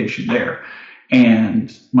intercommunication there.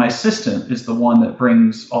 And my assistant is the one that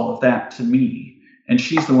brings all of that to me. And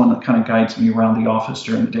she's the one that kind of guides me around the office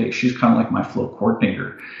during the day. She's kind of like my flow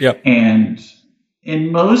coordinator. Yep. And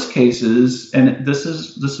in most cases, and this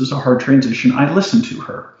is a hard transition, I listen to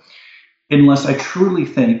her unless I truly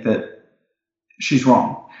think that she's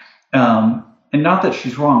wrong. And not that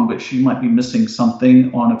she's wrong, but she might be missing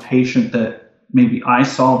something on a patient that maybe I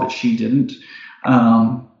saw, but she didn't.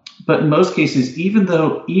 But in most cases, even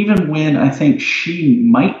when I think she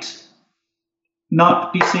might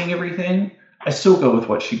not be seeing everything, I still go with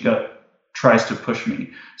what she tries to push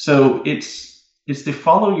me. So it's the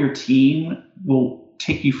follow your team will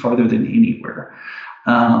take you farther than anywhere.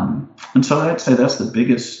 And so I'd say that's the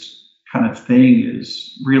biggest kind of thing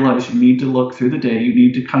is realize you need to look through the day. You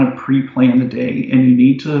need to kind of pre-plan the day, and you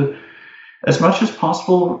need to, as much as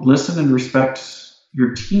possible, listen and respect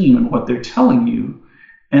your team and what they're telling you.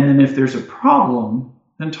 And then if there's a problem,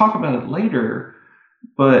 then talk about it later.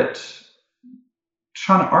 But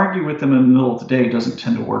trying to argue with them in the middle of the day doesn't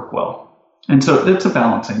tend to work well. And so it's a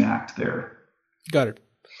balancing act there. Got it.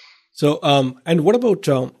 So, and what about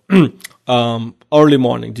early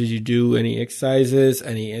morning? Did you do any exercises,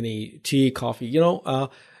 any tea, coffee?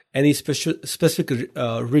 Any specific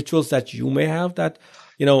rituals that you may have that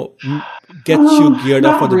get you geared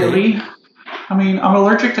up for the day? I mean, I'm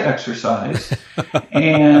allergic to exercise,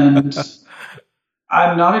 and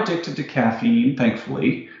I'm not addicted to caffeine,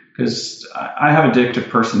 thankfully, because I have addictive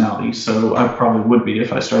personality, so I probably would be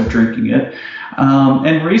if I started drinking it.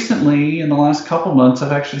 And recently, in the last couple months,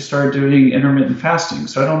 I've actually started doing intermittent fasting,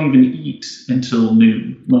 so I don't even eat until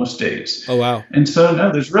noon most days. Oh, wow. And so,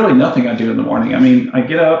 no, there's really nothing I do in the morning. I mean, I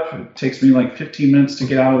get up, it takes me like 15 minutes to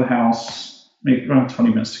get out of the house, maybe around 20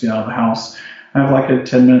 minutes to get out of the house. I have like a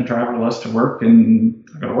 10-minute drive or less to work, and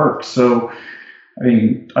I go to work. So, I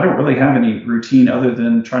mean, I don't really have any routine other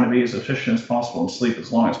than trying to be as efficient as possible and sleep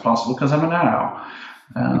as long as possible because I'm a night owl.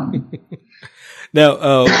 Now,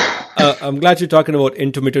 I'm glad you're talking about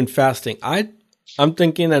intermittent fasting. I'm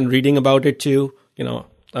thinking and reading about it too,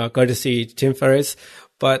 courtesy Tim Ferriss,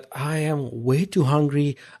 but I am way too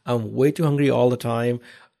hungry. I'm way too hungry all the time.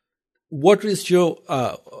 What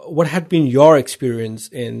had been your experience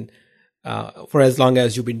in for as long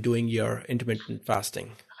as you've been doing your intermittent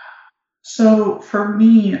fasting? So for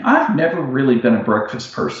me, I've never really been a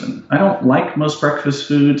breakfast person. I don't like most breakfast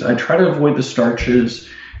foods. I try to avoid the starches,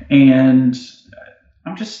 and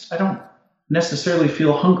I don't necessarily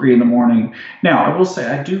feel hungry in the morning. Now, I will say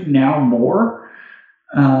I do now more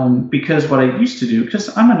because what I used to do,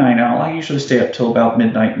 because I'm a night owl, I usually stay up till about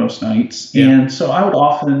midnight most nights. Yeah. And so I would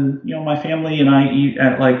often, my family and I eat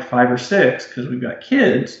at like 5 or 6 because we've got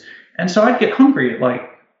kids. And so I'd get hungry at like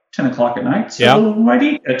 10 o'clock at night. So I'd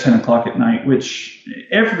eat at 10 o'clock at night, which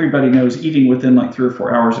everybody knows eating within like 3 or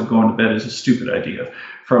 4 hours of going to bed is a stupid idea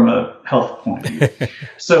from a health point of view.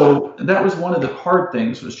 So that was one of the hard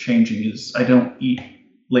things was changing is I don't eat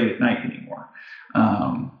late at night anymore.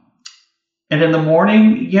 And in the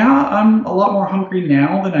morning, I'm a lot more hungry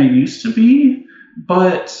now than I used to be,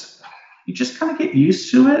 but you just kind of get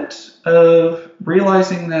used to it of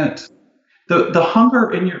realizing that the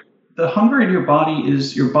hunger in your body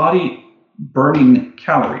is your body burning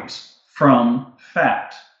calories from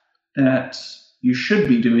fat that you should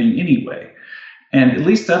be doing anyway. And at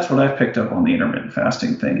least that's what I've picked up on the intermittent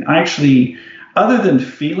fasting thing. I actually, other than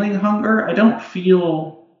feeling hunger, I don't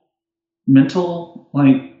feel mental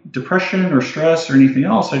like depression or stress or anything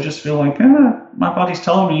else. I just feel like my body's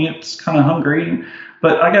telling me it's kind of hungry.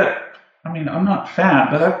 But I'm not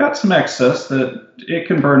fat, but I've got some excess that it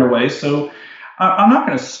can burn away. So I'm not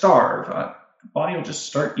going to starve. the body will just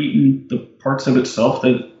start eating the parts of itself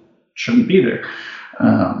that shouldn't be there.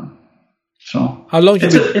 So how long?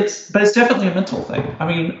 But it's definitely a mental thing. I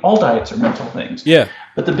mean, all diets are mental things. Yeah.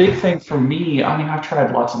 But the big thing for me, I mean, I've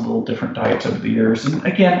tried lots of little different diets over the years, and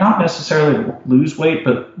again, not necessarily to lose weight,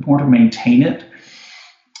 but more to maintain it,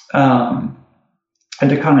 and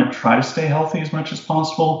to kind of try to stay healthy as much as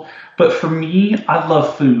possible. But for me, I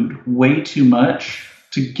love food way too much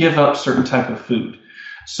to give up certain type of food.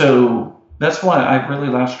 So that's why I really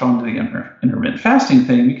latched on to the intermittent fasting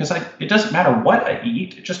thing, because it doesn't matter what I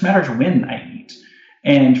eat, it just matters when I eat.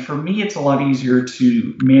 And for me, it's a lot easier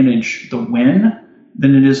to manage the when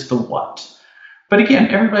than it is the what. But again,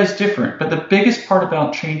 everybody's different. But the biggest part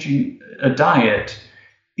about changing a diet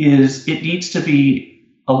is it needs to be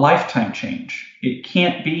a lifetime change. It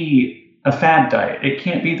can't be a fad diet. It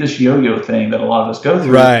can't be this yo-yo thing that a lot of us go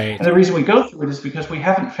through. Right. And the reason we go through it is because we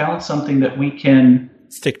haven't found something that we can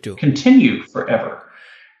stick to, continue forever.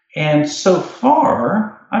 And so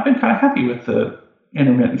far, I've been kind of happy with the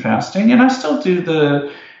intermittent fasting, and I still do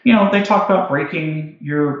they talk about breaking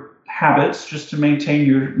your habits just to maintain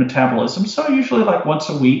your metabolism. So usually like once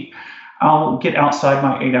a week, I'll get outside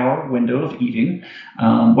my 8-hour window of eating,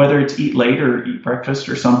 whether it's eat late or eat breakfast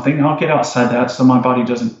or something. I'll get outside that so my body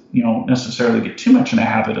doesn't, necessarily get too much in a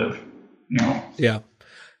habit of,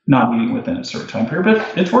 not eating within a certain time period.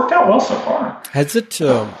 But it's worked out well so far. Has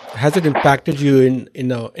it impacted you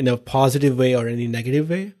in a positive way or any negative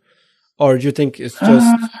way, or do you think it's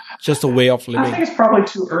just a way of living? I think it's probably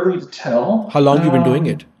too early to tell. How long have you been doing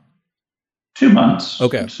it? 2 months.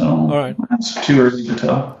 Okay. So all right. That's too early to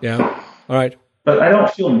tell. Yeah. All right. But I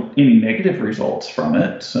don't feel any negative results from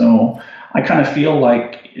it. So I kind of feel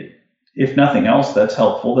like, if nothing else, that's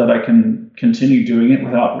helpful, that I can continue doing it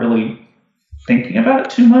without really thinking about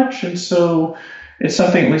it too much. And so it's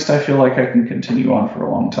something at least I feel like I can continue on for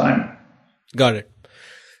a long time. Got it.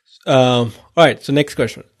 All right. So next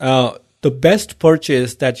question. The best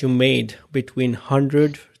purchase that you made between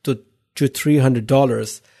 $100 to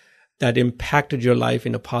 $300 that impacted your life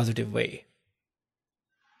in a positive way?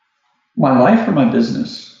 My life or my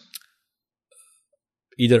business?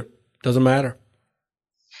 Either. Doesn't matter.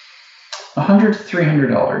 $100 to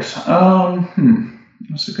 $300.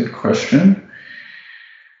 That's a good question.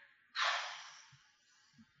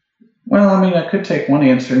 Well, I mean, I could take one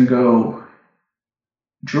answer and go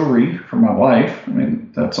jewelry for my wife. I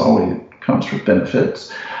mean, that's always comes with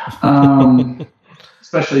benefits.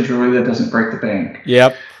 Especially jewelry that doesn't break the bank.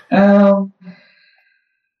 Yep. I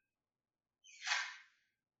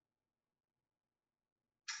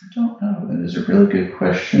don't know. That is a really good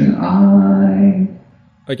question.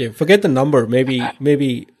 Okay, forget the number.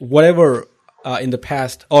 Maybe whatever in the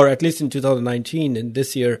past, or at least in 2019 and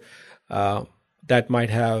this year, that might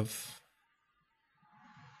have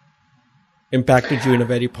impacted you in a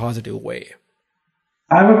very positive way.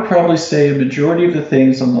 I would probably say a majority of the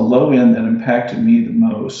things on the low end that impacted me the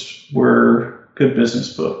most were good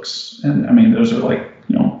business books. And I mean, those are like,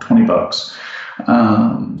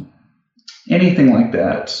 $20. Anything like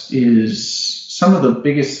that is some of the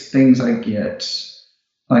biggest things I get,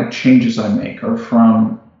 like changes I make, are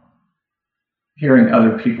from hearing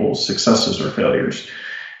other people's successes or failures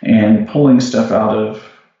and pulling stuff out of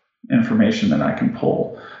information that I can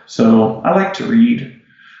pull. So I like to read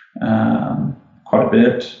quite a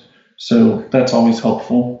bit. So that's always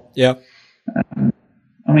helpful. Yeah.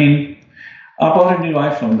 I mean, I bought a new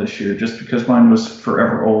iPhone this year just because mine was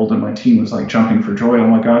forever old, and my team was like jumping for joy. Oh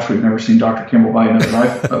my gosh, we've never seen Dr. Kimball buy a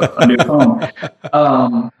new phone.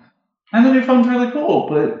 And the new phone's really cool,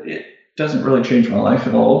 but it doesn't really change my life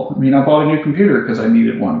at all. I mean, I bought a new computer because I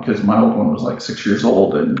needed one, because my old one was like 6 years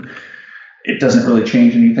old, and it doesn't really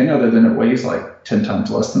change anything other than it weighs like 10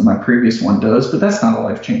 times less than my previous one does. But that's not a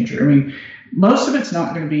life changer. I mean, most of it's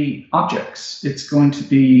not going to be objects. It's going to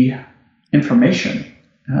be information.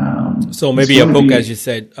 So maybe a book, as you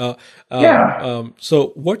said. Yeah.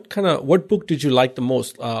 So what book did you like the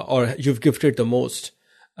most, or you've gifted the most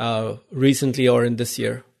recently or in this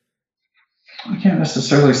year? I can't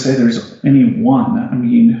necessarily say there's any one. I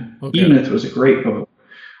mean, E-Myth was a great book.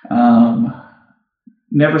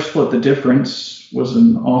 Never Split the Difference was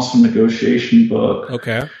an awesome negotiation book.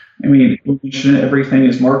 Okay. I mean, Everything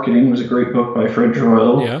is Marketing was a great book by Fred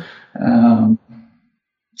Joyal. Yeah.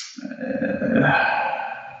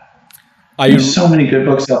 There's so many good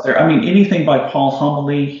books out there. I mean, anything by Paul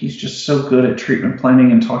Humley. He's just so good at treatment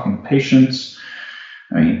planning and talking to patients.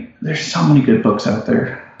 I mean, there's so many good books out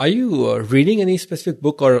there. Are you reading any specific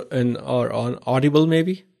book or on Audible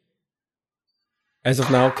maybe? As of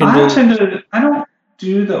now, Kindle? I don't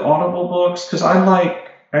do the Audible books because I like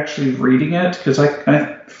actually reading it because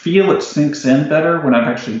I feel it sinks in better when I've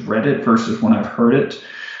actually read it versus when I've heard it.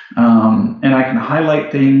 And I can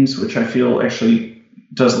highlight things, which I feel actually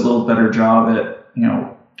does a little better job at,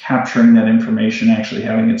 capturing that information, actually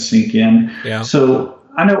having it sink in. Yeah. So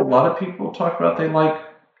I know a lot of people talk about they like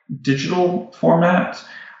digital format.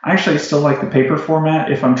 I actually still like the paper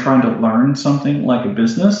format if I'm trying to learn something like a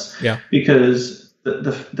business. Yeah. Because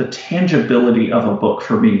the tangibility of a book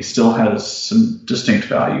for me still has some distinct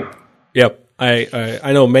value. Yep.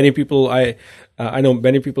 I know many people. I know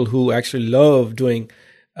many people who actually love doing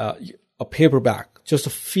a paperback. Just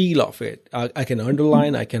the feel of it. I can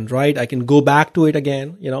underline, I can write, I can go back to it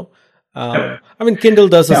again, I mean, Kindle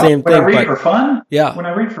does the same thing. When I read for fun, yeah. When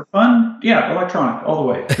I read for fun, yeah, electronic all the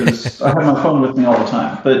way because I have my phone with me all the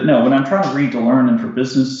time. But no, when I'm trying to read to learn and for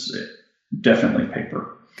business, definitely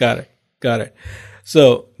paper. Got it.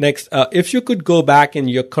 So next, if you could go back in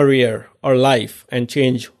your career or life and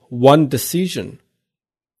change one decision,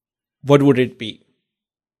 what would it be?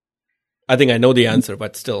 I think I know the answer,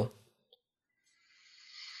 but still.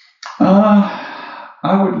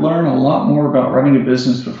 I would learn a lot more about running a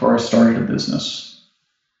business before I started a business.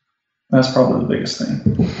 That's probably the biggest thing.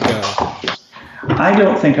 Yeah. I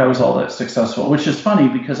don't think I was all that successful, which is funny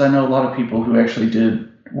because I know a lot of people who actually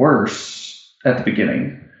did worse at the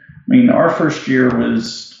beginning. I mean, our first year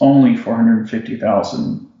was only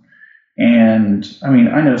 $450,000. And I mean,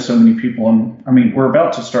 I know so many people, and I mean, we're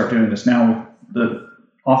about to start doing this now with the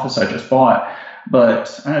office I just bought,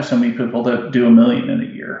 but I know so many people that do $1 million in a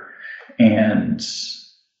year. And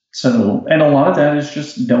so, and a lot of that is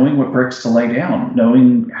just knowing what bricks to lay down,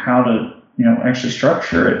 knowing how to, actually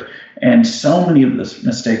structure it. And so many of the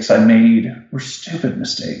mistakes I made were stupid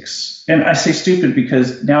mistakes. And I say stupid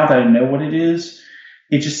because now that I know what it is,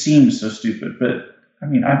 it just seems so stupid. But I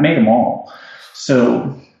mean, I've made them all.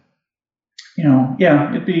 So,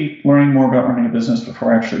 it'd be learning more about running a business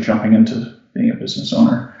before actually jumping into being a business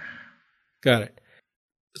owner. Got it.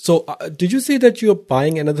 So, did you say that you're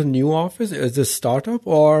buying another new office? Is this startup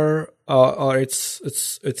or it's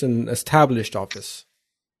an established office?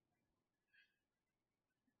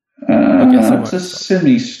 It's a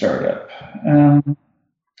semi-startup.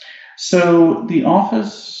 So the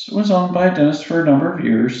office was owned by a dentist for a number of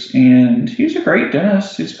years, and he's a great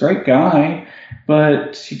dentist. He's a great guy,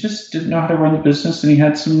 but he just didn't know how to run the business, and he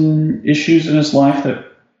had some issues in his life that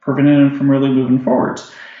prevented him from really moving forwards.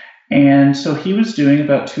 And so he was doing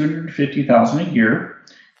about $250,000 a year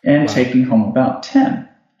and taking home about 10.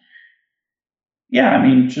 Yeah, I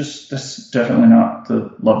mean, that's definitely not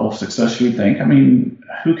the level of success you would think. I mean,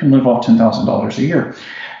 who can live off $10,000 a year?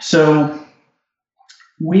 So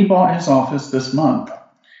we bought his office this month,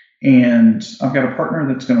 and I've got a partner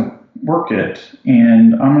that's going to work it,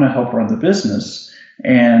 and I'm going to help run the business.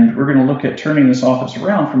 And we're going to look at turning this office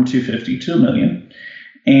around from $250,000 to $1 million.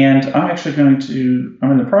 And I'm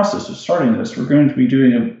in the process of starting this. We're going to be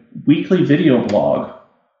doing a weekly video blog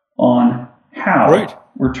on how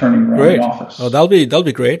we're turning around the office. Oh, that'll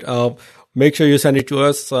be great. Make sure you send it to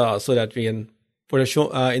us so that we can put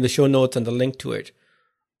in the show notes and the link to it.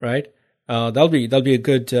 Right? That'll be a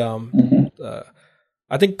good.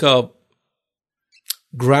 I think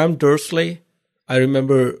Graham Dursley. I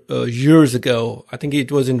remember years ago. I think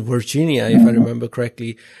it was in Virginia, if I remember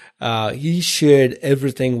correctly. He shared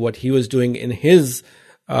everything what he was doing in his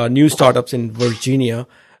new startups in Virginia,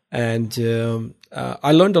 and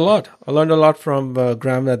I learned a lot. I learned a lot from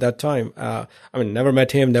Graham at that time. I mean, never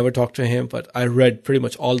met him, never talked to him, but I read pretty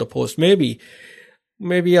much all the posts. Maybe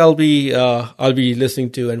I'll be listening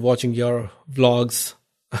to and watching your vlogs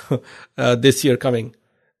this year coming.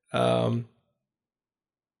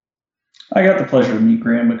 I got the pleasure to meet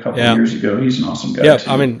Graham a couple of years ago. He's an awesome guy. Yeah, too.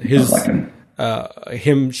 I mean,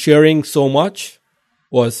 him sharing so much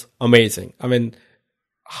was amazing. I mean,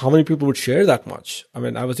 how many people would share that much? I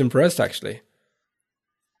mean, I was impressed actually.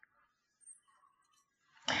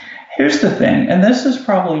 Here's the thing, and this is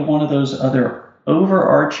probably one of those other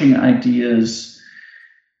overarching ideas.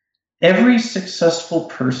 Every successful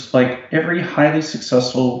person, like every highly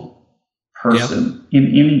successful person in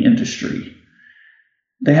any industry,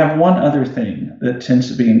 they have one other thing that tends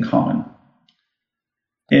to be in common.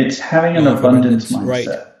 It's having an abundance mindset. Right.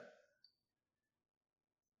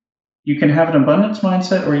 You can have an abundance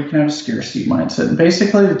mindset or you can have a scarcity mindset. And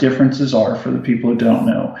basically the differences are, for the people who don't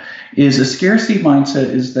know, is a scarcity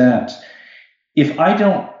mindset is that if I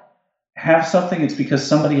don't have something, it's because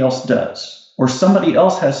somebody else does. Or somebody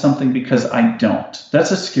else has something because I don't.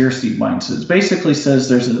 That's a scarcity mindset. It basically says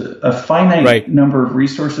there's a finite number of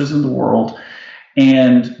resources in the world,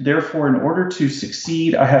 and therefore in order to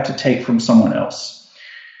succeed, I have to take from someone else.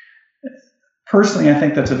 personally, I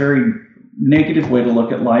think that's a very negative way to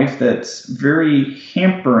look at life that's very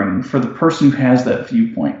hampering for the person who has that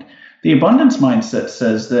viewpoint. The abundance mindset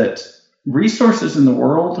says that resources in the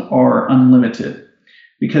world are unlimited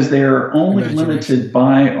because they are only limited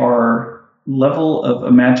by our level of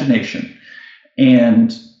imagination.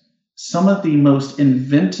 And some of the most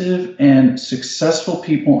inventive and successful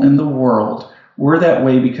people in the world were that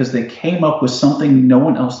way because they came up with something no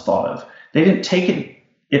one else thought of. They didn't take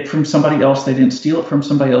it from somebody else. They didn't steal it from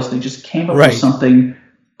somebody else. They just came up with something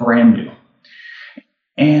brand new.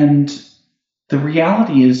 And the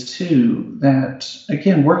reality is, too, that,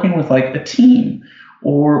 again, working with like a team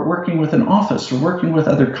or working with an office or working with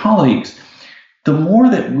other colleagues, the more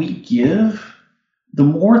that we give, the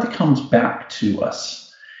more that comes back to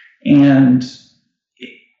us. And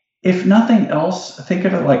if nothing else, think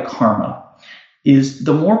of it like karma. Is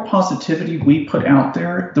the more positivity we put out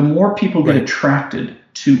there, the more people get attracted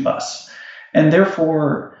to us. And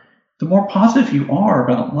therefore, the more positive you are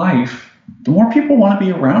about life, the more people want to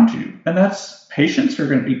be around you. And that's patients who are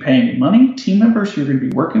going to be paying you money, team members who are going to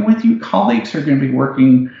be working with you, colleagues who are going to be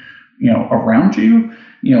working, around you,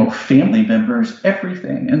 family members,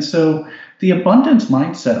 everything. And so the abundance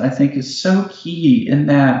mindset, I think, is so key in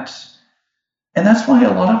that. And that's why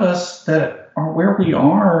a lot of us that are where we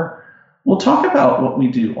are, we'll talk about what we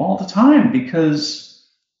do all the time because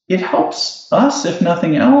it helps us, if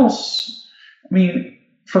nothing else. I mean,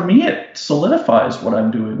 for me, it solidifies what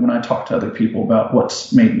I'm doing when I talk to other people about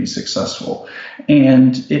what's made me successful.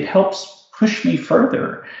 And it helps push me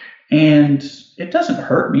further. And it doesn't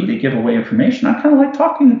hurt me to give away information. I kind of like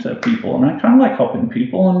talking to people and I kind of like helping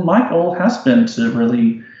people. And my goal has been to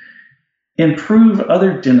really improve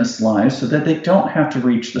other dentists' lives so that they don't have to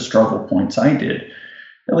reach the struggle points I did,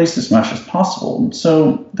 at least as much as possible. And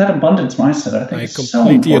so that abundance mindset, I think, is so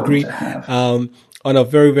important agree. To have. On a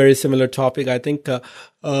very, very similar topic, I think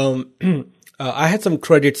I had some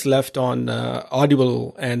credits left on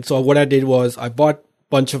Audible. And so what I did was I bought a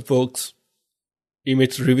bunch of books,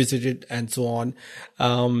 Image Revisited, and so on.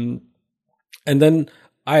 And then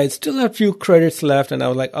I still had a few credits left, and I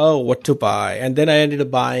was like, oh, what to buy? And then I ended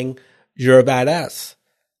up buying You're a Badass.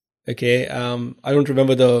 Okay. I don't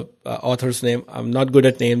remember the author's name. I'm not good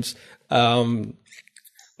at names.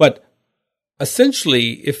 But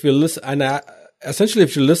essentially, if you listen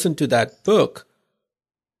to that book,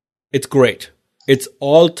 it's great. It's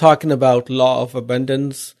all talking about law of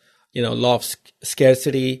abundance, law of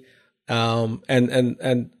scarcity,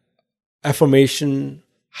 and affirmation.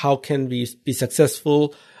 How can we be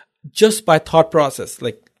successful just by thought process?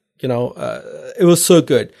 It was so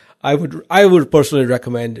good. I would personally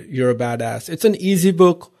recommend You're a Badass. It's an easy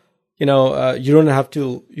book. You don't have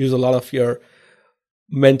to use a lot of your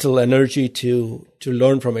mental energy to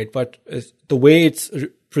learn from it, but the way it's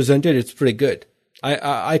presented, it's pretty good.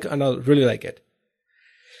 I really like it.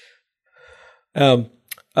 So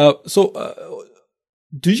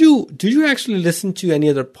do you actually listen to any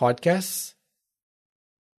other podcasts?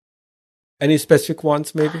 Any specific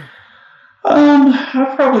ones, maybe?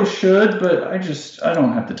 I probably should, but I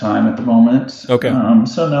don't have the time at the moment. Okay.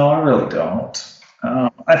 So no, I really don't.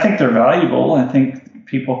 I think they're valuable. I think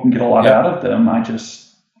people can get a lot out of them. I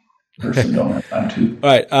just personally don't have time to. All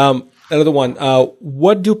right. Another one.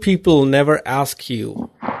 What do people never ask you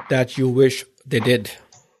that you wish they did?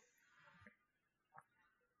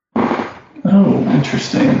 Oh,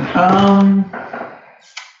 interesting.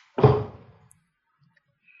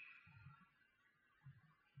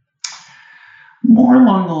 More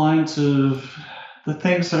along the lines of the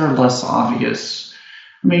things that are less obvious.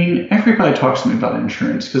 I mean, everybody talks to me about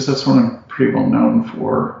insurance because that's what I'm pretty well known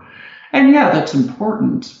for. And yeah, that's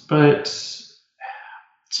important, but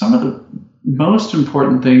some of the most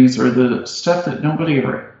important things are the stuff that nobody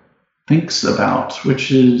ever thinks about,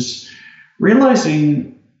 which is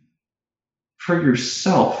realizing for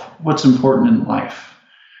yourself what's important in life.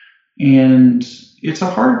 And it's a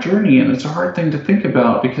hard journey and it's a hard thing to think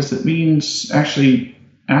about because it means actually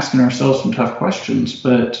asking ourselves some tough questions,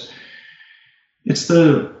 but it's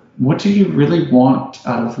what do you really want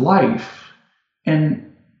out of life?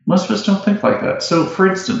 And most of us don't think like that. So for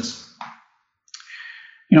instance,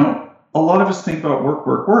 a lot of us think about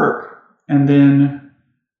work, and then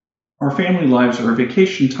our family lives or our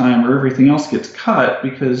vacation time or everything else gets cut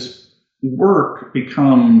because work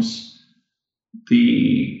becomes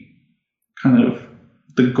the kind of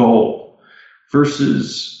the goal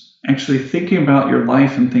versus actually thinking about your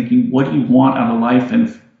life and thinking, what do you want out of life,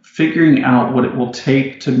 and figuring out what it will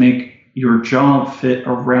take to make your job fit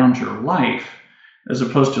around your life as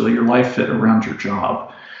opposed to your life fit around your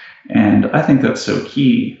job. And I think that's so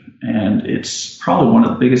key. and it's probably one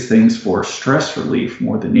of the biggest things for stress relief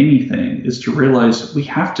more than anything, is to realize we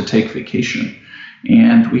have to take vacation,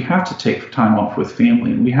 and we have to take time off with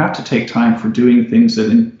family, and we have to take time for doing things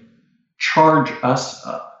that charge us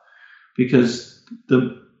up, because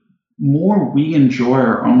the more we enjoy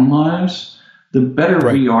our own lives, the better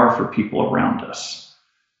Right. we are for people around us.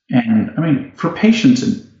 And I mean, for patients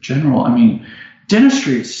in general, I mean,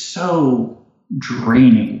 dentistry is so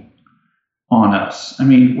draining on us. I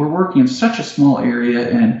mean, we're working in such a small area,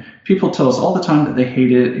 and people tell us all the time that they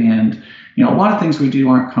hate it, and a lot of things we do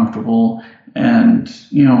aren't comfortable, and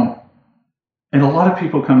and a lot of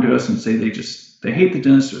people come to us and say they hate the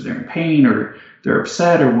dentist, or they're in pain, or they're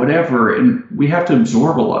upset, or whatever, and we have to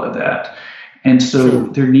absorb a lot of that. And so Sure.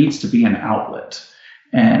 there needs to be an outlet.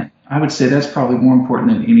 And I would say that's probably more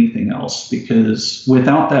important than anything else, because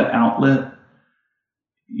without that outlet,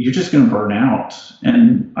 you're just going to burn out.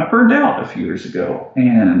 And I burned out a few years ago,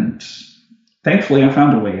 and thankfully I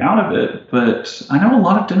found a way out of it. But I know a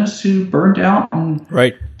lot of dentists who burned out and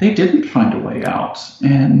Right. they didn't find a way out.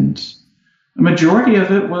 And the majority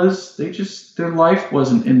of it was their life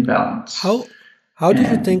wasn't in balance. How do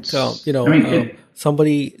you think somebody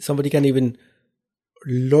can even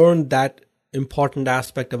learn that important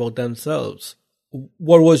aspect about themselves?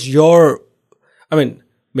 What was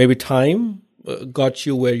maybe time got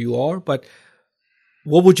you where you are, but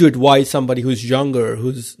what would you advise somebody who's younger,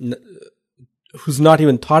 who's not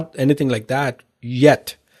even taught anything like that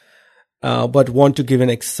yet, but want to give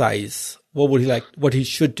an exercise? What he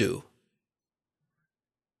should do?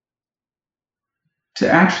 To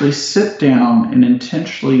actually sit down and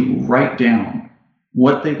intentionally write down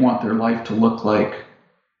what they want their life to look like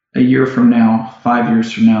a year from now, 5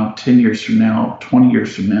 years from now, 10 years from now, 20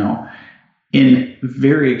 years from now, in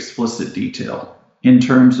very explicit detail, in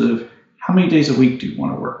terms of how many days a week do you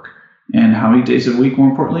want to work, and how many days a week, more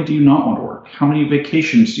importantly, do you not want to work? How many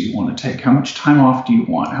vacations do you want to take? How much time off do you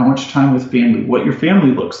want? How much time with family? What your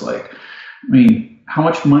family looks like? I mean, how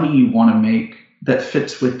much money you want to make that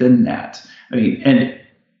fits within that? I mean, and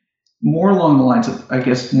more along the lines of, I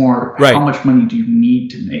guess, more Right. how much money do you need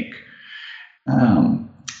to make?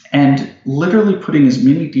 And literally putting as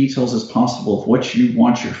many details as possible of what you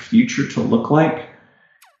want your future to look like,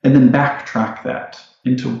 and then backtrack that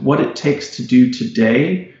into what it takes to do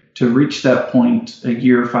today to reach that point a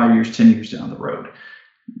year, 5 years, 10 years down the road.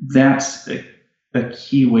 That's a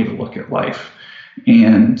key way to look at life.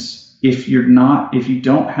 And if you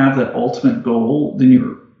don't have that ultimate goal, then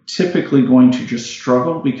you're typically going to just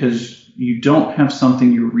struggle, because you don't have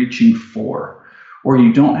something you're reaching for, or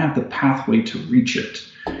you don't have the pathway to reach it.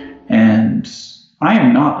 And I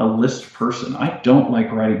am not a list person. I don't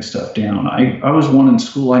like writing stuff down. I was one in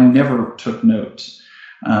school. I never took notes.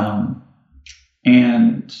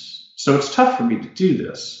 And so it's tough for me to do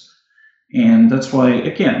this. And that's why,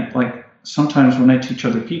 again, like sometimes when I teach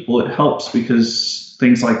other people, it helps, because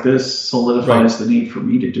things like this solidifies the need for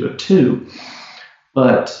me to do it too.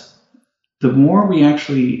 But the more we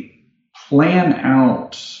actually plan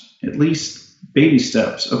out at least baby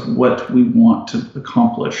steps of what we want to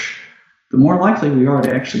accomplish, the more likely we are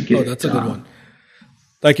to actually get it done. That's a good one.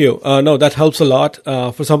 Thank you. No, that helps a lot.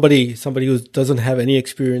 For somebody who doesn't have any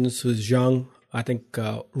experience, who's young, I think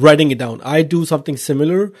writing it down. I do something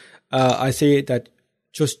similar. I say that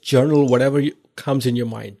just journal whatever comes in your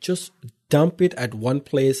mind. Just dump it at one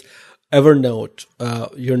place. Evernote,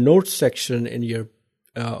 your notes section in your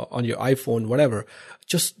on your iPhone, whatever.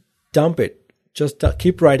 Just dump it. Just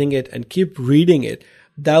keep writing it and keep reading it.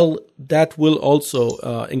 That will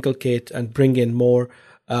also inculcate and bring in more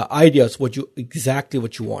ideas exactly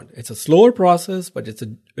what you want. It's a slower process, but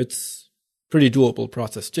it's pretty doable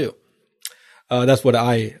process too. That's what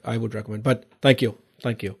I would recommend. But thank you.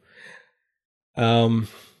 Now,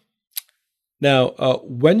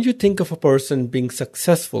 when you think of a person being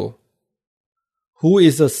successful, who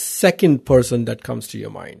is the second person that comes to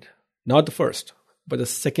your mind? Not the first, but the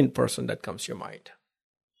second person that comes to your mind.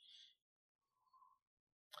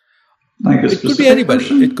 Like it could be anybody.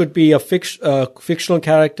 Person? It could be a fictional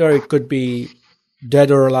character. It could be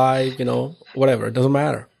dead or alive, whatever. It doesn't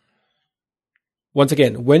matter. Once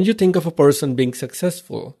again, when you think of a person being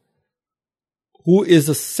successful, who is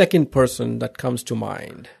the second person that comes to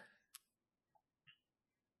mind?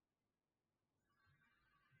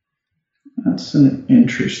 That's an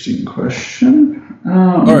interesting question.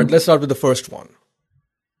 All right, let's start with the first one.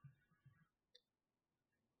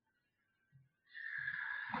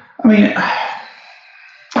 I mean,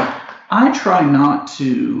 I try not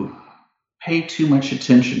to pay too much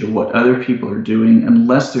attention to what other people are doing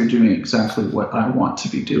unless they're doing exactly what I want to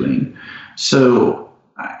be doing. So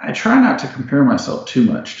I try not to compare myself too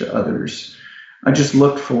much to others. I just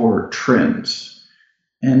look for trends.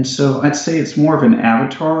 And so I'd say it's more of an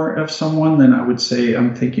avatar of someone than I would say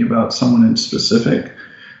I'm thinking about someone in specific.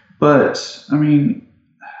 But, I mean,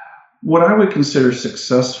 what I would consider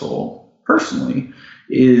successful personally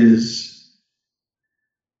is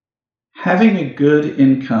having a good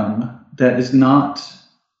income that is not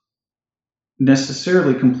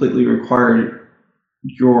necessarily completely required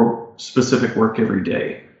your specific work every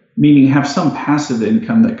day, meaning have some passive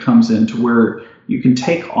income that comes in to where you can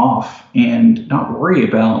take off and not worry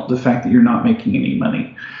about the fact that you're not making any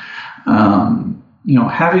money.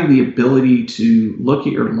 Having the ability to look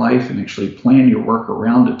at your life and actually plan your work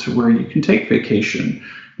around it to where you can take vacation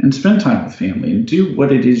and spend time with family and do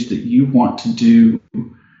what it is that you want to do,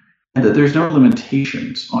 and that there's no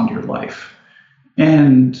limitations on your life.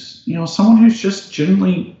 And, someone who's just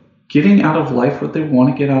generally getting out of life what they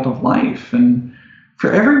want to get out of life. And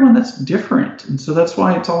for everyone, that's different. And so that's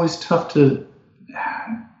why it's always tough to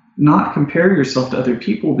not compare yourself to other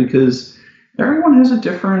people, because everyone has a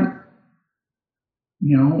different,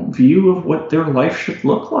 view of what their life should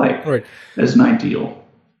look like as an ideal.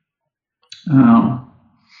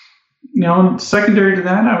 And secondary to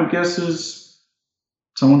that, I would guess, is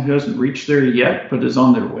someone who hasn't reached there yet, but is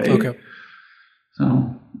on their way. Okay. So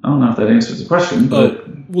I don't know if that answers the question, but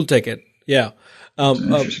we'll take it. Yeah. It's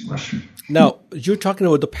an interesting question. Now, you're talking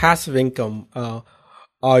about the passive income.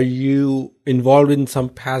 Are you involved in some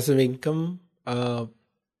passive income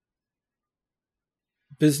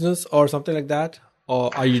business or something like that?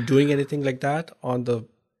 Or are you doing anything like that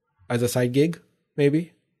as a side gig,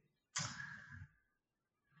 maybe?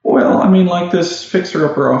 Well, like this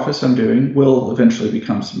fixer-upper office I'm doing will eventually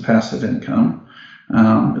become some passive income.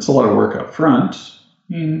 It's a lot of work up front.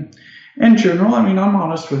 In general, I'm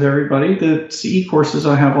honest with everybody. The CE courses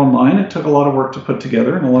I have online, it took a lot of work to put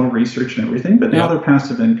together and a lot of research and everything, but now they're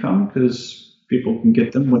passive income because people can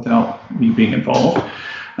get them without me being involved.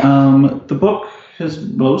 The book has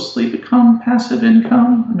mostly become passive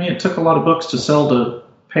income. It took a lot of books to sell to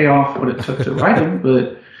pay off what it took to write them,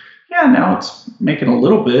 but now it's making a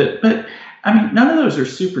little bit. But none of those are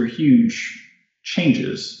super huge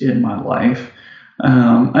changes in my life.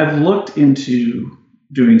 I've looked into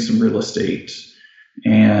doing some real estate,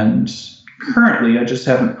 and currently I just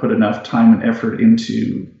haven't put enough time and effort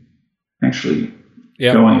into actually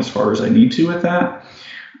going as far as I need to with that,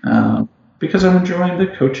 because I'm enjoying the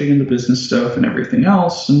coaching and the business stuff and everything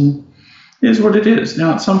else, and it is what it is.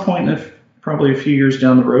 Now, at some point, if probably a few years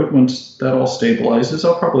down the road, once that all stabilizes,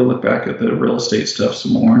 I'll probably look back at the real estate stuff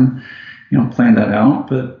some more and plan that out.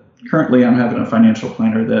 But currently I'm having a financial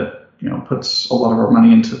planner that puts a lot of our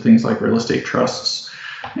money into things like real estate trusts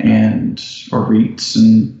or REITs,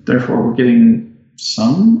 and therefore we're getting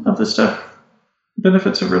some of the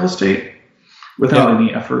benefits of real estate without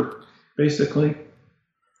any effort, basically.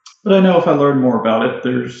 But I know if I learn more about it,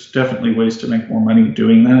 there's definitely ways to make more money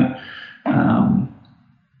doing that.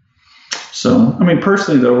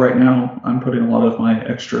 Personally though, right now I'm putting a lot of my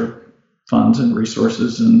extra funds and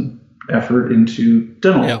resources and effort into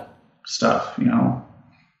dental stuff,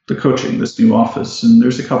 the coaching, this new office, and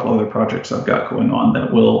there's a couple other projects I've got going on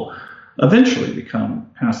that will eventually become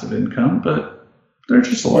passive income, but they're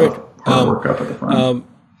just a lot of hard work up at the front.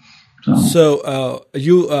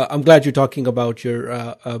 I'm glad you're talking about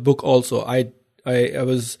your book also. I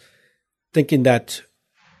was thinking that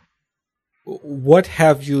what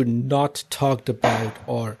have you not talked about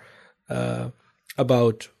or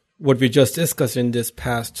about what we just discussed in this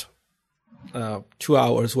past 2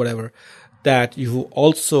 hours, whatever, that you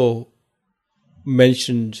also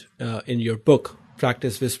mentioned in your book,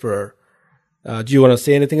 Practice Whisperer. Do you want to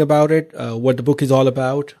say anything about it, what the book is all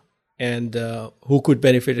about, and who could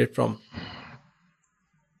benefit it from?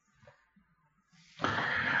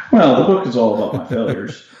 Well, the book is all about my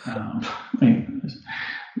failures.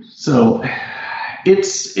 So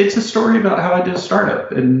it's a story about how I did a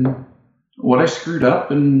startup and what I screwed up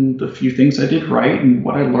and the few things I did right and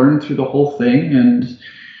what I learned through the whole thing. And,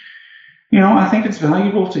 I think it's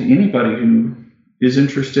valuable to anybody who is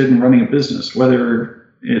interested in running a business, whether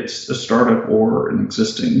it's a startup or an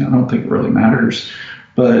existing. I don't think it really matters.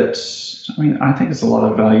 But, I think it's a lot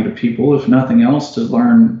of value to people, if nothing else, to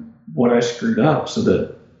learn what I screwed up so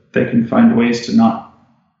that they can find ways to not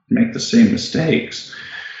make the same mistakes.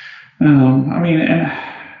 And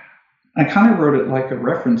I kind of wrote it like a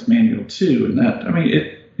reference manual too, in that,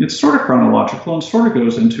 it's sort of chronological and sort of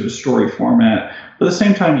goes into a story format, but at the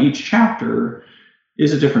same time, each chapter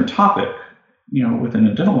is a different topic, within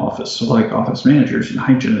a dental office. So like office managers and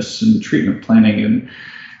hygienists and treatment planning and,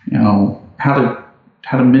 how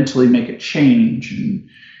how to mentally make a change, and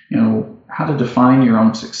how to define your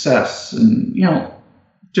own success, and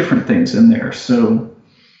different things in there. So,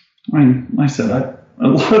 I mean, like I said, a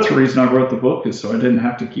lot of the reason I wrote the book is so I didn't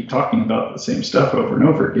have to keep talking about the same stuff over and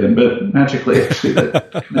over again. But magically, actually,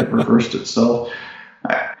 that kind of reversed itself.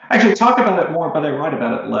 I actually talk about it more, but I write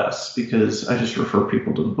about it less because I just refer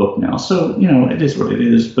people to the book now. So, it is what it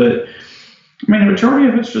is. But I mean, the majority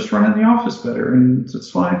of it's just running the office better, and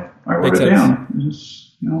that's why I wrote it down. Just,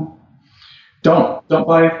 don't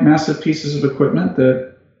buy massive pieces of equipment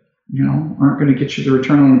that aren't going to get you the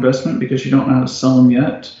return on investment because you don't know how to sell them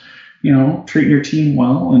yet. Treating your team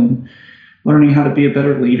well and learning how to be a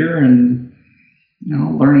better leader, and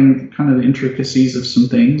learning kind of the intricacies of some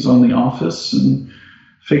things on the office, and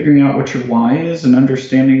figuring out what your why is, and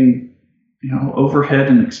understanding overhead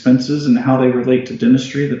and expenses and how they relate to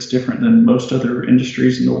dentistry that's different than most other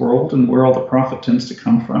industries in the world, and where all the profit tends to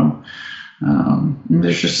come from.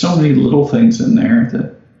 There's just so many little things in there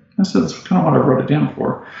that that's kind of what I wrote it down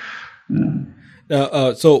for.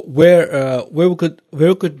 So where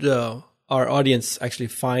could our audience actually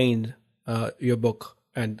find your book,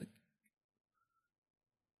 and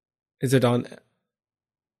is it on?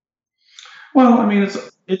 Well, I mean,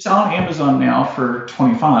 it's on Amazon now for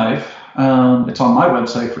 $25. It's on my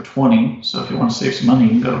website for $20. So if you want to save some money, you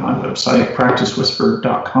can go to my website,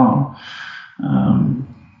 practicewhisper.com.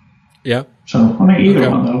 Yeah. So I mean, either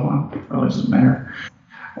one though, it probably doesn't matter.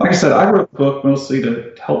 Like I said, I wrote the book mostly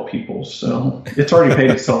to help people, so it's already paid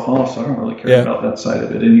itself off, so I don't really care about that side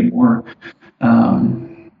of it anymore.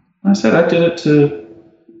 I said I did it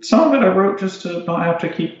some of it I wrote just to not have to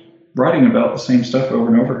keep writing about the same stuff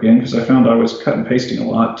over and over again, because I found I was cut and pasting a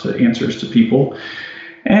lot to answers to people.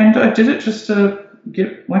 And I did it just to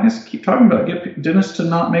get dentists to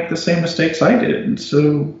not make the same mistakes I did. And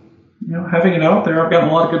so, having it out there, I've gotten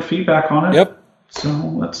a lot of good feedback on it. Yep.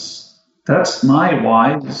 So that's my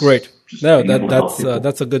why. Great. No,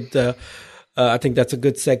 that's a good. I think that's a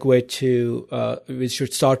good segue to. We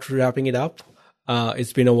should start wrapping it up.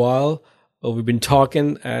 It's been a while. We've been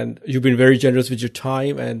talking, and you've been very generous with your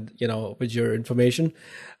time and with your information.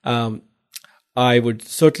 I would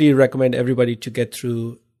certainly recommend everybody to get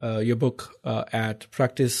through your book at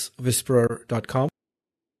practicewhisperer.com.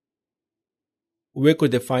 Where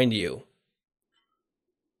could they find you?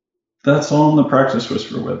 That's on the Practice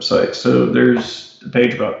Whisperer website. So there's a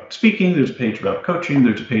page about speaking, there's a page about coaching,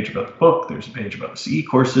 there's a page about the book, there's a page about the CE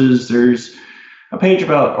courses, there's a page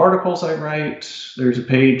about articles I write, there's a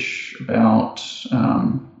page about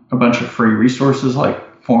a bunch of free resources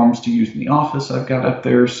like forms to use in the office I've got up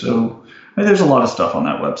there. So there's a lot of stuff on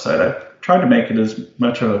that website. I've tried to make it as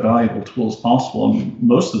much of a valuable tool as possible, and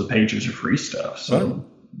most of the pages are free stuff. So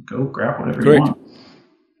go grab whatever you want.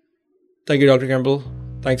 Thank you, Dr. Campbell.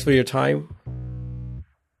 Thanks for your time.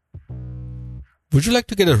 Would you like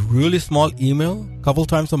to get a really small email a couple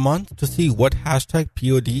times a month to see what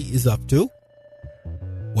 #POD is up to?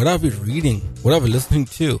 What are we reading? What are we listening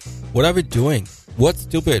to? What are we doing? What's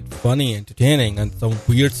stupid, funny, entertaining, and some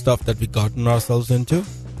weird stuff that we've gotten ourselves into?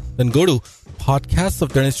 Then go to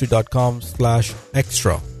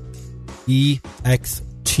podcastsofdentistry.com/extra.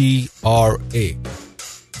 EXTRA.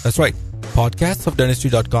 That's right.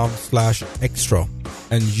 podcastsofdentistry.com/extra.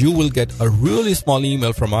 And you will get a really small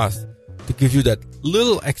email from us to give you that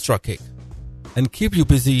little extra kick and keep you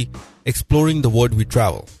busy exploring the world we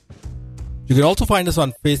travel. You can also find us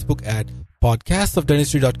on Facebook at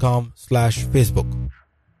podcastsofdentistry.com/Facebook.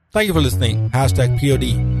 Thank you for listening.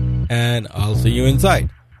 #POD. And I'll see you inside.